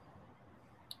you,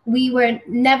 we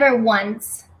never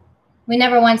once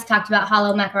talked about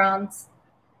hollow macarons.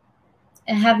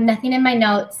 I have nothing in my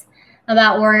notes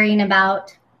about worrying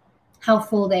about how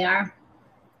full they are.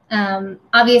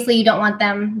 Obviously, you don't want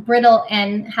them brittle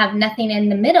and have nothing in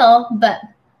the middle, but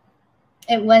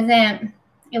it wasn't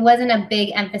a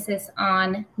big emphasis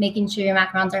on making sure your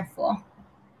macarons are full.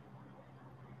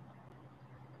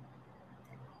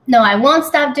 No, I won't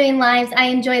stop doing lives. I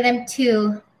enjoy them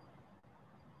too.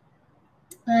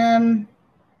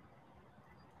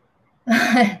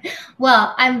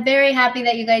 Well, I'm very happy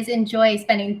that you guys enjoy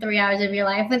spending 3 hours of your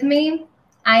life with me.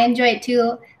 I enjoy it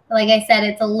too. Like I said,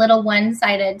 it's a little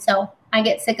one-sided, so I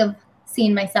get sick of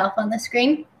seeing myself on the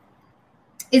screen.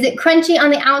 Is it crunchy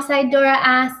on the outside, Dora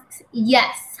asks.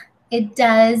 Yes, it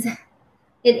does.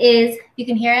 It is. You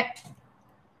can hear it.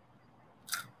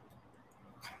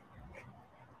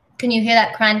 Can you hear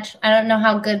that crunch? I don't know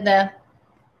how good the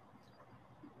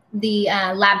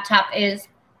laptop is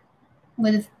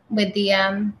with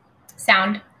the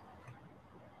sound.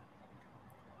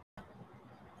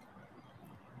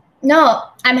 No,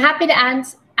 I'm happy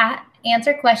to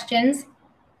answer questions.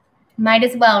 Might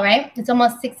as well, right? It's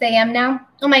almost 6 a.m. now.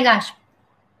 Oh my gosh.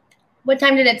 What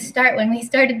time did it start when we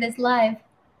started this live?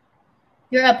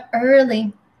 You're up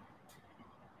early.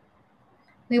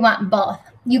 We want both.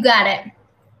 You got it.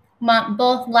 Want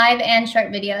both live and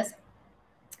short videos.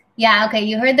 Yeah, okay,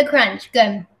 you heard the crunch.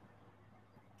 Good.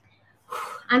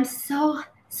 I'm so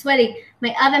sweaty.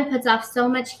 My oven puts off so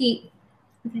much heat.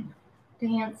 Okay,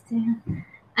 dance.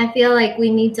 I feel like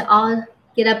we need to all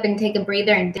get up and take a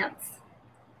breather and dance.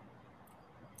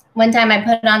 One time I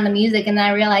put on the music and then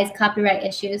I realized copyright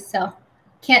issues, so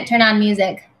can't turn on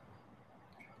music.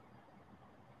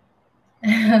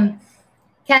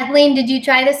 Kathleen, did you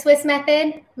try the Swiss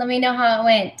method? Let me know how it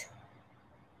went.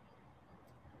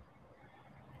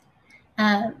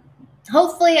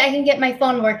 Hopefully I can get my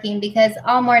phone working because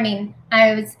all morning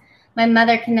my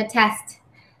mother can attest,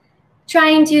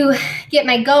 trying to get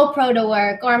my GoPro to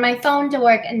work or my phone to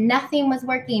work and nothing was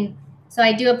working. So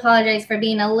I do apologize for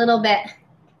being a little bit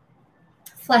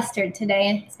flustered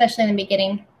today, especially in the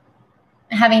beginning,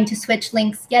 having to switch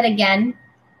links yet again.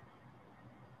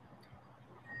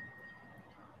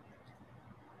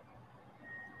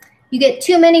 You get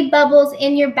too many bubbles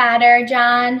in your batter,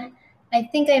 John. I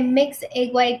think I mix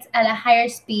egg whites at a higher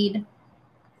speed.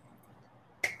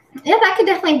 Yeah, that could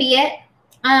definitely be it.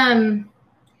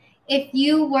 If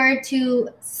you were to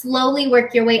slowly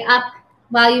work your way up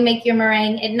while you make your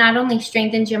meringue, it not only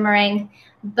strengthens your meringue,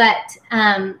 but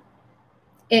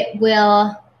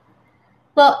it'll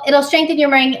strengthen your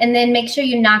meringue and then make sure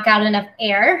you knock out enough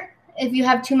air. If you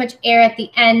have too much air at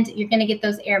the end, you're going to get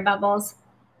those air bubbles.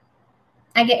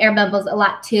 I get air bubbles a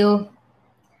lot too,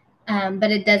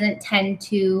 but it doesn't tend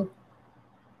to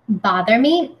bother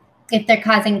me. If they're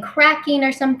causing cracking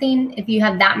or something, if you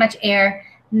have that much air,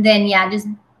 then yeah, just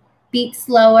beat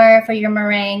slower for your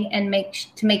meringue and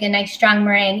make a nice strong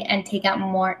meringue and take out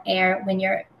more air when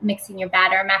you're mixing your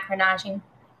batter, macaronaging.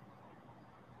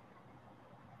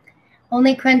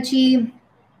 Only crunchy.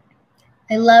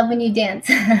 I love when you dance.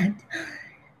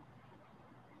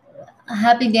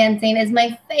 Happy dancing is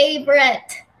my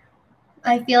favorite.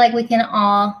 I feel like we can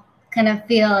all kind of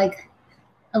feel like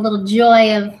a little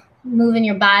joy of moving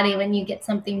your body when you get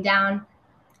something down.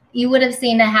 You would have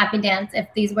seen a happy dance if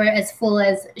these were as full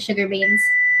as sugar beans,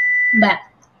 but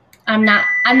I'm not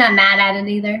mad at it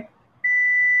either.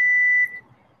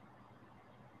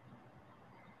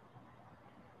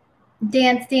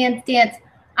 Dance, dance, dance.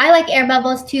 I like air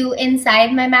bubbles too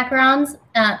inside my macarons.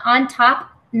 On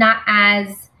top, not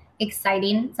as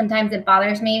exciting. Sometimes it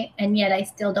bothers me, and yet I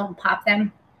still don't pop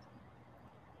them.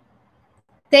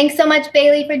 Thanks so much,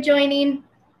 Bailey, for joining.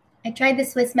 I tried the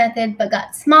Swiss method, but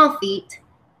got small feet.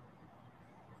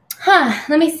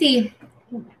 Let me see.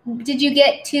 Did you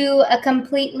get to a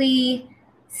completely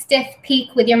stiff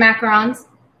peak with your macarons?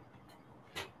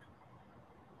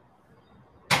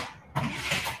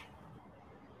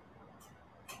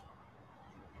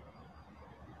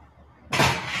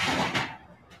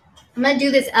 I'm going to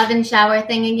do this oven shower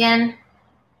thing again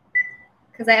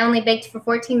because I only baked for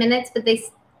 14 minutes, but they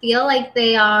feel like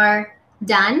they are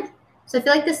done. So I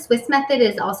feel like the Swiss method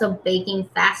is also baking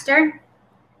faster.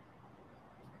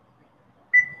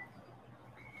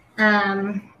 So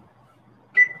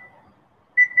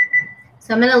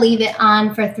I'm going to leave it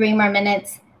on for 3 more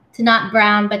minutes to not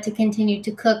brown, but to continue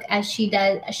to cook as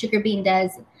Sugar Bean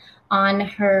does on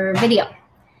her video.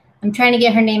 I'm trying to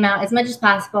get her name out as much as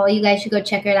possible. You guys should go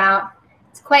check it out.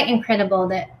 It's quite incredible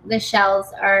that the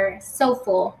shells are so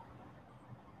full.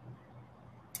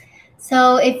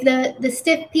 So if the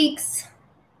stiff peaks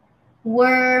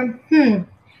were,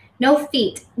 no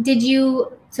feet,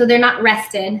 so they're not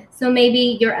rested. So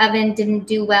maybe your oven didn't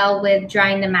do well with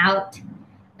drying them out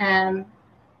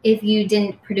if you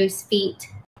didn't produce feet.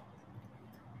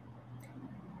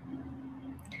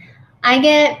 I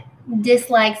get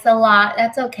dislikes a lot.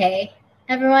 That's okay.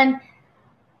 Everyone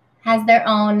has their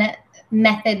own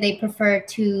method they prefer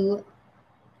to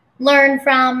learn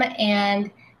from,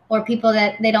 and or people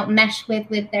that they don't mesh with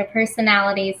their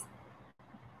personalities.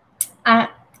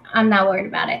 I'm not worried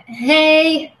about it.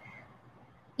 Hey,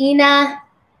 Ina.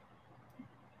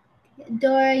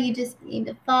 Dora, you just need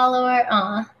to follow her.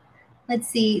 Aw. Let's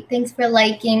see. Thanks for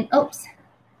liking. Oops.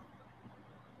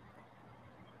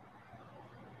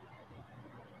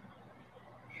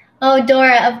 Oh,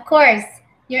 Dora, of course.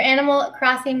 Your Animal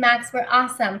Crossing Macs were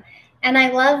awesome. And I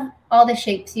love all the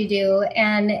shapes you do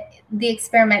and the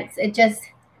experiments. It just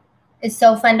is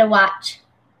so fun to watch.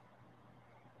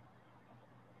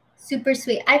 Super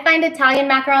sweet. I find Italian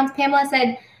macarons, Pamela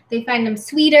said they find them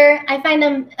sweeter. I find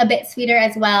them a bit sweeter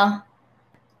as well.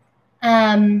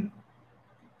 I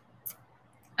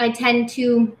tend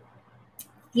to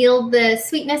feel the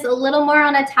sweetness a little more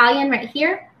on Italian right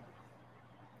here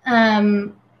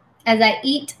as I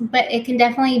eat, but it can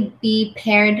definitely be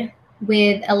paired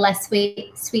with a less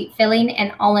sweet filling.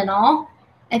 And all in all,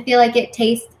 I feel like it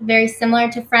tastes very similar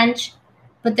to French,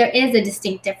 but there is a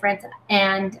distinct difference.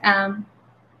 And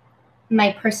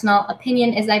my personal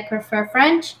opinion is I prefer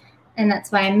French, and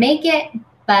that's why I make it,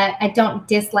 but I don't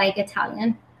dislike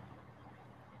Italian.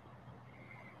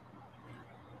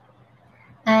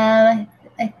 I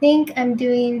think I'm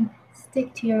doing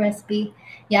stick to your recipe.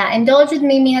 Yeah, Indulge with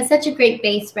Mimi has such a great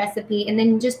base recipe, and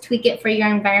then just tweak it for your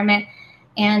environment.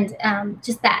 And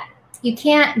just that, you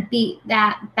can't beat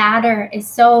that. Batter is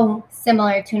so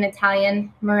similar to an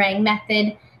Italian meringue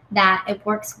method that it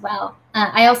works well.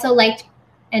 I also liked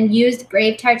and used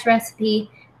Brave Tart's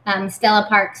recipe, Stella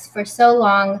Parks, for so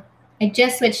long. I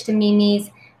just switched to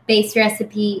Mimi's base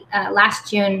recipe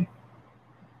last June.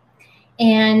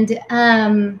 And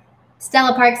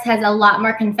Stella Parks has a lot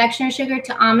more confectioner's sugar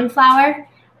to almond flour,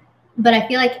 but I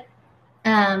feel like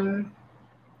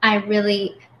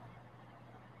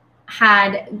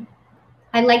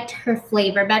I liked her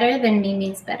flavor better than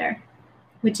Mimi's better,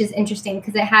 which is interesting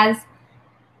because it has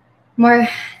more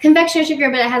confectioner's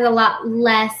sugar, but it has a lot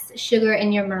less sugar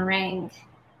in your meringue.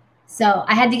 So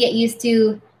I had to get used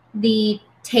to the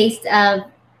taste of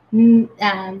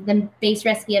the base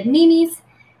recipe of Mimi's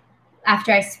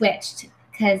after I switched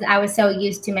because I was so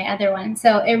used to my other one.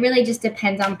 So it really just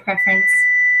depends on preference.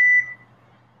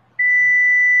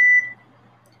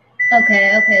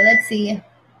 Okay, let's see.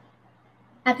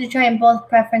 I have to try in both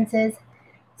preferences.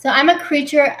 So I'm a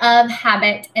creature of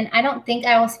habit, and I don't think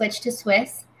I will switch to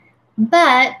Swiss,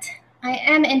 but I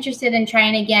am interested in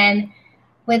trying again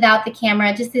without the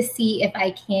camera just to see if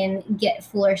I can get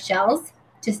fuller shells,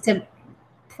 just to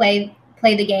play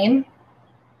the game.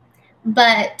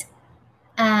 But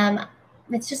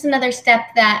it's just another step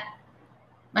that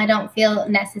I don't feel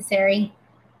necessary.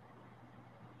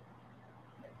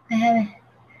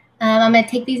 I'm going to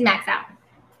take these Macs out.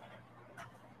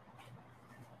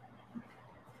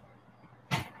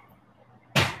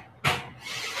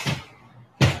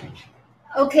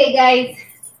 Okay, guys.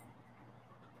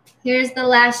 Here's the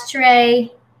last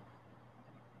tray.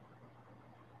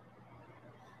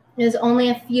 There's only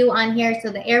a few on here,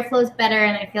 so the airflow is better,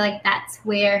 and I feel like that's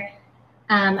where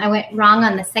I went wrong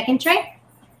on the second tray.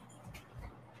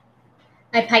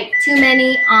 I piped too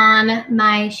many on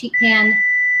my sheet pan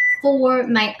for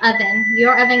my oven.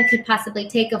 Your oven could possibly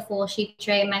take a full sheet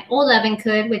tray. My old oven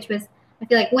could, which was, I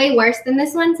feel like, way worse than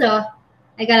this one. So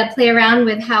I got to play around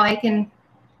with how I can,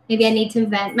 maybe I need to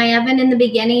vent my oven in the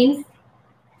beginning.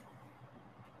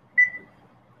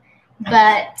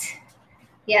 But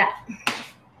yeah,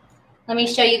 let me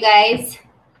show you guys.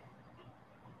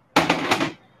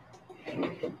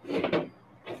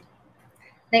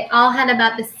 They all had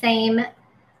about the same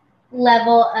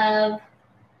level of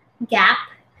gap.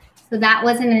 So that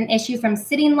wasn't an issue from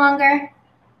sitting longer.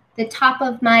 The top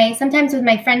of sometimes with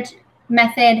my French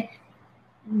method,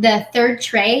 the third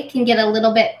tray can get a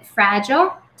little bit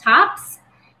fragile tops.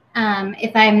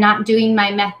 If I'm not doing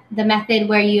the method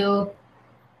where you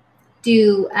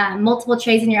do multiple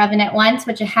trays in your oven at once,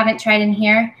 which I haven't tried in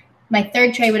here, my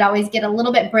third tray would always get a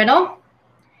little bit brittle.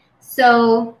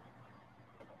 So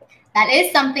that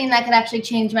is something that could actually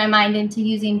change my mind into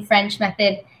using French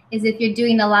method, is if you're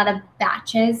doing a lot of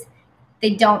batches,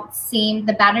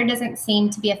 the batter doesn't seem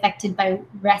to be affected by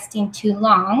resting too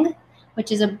long,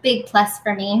 which is a big plus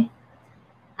for me.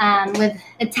 With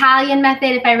Italian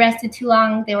method, if I rested too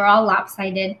long, they were all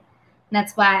lopsided. And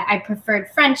that's why I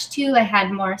preferred French too. I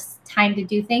had more time to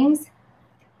do things.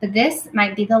 But this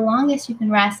might be the longest you can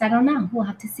rest. I don't know. We'll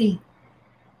have to see.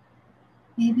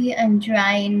 Maybe I'm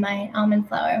drying my almond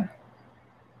flour.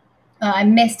 Oh, I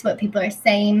missed what people are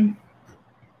saying.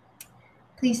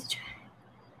 Please try.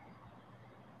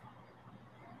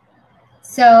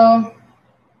 So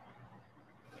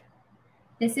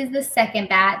this is the second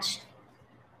batch.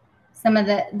 Some of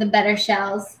the better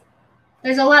shells.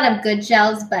 There's a lot of good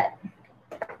shells, but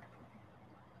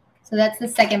so that's the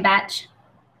second batch.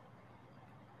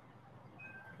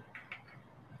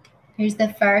 Here's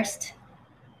the first.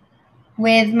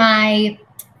 With my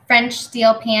French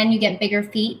steel pan, you get bigger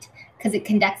feet because it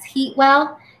conducts heat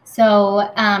well. So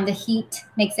the heat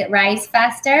makes it rise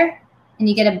faster and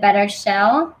you get a better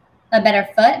shell, a better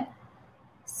foot.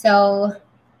 So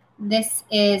this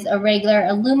is a regular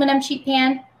aluminum sheet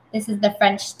pan. This is the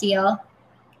French steel.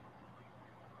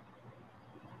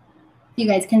 You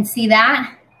guys can see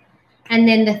that. And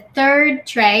then the third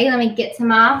tray, let me get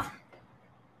some off.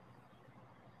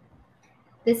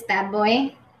 This bad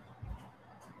boy.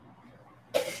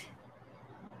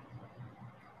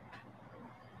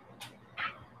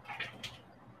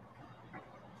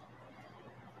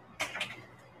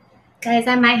 Guys,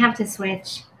 I might have to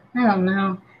switch. I don't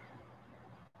know.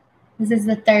 This is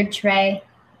the third tray.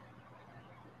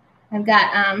 I've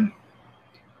got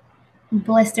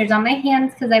blisters on my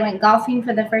hands because I went golfing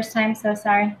for the first time, so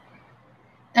sorry.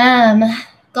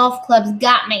 Golf clubs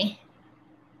got me.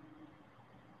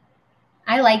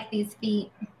 I like these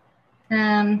feet.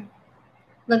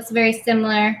 Looks very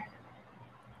similar.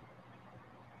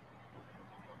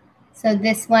 So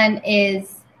this one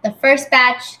is the first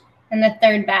batch and the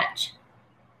third batch.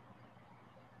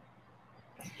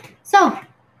 So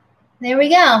there we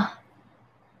go.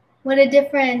 What a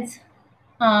difference.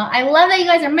 I love that you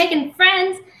guys are making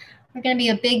friends. We're going to be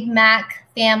a big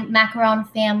macaron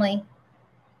family.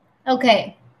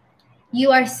 Okay.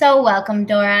 You are so welcome,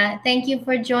 Dora. Thank you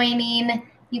for joining.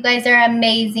 You guys are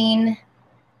amazing.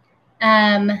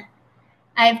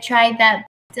 I've tried that,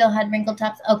 still had wrinkle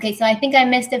tops. Okay, so I think I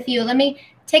missed a few. Let me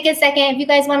take a second. If you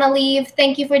guys want to leave,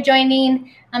 thank you for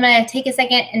joining. I'm going to take a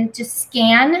second and just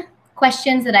scan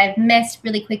questions that I've missed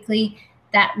really quickly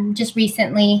that just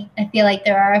recently. I feel like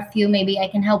there are a few maybe I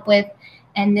can help with.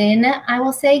 And then I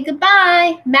will say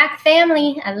goodbye. Mac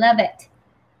family. I love it.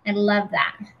 I love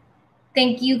that.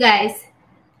 Thank you guys.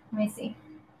 Let me see.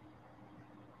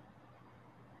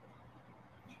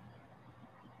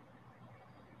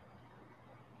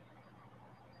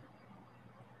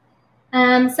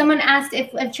 Someone asked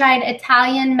if I've tried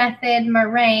Italian method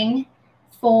meringue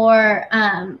for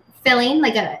filling.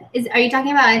 Are you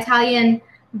talking about Italian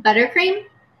buttercream?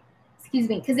 Excuse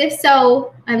me, because if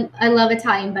so, I love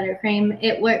Italian buttercream.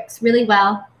 It works really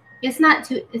well. It's not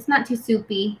too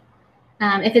soupy.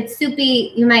 If it's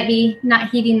soupy, you might be not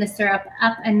heating the syrup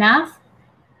up enough.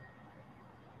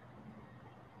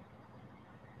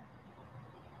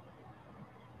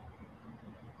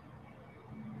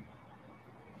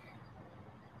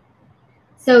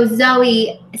 So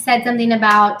Zoe said something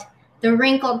about the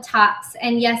wrinkled tops.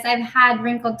 And yes, I've had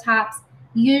wrinkled tops,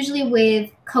 usually with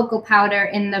cocoa powder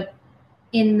in the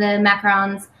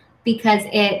macarons, because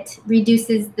it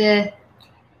reduces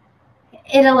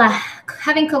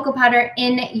having cocoa powder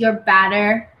in your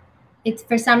batter. It's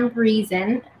for some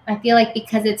reason, I feel like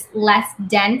because it's less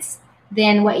dense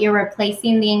than what you're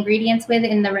replacing the ingredients with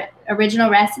in the original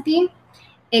recipe,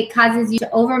 it causes you to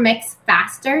overmix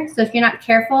faster. So if you're not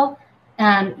careful,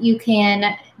 you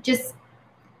can just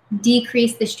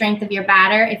decrease the strength of your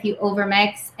batter if you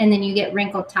overmix, and then you get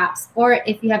wrinkled tops. Or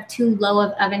if you have too low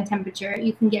of oven temperature,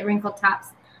 you can get wrinkled tops.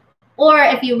 Or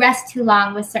if you rest too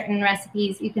long with certain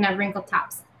recipes, you can have wrinkled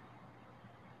tops.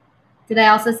 Did I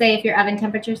also say if your oven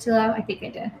temperature is too low? I think I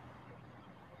did.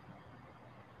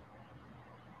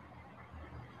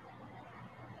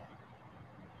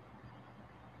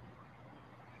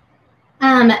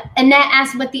 Annette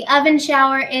asked what the oven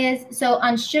shower is. So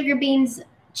on Sugar Bean's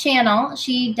channel,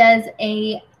 she does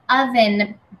a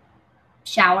oven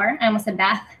shower. I almost said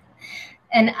bath.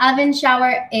 An oven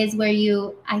shower is where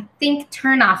you, I think,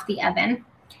 turn off the oven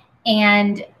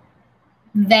and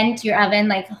vent your oven,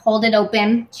 like hold it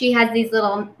open. She has these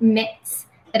little mitts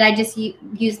that I just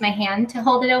use my hand to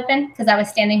hold it open because I was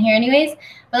standing here anyways.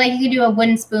 But like you could do a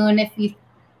wooden spoon if you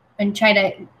and try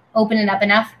to open it up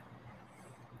enough.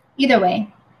 Either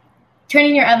way,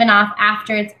 turning your oven off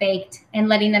after it's baked and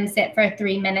letting them sit for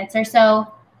 3 minutes or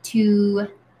so to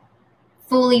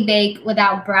fully bake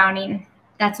without browning.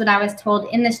 That's what I was told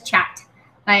in this chat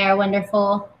by our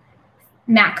wonderful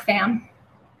Mac fam.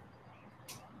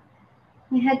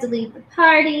 We had to leave the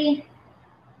party.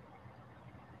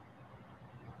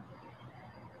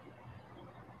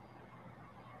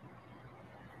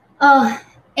 Oh,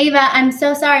 Ava, I'm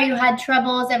so sorry you had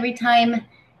troubles every time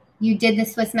you did the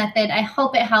Swiss method. I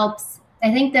hope it helps.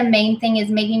 I think the main thing is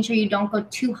making sure you don't go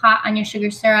too hot on your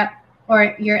sugar syrup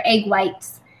or your egg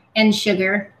whites and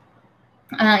sugar.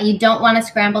 You don't want to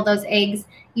scramble those eggs.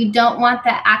 You don't want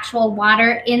the actual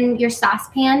water in your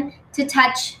saucepan to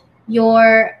touch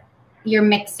your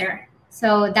mixer.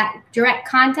 So that direct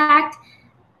contact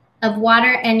of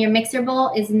water and your mixer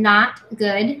bowl is not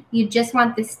good. You just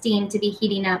want the steam to be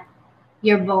heating up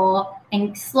your bowl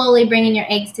and slowly bringing your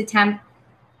eggs to temp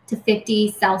to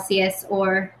 50 Celsius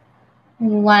or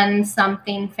 1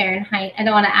 something Fahrenheit. I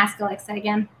don't want to ask Alexa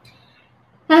again.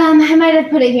 I might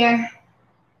have put it here.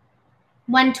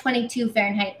 122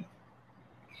 Fahrenheit.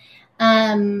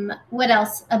 What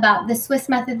else about the Swiss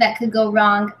method that could go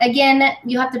wrong? Again,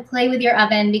 you have to play with your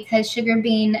oven because Sugar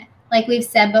Bean, like we've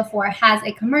said before, has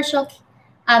a commercial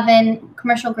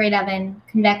grade oven,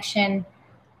 convection.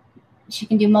 She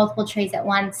can do multiple trays at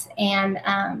once, and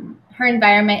her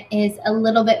environment is a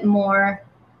little bit more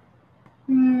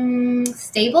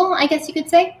stable, I guess you could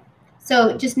say.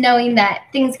 So just knowing that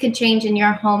things could change in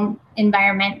your home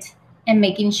environment and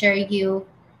making sure you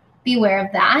be aware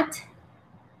of that.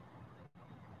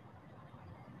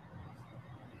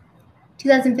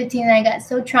 2015, I got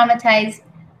so traumatized.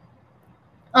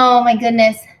 Oh my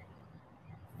goodness.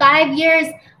 5 years.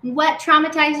 What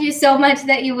traumatized you so much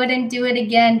that you wouldn't do it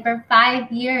again for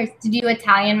 5 years? Did you do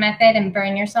Italian method and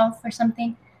burn yourself or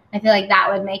something? I feel like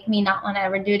that would make me not want to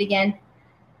ever do it again.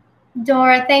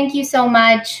 Dora, thank you so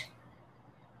much.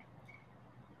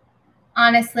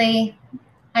 Honestly,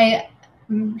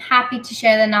 I'm happy to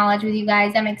share the knowledge with you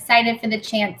guys. I'm excited for the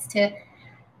chance to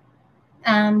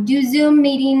do Zoom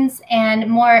meetings and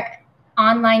more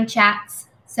online chats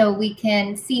so we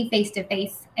can see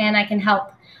face-to-face, and I can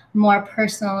help more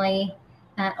personally,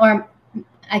 or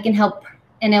I can help,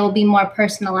 and it will be more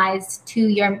personalized to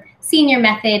your senior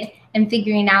method and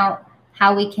figuring out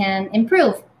how we can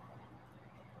improve.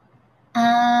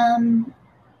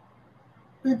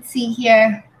 Let's see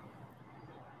here.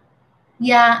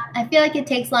 Yeah, I feel like it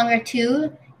takes longer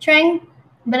too, Trang,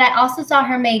 but I also saw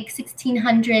her make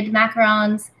 1,600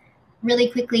 macarons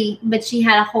really quickly, but she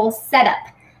had a whole setup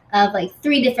of like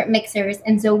 3 different mixers.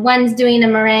 And so one's doing a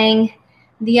meringue,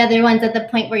 the other one's at the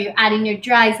point where you're adding your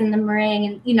dries in the meringue.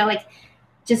 And, you know, like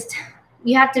just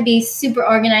you have to be super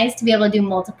organized to be able to do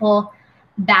multiple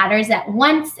batters at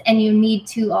once. And you need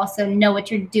to also know what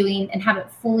you're doing and have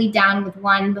it fully down with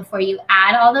one before you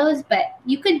add all those. But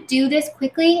you could do this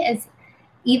quickly,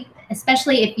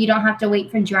 especially if you don't have to wait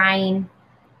for drying.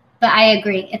 But I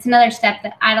agree. It's another step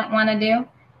that I don't want to do.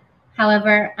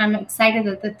 However, I'm excited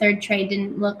that the 3rd tray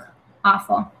didn't look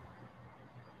awful.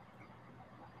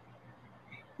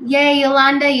 Yay,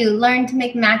 Yolanda, you learned to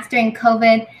make macs during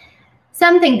COVID.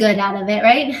 Something good out of it,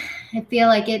 right? I feel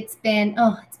like it's been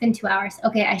 2 hours.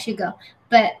 Okay, I should go.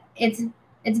 But it's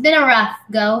been a rough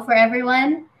go for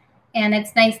everyone, and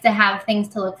it's nice to have things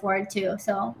to look forward to.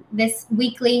 So this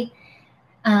weekly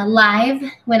live,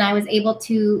 when I was able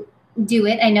to do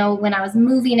it, I know when I was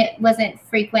moving it wasn't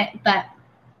frequent, but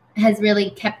has really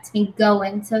kept me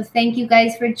going. So thank you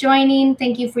guys for joining.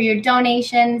 Thank you for your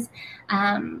donations.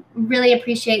 Really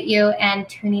appreciate you and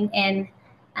tuning in.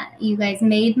 You guys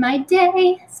made my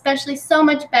day, especially so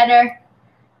much better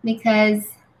because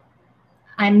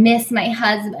I miss my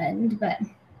husband, but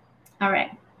all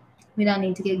right, we don't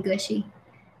need to get gushy.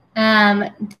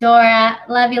 Dora,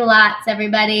 love you lots,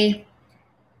 everybody.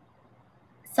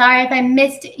 Sorry if I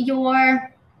missed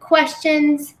your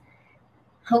questions.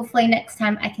 Hopefully next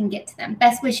time I can get to them.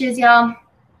 Best wishes, y'all.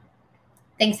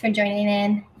 Thanks for joining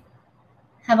in.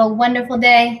 Have a wonderful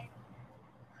day.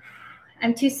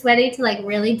 I'm too sweaty to like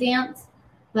really dance,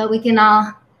 but we can all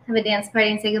have a dance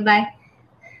party and say goodbye.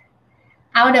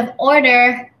 Out of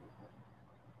order.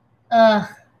 Ugh.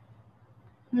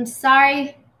 I'm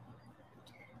sorry.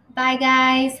 Bye,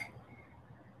 guys.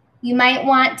 You might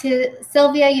want to,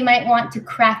 Sylvia, you might want to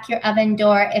crack your oven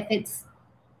door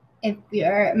if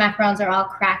your macarons are all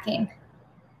cracking.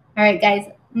 All right, guys.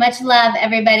 Much love,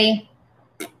 everybody.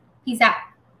 Peace out.